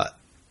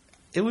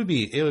 It would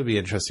be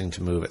interesting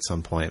to move at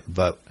some point,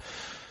 but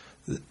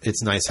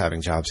it's nice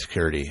having job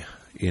security,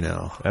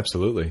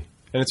 Absolutely.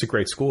 And it's a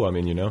great school. I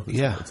mean,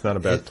 yeah, it's not a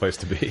bad place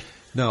to be.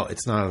 No,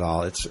 it's not at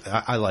all.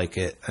 I like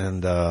it.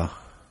 And,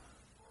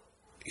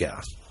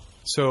 yeah.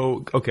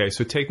 So, okay.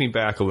 So take me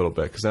back a little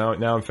bit, because now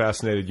I'm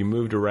fascinated. You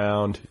moved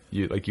around.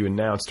 You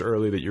announced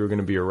early that you were going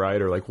to be a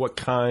writer. Like, what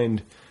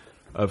kind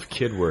of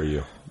kid were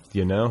you?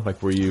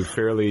 Like, were you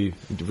fairly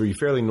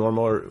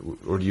normal,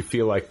 or do you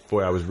feel like,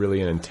 boy, I was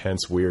really an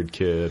intense, weird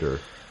kid? Or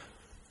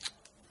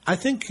I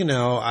think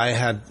I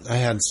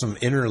had some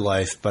inner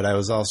life, but I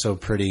was also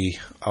pretty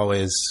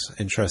always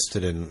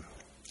interested in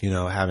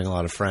having a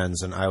lot of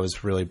friends, and I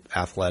was really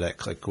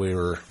athletic. Like,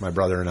 my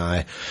brother and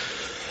I,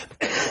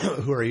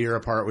 who are a year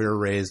apart, we were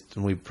raised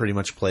and we pretty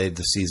much played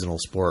the seasonal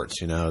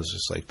sports. It was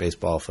just like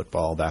baseball,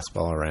 football,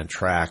 basketball. I ran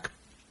track.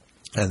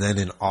 And then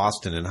in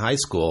Austin, in high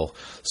school,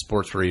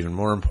 sports were even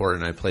more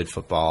important. I played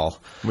football.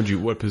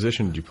 What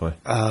position did you play?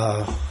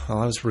 Well,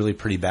 I was really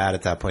pretty bad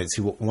at that point.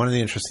 See, one of the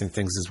interesting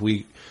things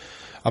is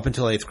up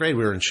until 8th grade,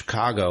 we were in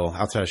Chicago,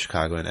 outside of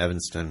Chicago in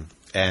Evanston,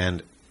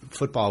 and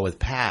football with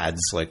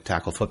pads, like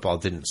tackle football,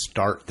 didn't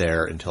start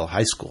there until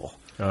high school.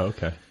 Oh,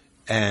 okay.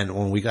 And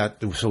when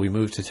we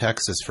moved to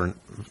Texas,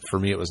 for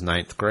me it was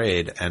 9th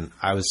grade, and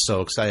I was so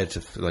excited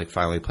to like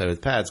finally play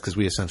with pads, because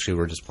we essentially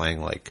were just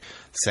playing like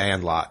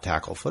sandlot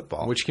tackle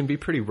football, which can be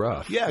pretty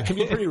rough. Yeah, it can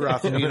be pretty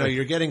rough, and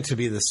you're getting to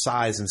be the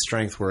size and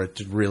strength where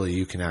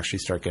you can actually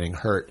start getting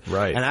hurt.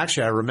 Right. And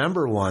actually, I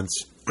remember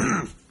once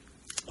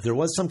there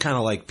was some kind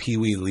of like Pee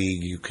Wee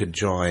league you could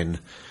join,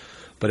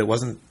 but it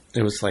wasn't.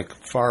 It was like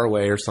far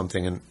away or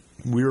something, and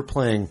we were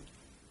playing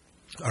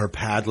our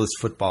padless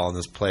football in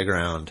this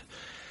playground.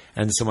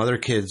 And some other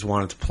kids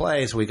wanted to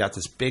play, so we got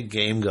this big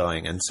game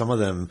going, and some of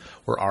them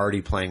were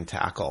already playing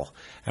tackle.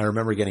 And I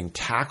remember getting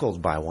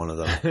tackled by one of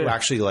them who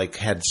actually like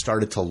had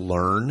started to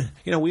learn.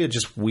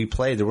 We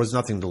played. There was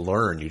nothing to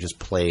learn. You just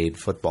played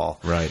football.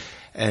 Right.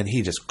 And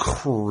he just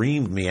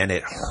creamed me, and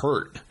it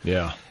hurt.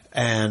 Yeah.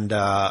 And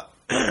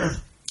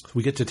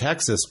we get to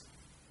Texas,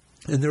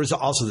 and there was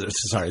also this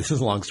is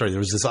a long story. There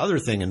was this other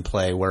thing in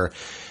play where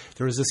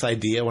there was this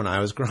idea when I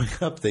was growing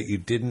up that you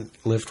didn't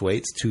lift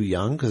weights too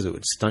young because it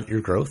would stunt your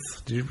growth.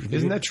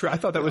 Isn't that true? I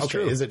thought that was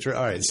true. Is it true?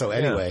 All right. So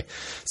anyway,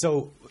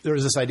 so there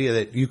was this idea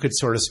that you could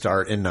sort of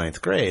start in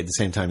 9th grade, the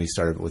same time you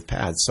started with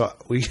pads. So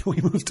we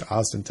moved to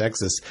Austin,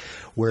 Texas,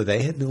 where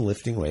they had been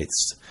lifting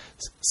weights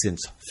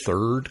since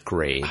 3rd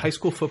grade. High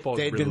school football.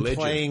 They'd been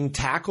playing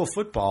tackle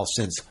football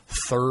since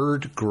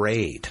 3rd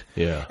grade.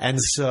 Yeah.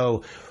 And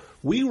so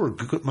we were,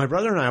 my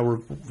brother and I were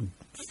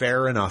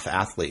fair enough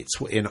athletes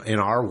in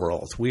our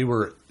world. We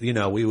were, we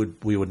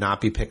would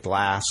not be picked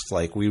last.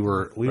 Like we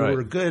were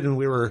good, and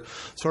we were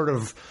sort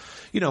of,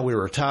 we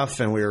were tough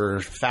and we were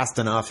fast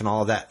enough and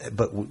all of that.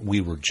 But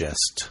we were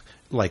just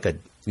like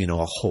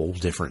a whole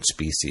different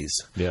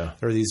species. Yeah.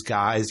 There are these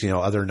guys,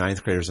 other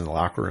ninth graders in the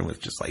locker room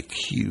with just like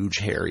huge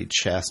hairy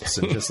chests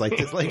and just like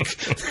they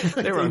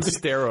were on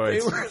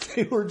steroids.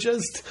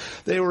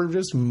 They were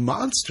just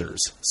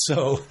monsters.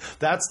 So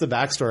that's the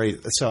backstory.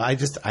 So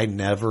I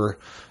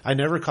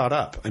never caught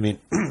up. I mean,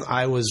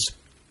 I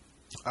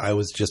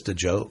was just a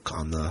joke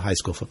on the high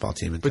school football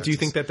team. But do you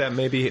think that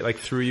maybe like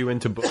threw you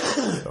into books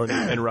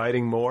and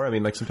writing more? I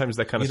mean, like sometimes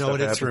that kind of stuff You know what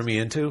happens. it threw me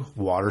into?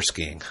 Water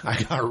skiing.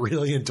 I got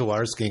really into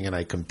water skiing and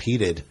I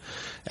competed,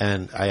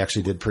 and I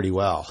actually did pretty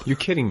well. You're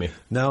kidding me?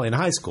 No, in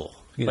high school.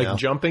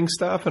 Jumping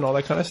stuff and all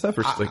that kind of stuff?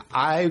 Or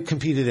I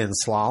competed in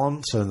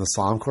slalom, so in the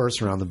slalom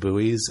course around the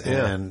buoys,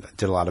 and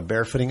did a lot of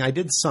barefooting. I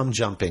did some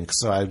jumping,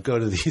 so I'd go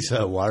to these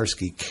water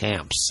ski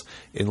camps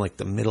in like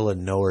the middle of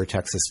nowhere,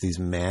 Texas, these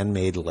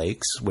man-made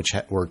lakes, which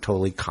were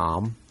totally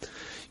calm.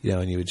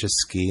 And you would just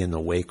ski, and the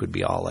wake would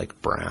be all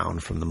like brown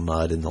from the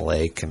mud in the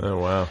lake. And, oh,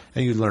 wow.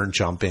 And you'd learn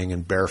jumping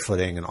and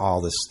barefooting and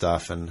all this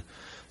stuff. And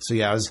so,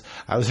 yeah,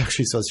 I was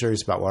actually so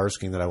serious about water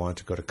skiing that I wanted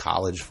to go to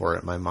college for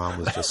it. My mom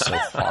was just so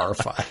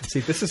horrified. See,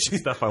 this is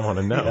stuff I want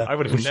to know. Yeah, I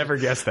would have never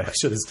guessed that. I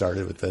should have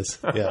started with this.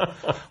 Yeah.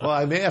 Well,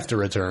 I may have to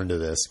return to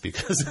this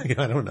because I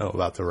don't know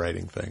about the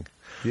writing thing.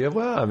 Yeah,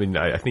 well, I mean,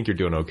 I think you're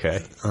doing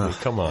okay.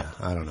 Come on. Yeah,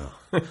 I don't know.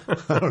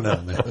 I don't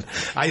know, man.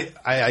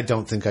 I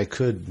don't think I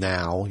could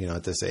now,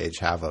 at this age,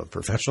 have a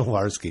professional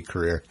water ski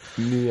career.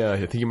 Yeah, I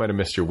think you might have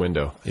missed your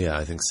window. Yeah,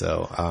 I think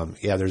so.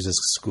 There's this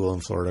school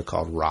in Florida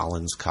called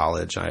Rollins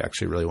College. I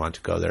actually really want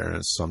to go there, and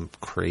it's some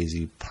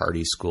crazy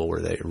party school where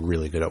they're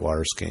really good at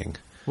water skiing.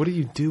 What do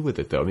you do with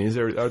it, though? I mean,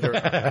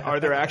 are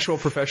there actual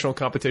professional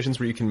competitions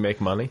where you can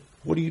make money?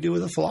 What do you do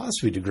with a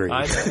philosophy degree?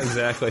 I know,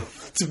 exactly.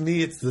 To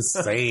me, it's the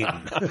same.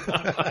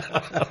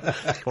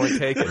 Point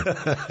taken.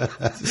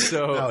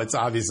 No, it's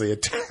obviously a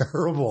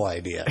terrible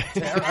idea.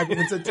 I mean,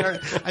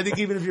 I think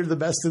even if you're the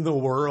best in the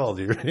world,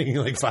 you're making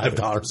like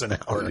 $5 an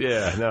hour.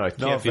 Yeah, no, it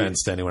can't no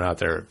offense to anyone out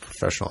there,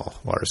 professional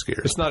water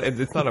skiers. It's not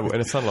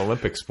an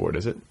Olympic sport,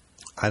 is it?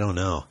 I don't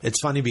know. It's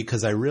funny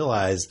because I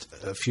realized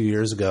a few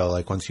years ago,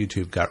 like once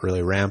YouTube got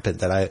really rampant,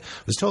 that I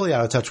was totally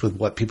out of touch with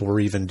what people were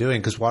even doing,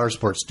 because water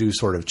sports do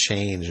sort of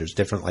change. There's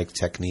different like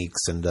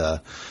techniques, and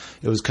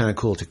it was kind of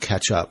cool to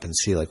catch up and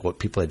see like what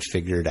people had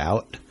figured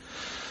out.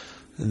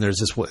 And there's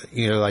this,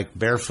 like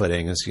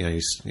barefooting is,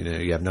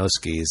 you have no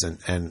skis,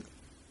 and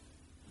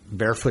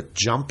barefoot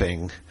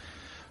jumping.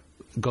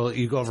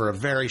 You go over a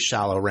very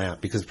shallow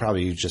ramp because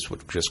probably you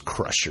would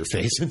crush your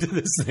face into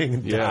this thing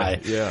and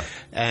die. Yeah.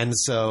 And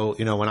so,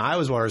 when I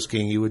was water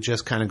skiing, you would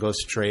just kind of go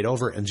straight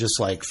over and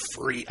just like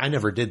free. I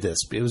never did this.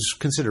 It was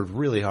considered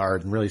really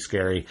hard and really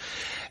scary.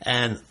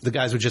 And the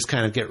guys would just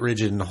kind of get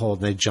rigid and hold,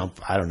 and they'd jump,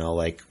 I don't know,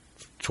 like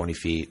 20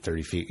 feet,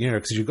 30 feet,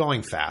 because you're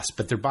going fast,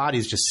 but their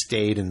bodies just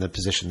stayed in the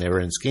position they were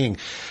in skiing.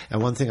 And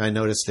one thing I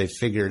noticed they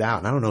figured out,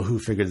 and I don't know who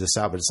figured this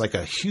out, but it's like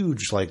a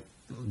huge, like,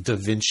 Da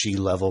Vinci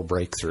level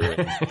breakthrough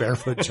in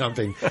barefoot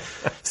jumping.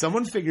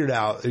 Someone figured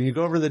out, and you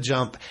go over the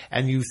jump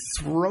and you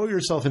throw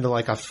yourself into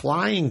like a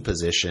flying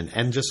position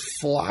and just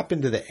flop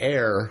into the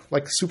air,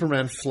 like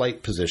Superman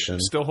flight position.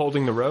 Still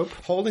holding the rope?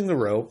 Holding the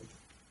rope.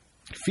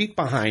 Feet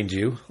behind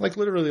you, like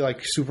literally like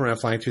Superman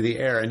flying through the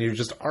air, and you're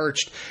just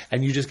arched,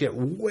 and you just get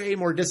way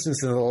more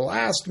distance in the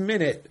last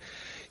minute.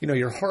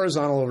 You're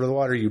horizontal over the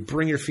water, you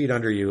bring your feet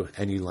under you,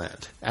 and you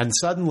land. And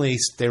suddenly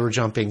they were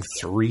jumping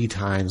 3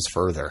 times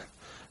further.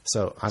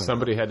 So I don't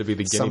somebody know. had to be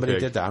the guinea Somebody pig.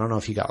 did that. I don't know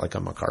if he got like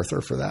a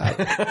MacArthur for that.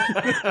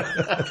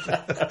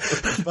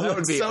 That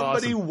would be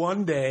somebody awesome.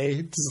 One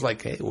day just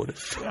like, hey, what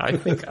if?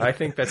 I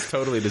think that's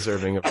totally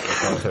deserving of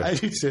MacArthur. I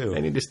do too.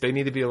 They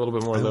need to be a little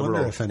bit more liberal. I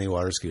wonder if any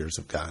water skiers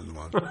have gotten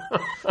one.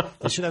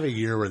 They should have a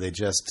year where they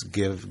just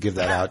give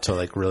that out to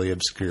like really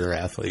obscure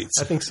athletes.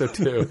 I think so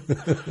too.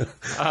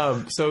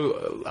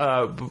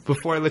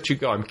 Before I let you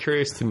go, I'm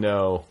curious to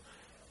know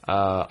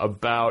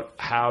about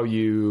how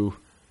you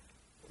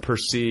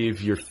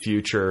perceive your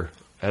future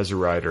as a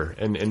writer,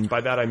 and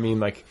by that I mean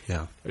like,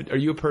 are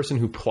you a person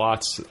who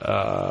plots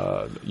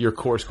your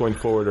course going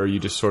forward, or are you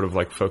just sort of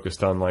like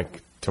focused on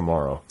like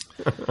tomorrow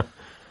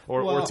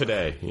or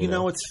today?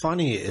 What's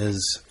funny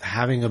is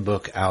having a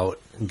book out,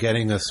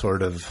 getting a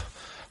sort of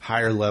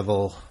higher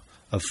level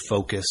of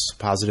focus,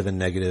 positive and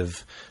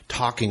negative,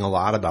 talking a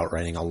lot about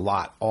writing, a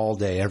lot all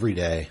day, every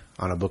day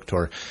on a book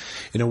tour.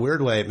 In a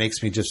weird way, it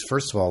makes me just,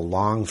 first of all,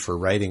 long for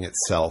writing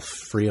itself,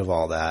 free of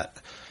all that.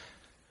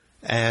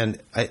 And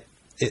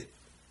it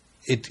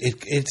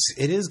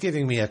is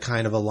giving me a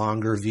kind of a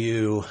longer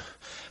view. I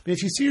mean,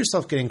 if you see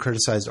yourself getting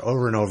criticized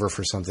over and over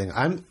for something,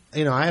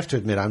 I have to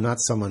admit, I'm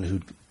not someone who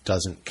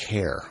doesn't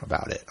care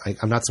about it.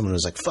 I'm not someone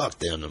who's like, fuck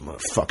them, I'm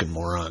fucking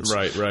morons.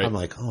 Right. I'm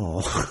like,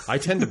 oh. I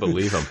tend to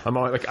believe them.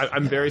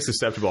 I'm very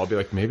susceptible. I'll be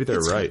like, maybe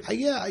they're right.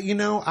 Yeah,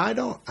 I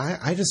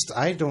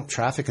don't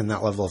traffic in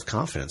that level of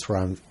confidence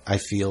where I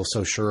feel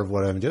so sure of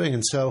what I'm doing.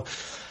 And so,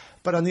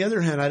 but on the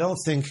other hand, I don't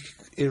think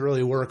it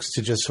really works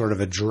to just sort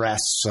of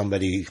address some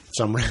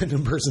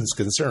random person's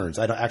concerns.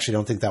 I actually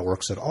don't think that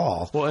works at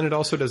all. Well, and it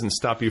also doesn't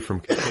stop you from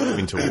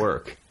continuing to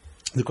work.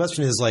 the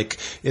question is, like,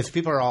 if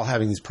people are all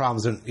having these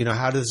problems, then, you know,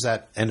 how does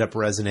that end up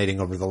resonating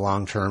over the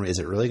long term? Is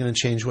it really going to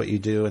change what you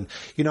do? And,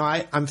 you know,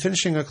 I'm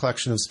finishing a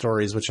collection of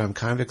stories, which I'm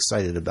kind of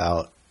excited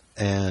about.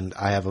 And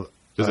I have a...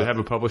 Does it have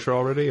a publisher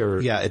already? Or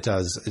yeah, it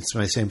does. It's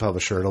my same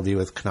publisher. It'll be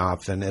with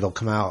Knopf, and it'll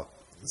come out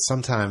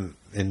sometime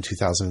in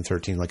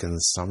 2013, like in the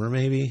summer,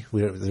 maybe.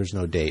 There's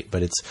no date,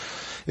 but it's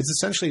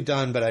essentially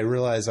done. But I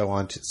realize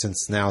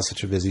since now is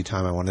such a busy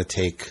time, I want to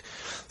take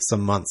some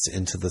months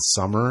into the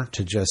summer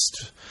to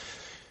just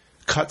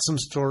cut some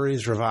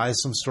stories, revise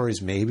some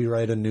stories, maybe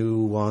write a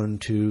new 1,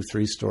 2,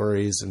 3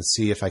 stories, and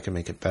see if I can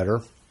make it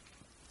better.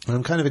 And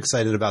I'm kind of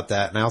excited about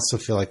that. And I also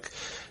feel like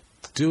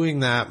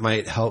doing that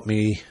might help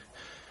me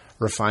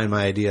refine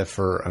my idea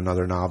for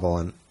another novel.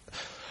 And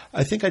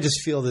I think I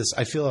just feel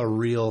I feel a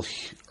real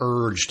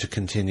urge to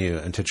continue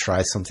and to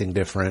try something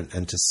different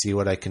and to see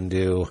what I can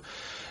do.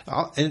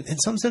 In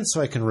some sense,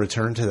 so I can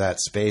return to that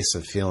space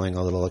of feeling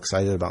a little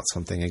excited about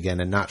something again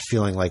and not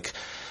feeling like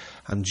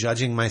I'm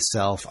judging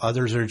myself,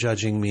 others are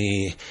judging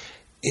me.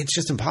 It's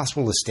just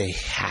impossible to stay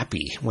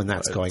happy when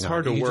that's going on. It's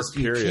hard to work,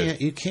 period.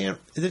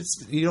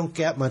 You don't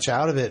get much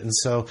out of it. And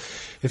so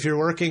if you're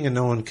working and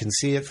no one can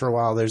see it for a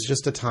while, there's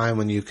just a time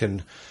when you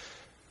can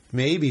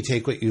maybe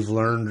take what you've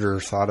learned or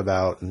thought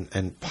about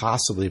and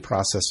possibly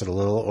process it a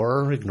little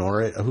or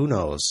ignore it. Who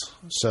knows?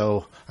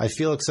 So I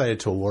feel excited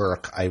to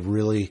work.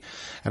 And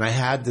I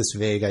had this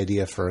vague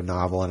idea for a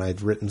novel, and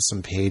I'd written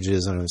some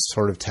pages and I was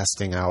sort of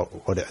testing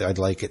out what I'd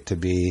like it to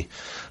be,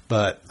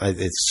 but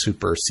it's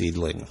super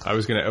seedling. I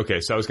was going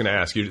to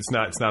ask you, it's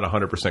not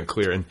 100%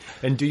 clear.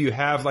 And do you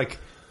have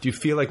do you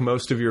feel like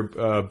most of your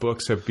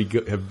books have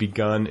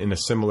begun in a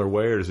similar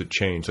way, or does it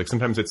change? Like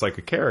sometimes it's like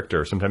a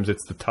character, sometimes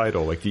it's the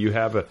title. Like, do you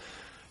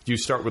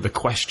start with a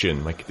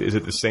question? Like, is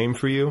it the same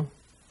for you?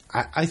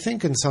 I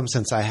think in some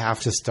sense I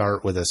have to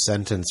start with a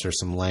sentence or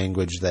some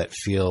language that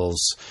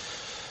feels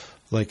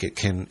like it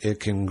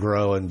can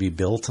grow and be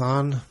built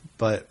on.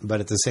 But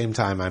at the same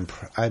time,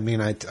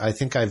 I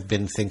think I've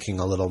been thinking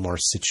a little more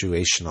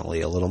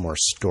situationally, a little more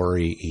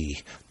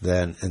story-y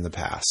than in the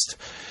past.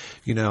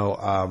 You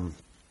know,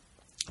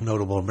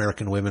 Notable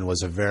American Women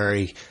was a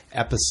very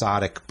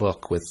episodic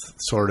book with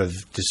sort of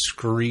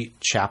discrete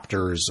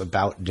chapters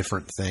about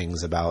different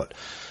things, about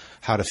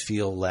how to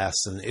feel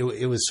less. And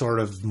it was sort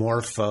of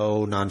more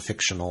faux,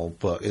 non-fictional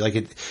book. Like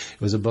it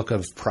was a book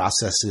of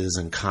processes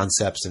and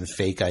concepts and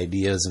fake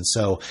ideas. And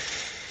so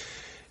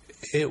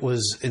it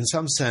was, in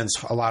some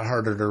sense, a lot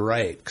harder to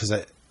write because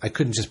I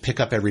couldn't just pick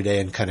up every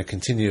day and kind of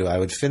continue. I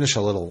would finish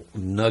a little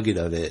nugget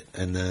of it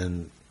and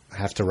then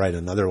have to write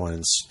another one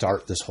and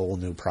start this whole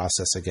new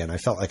process again. I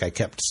felt like I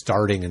kept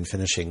starting and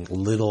finishing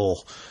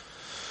little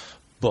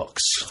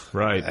books.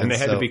 Right. And they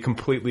had to be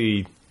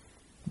completely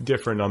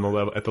different on the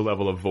level, at the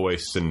level of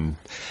voice and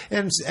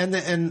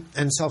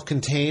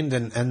self-contained.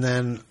 And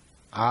then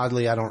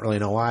oddly, I don't really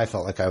know why, I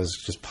felt like I was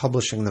just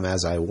publishing them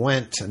as I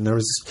went. And there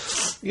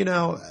was,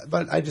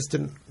 but I just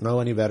didn't know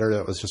any better.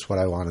 That was just what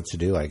I wanted to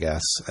do, I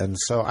guess. And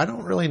so I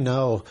don't really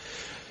know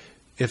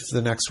if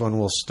the next one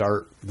will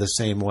start the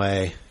same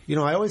way.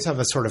 I always have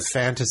a sort of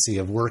fantasy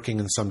of working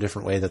in some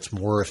different way that's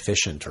more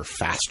efficient or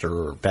faster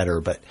or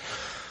better, but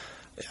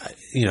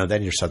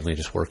then you're suddenly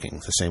just working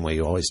the same way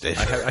you always did.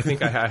 I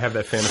think I have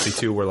that fantasy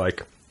too, where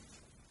like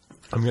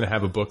I'm going to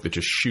have a book that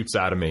just shoots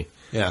out of me,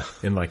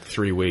 in like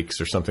 3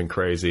 weeks or something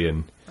crazy,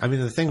 and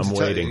the thing I'm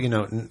waiting.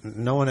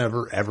 No one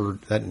ever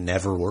that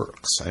never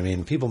works.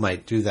 People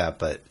might do that,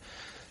 but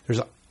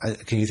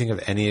can you think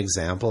of any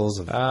examples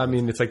of?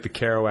 It's like the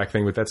Kerouac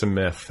thing, but that's a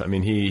myth.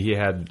 He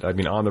had.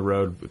 On the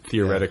Road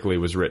theoretically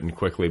was written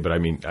quickly, but I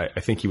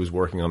think he was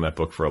working on that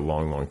book for a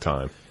long, long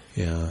time.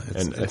 Yeah,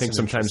 and I think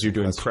sometimes you're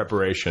doing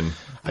preparation.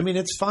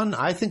 It's fun.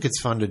 I think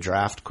it's fun to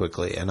draft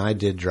quickly, and I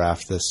did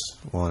draft this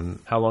one.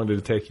 How long did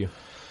it take you?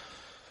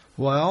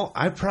 Well,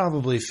 I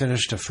probably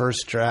finished a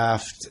first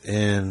draft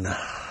in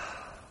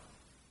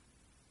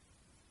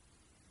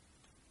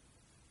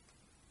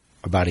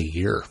about a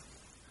year,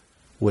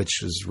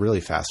 which is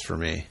really fast for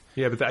me.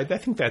 Yeah, but I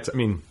think that's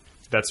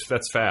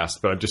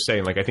fast. But I'm just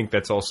saying, I think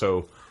that's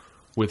also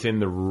within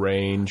the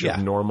range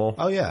of normal.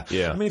 Oh, yeah.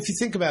 Yeah. If you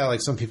think about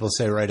it, some people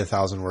say write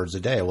 1,000 words a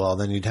day. Well,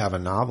 then you'd have a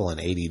novel in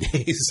 80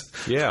 days.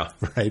 Yeah.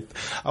 Right?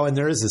 Oh, and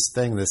there is this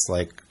thing, this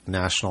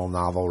National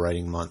Novel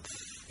Writing Month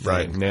thing.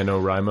 Right.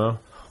 NaNoWriMo.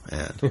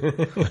 Man,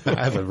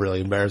 I have a really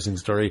embarrassing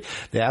story.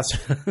 They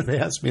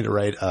asked me to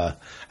write. I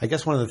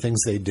guess one of the things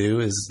they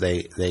do is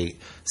they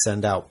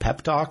send out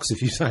pep talks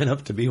if you sign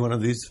up to be one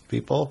of these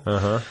people.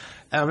 Uh-huh.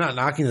 And I'm not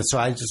knocking this, so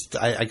I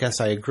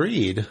guess I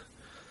agreed.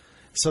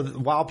 So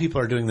while people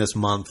are doing this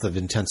month of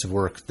intensive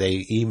work,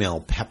 they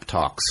email pep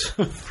talks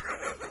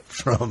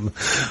from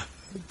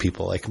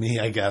people like me,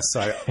 I guess.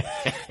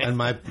 And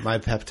my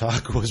pep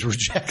talk was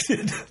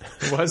rejected.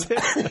 Was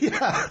it?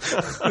 Yeah.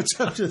 Which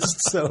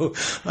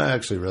I'm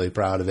actually really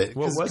proud of it.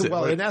 What was it?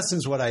 Well, in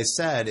essence, what I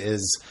said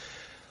is,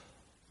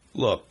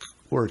 look,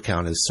 word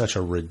count is such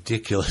a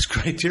ridiculous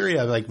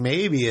criteria. Like,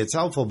 maybe it's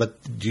helpful, but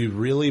do you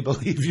really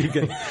believe you're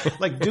going to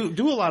like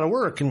do a lot of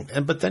work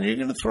but then you're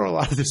going to throw a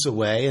lot of this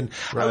away? And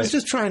I was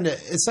just trying to,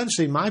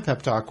 essentially my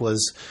pep talk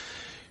was,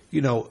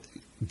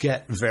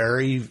 get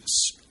very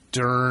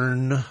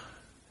stern,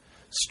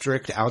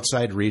 strict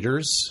outside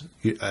readers.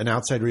 An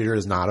outside reader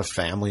is not a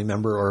family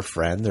member or a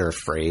friend. They're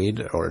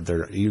afraid, or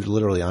you're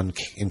literally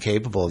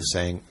incapable of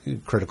saying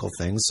critical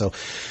things. So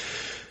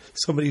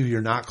somebody who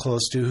you're not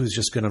close to, who's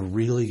just going to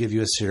really give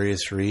you a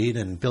serious read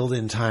and build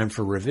in time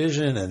for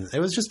revision. And it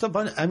was just a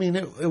bunch. I mean,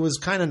 it was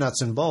kind of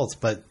nuts and bolts,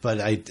 but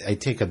I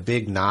take a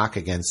big knock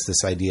against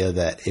this idea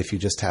that if you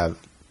just have,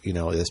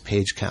 this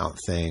page count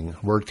thing,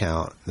 word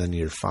count, then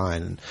you're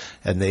fine.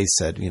 And they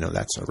said,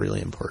 that's a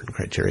really important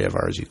criteria of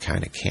ours. You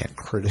kind of can't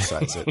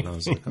criticize it. And I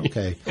was like,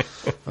 okay,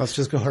 let's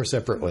just go our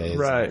separate ways.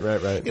 Right.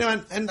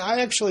 And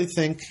I actually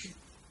think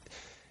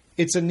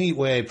it's a neat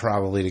way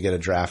probably to get a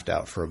draft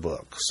out for a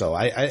book. So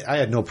I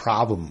had no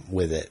problem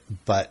with it,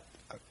 but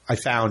I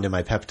found in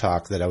my pep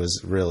talk that I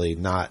was really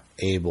not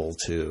able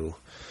to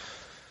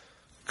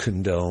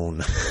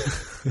condone.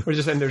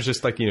 There's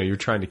just like, you're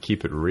trying to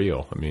keep it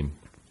real. I mean,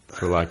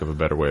 for lack of a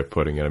better way of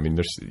putting it. I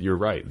mean, you're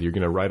right. You're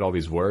going to write all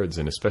these words,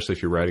 and especially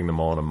if you're writing them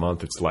all in a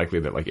month, it's likely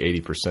that like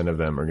 80% of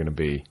them are going to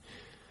be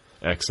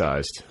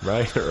excised,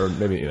 right? Or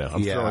maybe,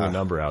 I'm throwing a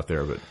number out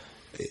there, but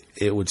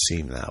it would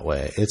seem that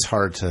way. It's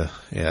hard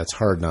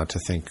not to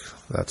think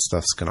that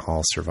stuff's going to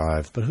all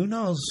survive, but who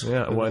knows?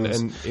 Yeah.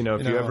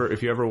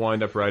 If you ever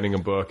wind up writing a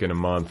book in a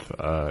month,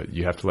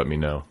 you have to let me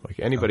know.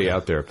 Like anybody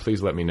out there,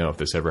 please let me know if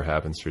this ever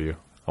happens for you.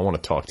 I want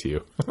to talk to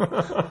you.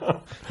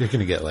 You're going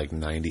to get like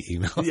 90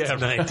 emails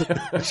tonight.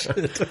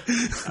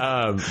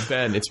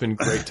 Ben, it's been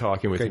great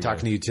talking with you. Great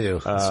talking to you too.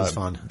 This was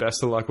fun.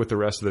 Best of luck with the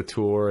rest of the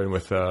tour and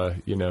with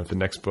the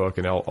next book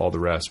and all the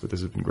rest. But this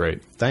has been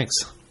great. Thanks.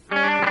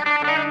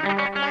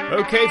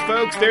 Okay,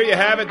 folks, there you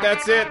have it.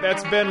 That's it.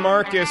 That's Ben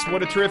Marcus.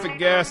 What a terrific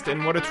guest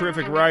and what a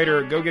terrific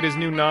writer. Go get his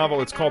new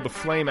novel. It's called The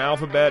Flame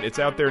Alphabet. It's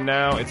out there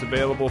now. It's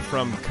available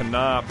from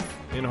Knopf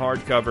in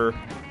hardcover.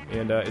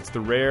 And it's the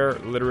rare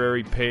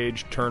literary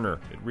page turner.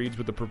 It reads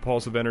with the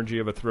propulsive energy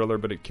of a thriller,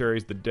 but it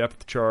carries the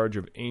depth charge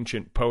of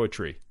ancient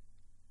poetry.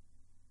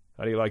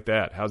 How do you like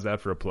that? How's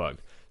that for a plug?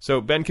 So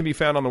Ben can be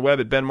found on the web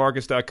at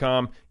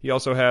benmarcus.com. He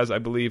also has, I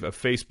believe, a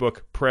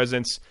Facebook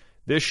presence.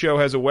 This show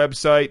has a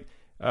website.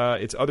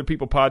 It's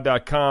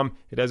otherpeoplepod.com.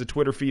 It has a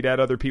Twitter feed at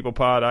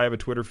otherpeoplepod. I have a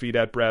Twitter feed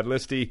at Brad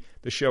Listy.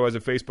 The show has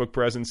a Facebook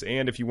presence.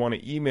 And if you want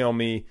to email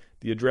me,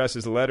 the address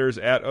is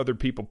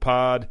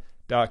letters@otherpeoplepod.com.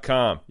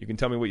 You can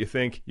tell me what you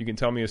think. You can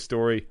tell me a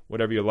story,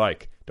 whatever you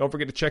like. Don't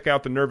forget to check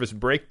out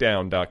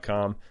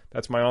thenervousbreakdown.com.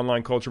 That's my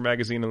online culture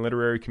magazine and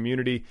literary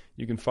community.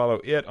 You can follow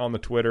it on the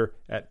Twitter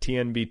at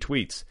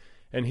TNBTweets.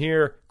 And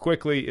here,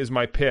 quickly, is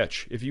my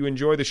pitch. If you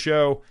enjoy the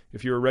show,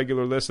 if you're a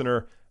regular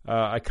listener,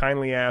 I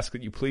kindly ask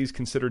that you please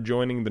consider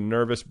joining the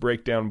Nervous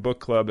Breakdown Book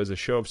Club as a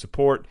show of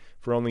support.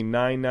 For only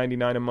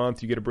 $9.99 a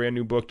month, you get a brand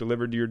new book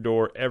delivered to your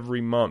door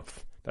every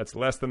month. That's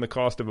less than the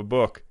cost of a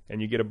book, and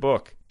you get a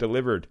book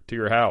delivered to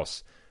your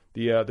house.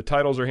 The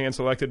titles are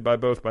hand-selected by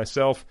both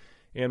myself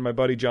and my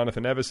buddy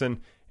Jonathan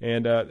Evison,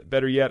 and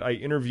better yet, I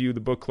interview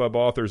the book club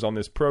authors on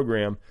this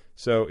program.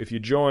 So if you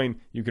join,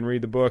 you can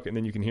read the book, and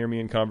then you can hear me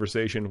in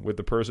conversation with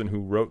the person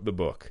who wrote the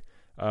book.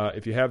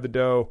 If you have the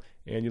dough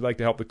and you'd like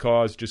to help the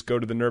cause, just go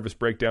to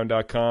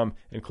thenervousbreakdown.com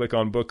and click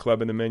on Book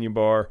Club in the menu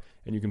bar,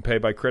 and you can pay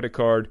by credit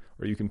card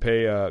or you can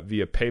pay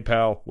via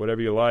PayPal, whatever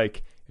you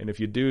like. And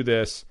if you do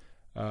this,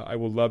 I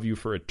will love you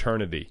for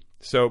eternity.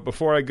 So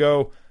before I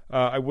go,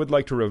 I would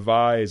like to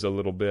revise a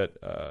little bit,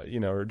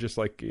 or just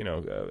like,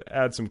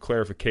 add some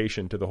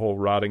clarification to the whole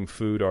rotting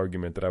food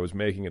argument that I was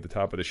making at the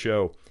top of the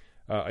show.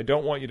 I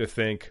don't want you to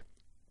think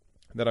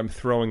that I'm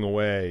throwing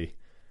away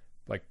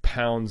like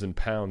pounds and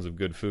pounds of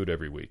good food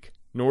every week.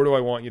 Nor do I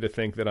want you to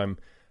think that I'm,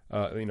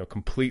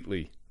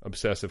 completely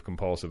obsessive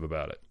compulsive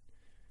about it.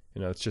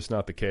 It's just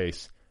not the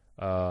case.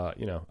 I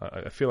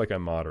feel like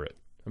I'm moderate.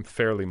 I'm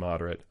fairly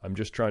moderate. I'm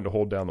just trying to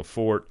hold down the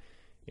fort,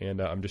 and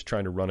I'm just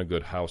trying to run a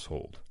good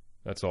household.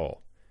 That's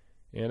all.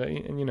 And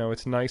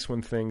it's nice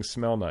when things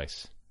smell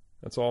nice.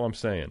 That's all I'm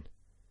saying.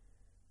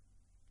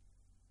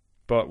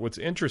 But what's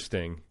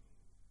interesting,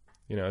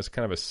 as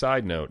kind of a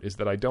side note, is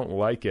that I don't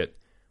like it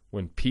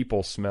when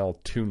people smell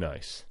too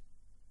nice.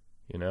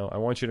 I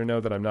want you to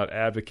know that I'm not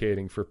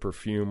advocating for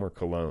perfume or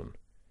cologne.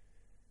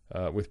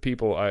 With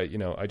people, I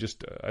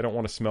don't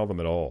want to smell them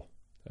at all.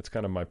 That's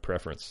kind of my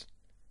preference.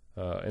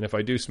 And if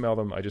I do smell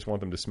them, I just want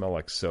them to smell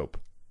like soap.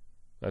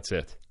 That's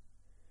it.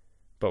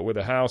 But with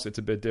a house, it's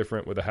a bit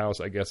different. With a house,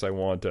 I guess I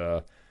want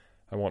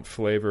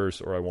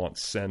flavors, or I want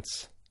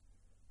scents.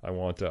 I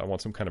want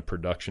some kind of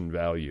production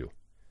value.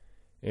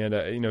 And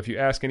if you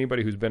ask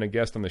anybody who's been a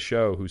guest on the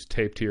show, who's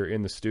taped here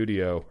in the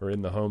studio or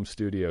in the home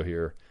studio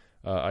here,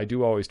 I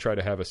do always try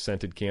to have a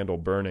scented candle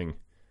burning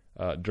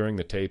during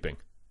the taping.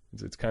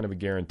 It's kind of a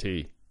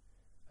guarantee.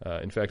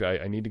 In fact,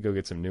 I need to go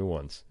get some new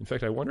ones. In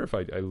fact, I wonder if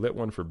I lit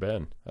one for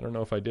Ben. I don't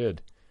know if I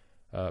did.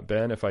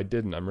 Ben, if I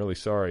didn't, I'm really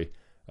sorry.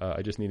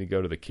 I just need to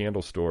go to the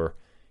candle store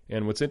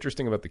And what's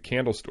interesting about the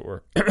candle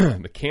store,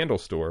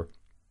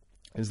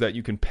 is that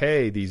you can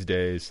pay these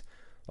days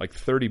like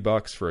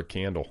 $30 for a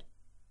candle.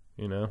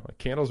 You know, like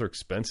candles are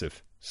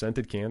expensive.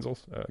 Scented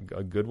candles,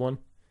 a good one.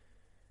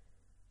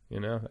 You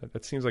know,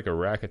 that seems like a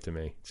racket to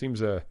me. It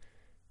seems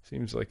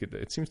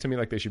to me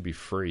like they should be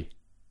free.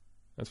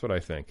 That's what I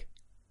think.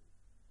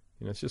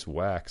 You know, it's just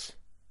wax.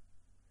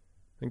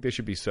 I think they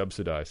should be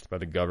subsidized by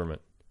the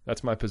government.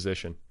 That's my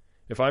position.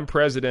 If I'm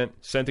president,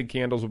 scented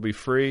candles will be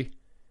free,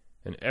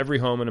 and every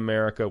home in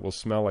America will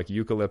smell like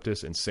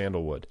eucalyptus and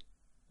sandalwood.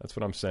 That's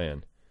what I'm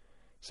saying.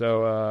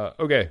 So,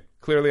 okay,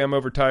 clearly I'm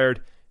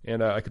overtired,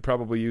 and I could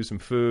probably use some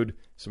food,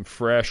 some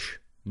fresh,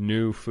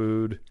 new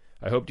food.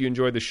 I hope you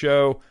enjoyed the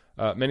show.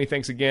 Many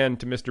thanks again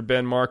to Mr.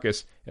 Ben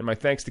Marcus, and my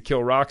thanks to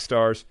Kill Rock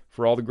Stars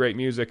for all the great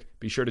music.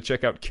 Be sure to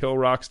check out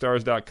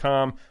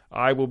killrockstars.com.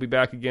 I will be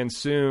back again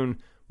soon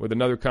with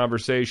another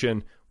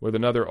conversation with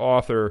another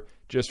author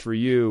just for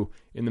you.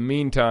 In the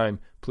meantime,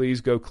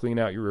 please go clean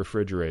out your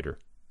refrigerator.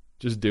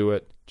 Just do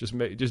it.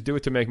 Just do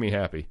it to make me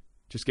happy.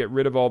 Just get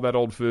rid of all that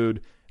old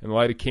food and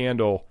light a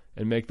candle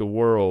and make the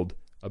world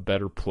a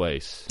better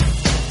place.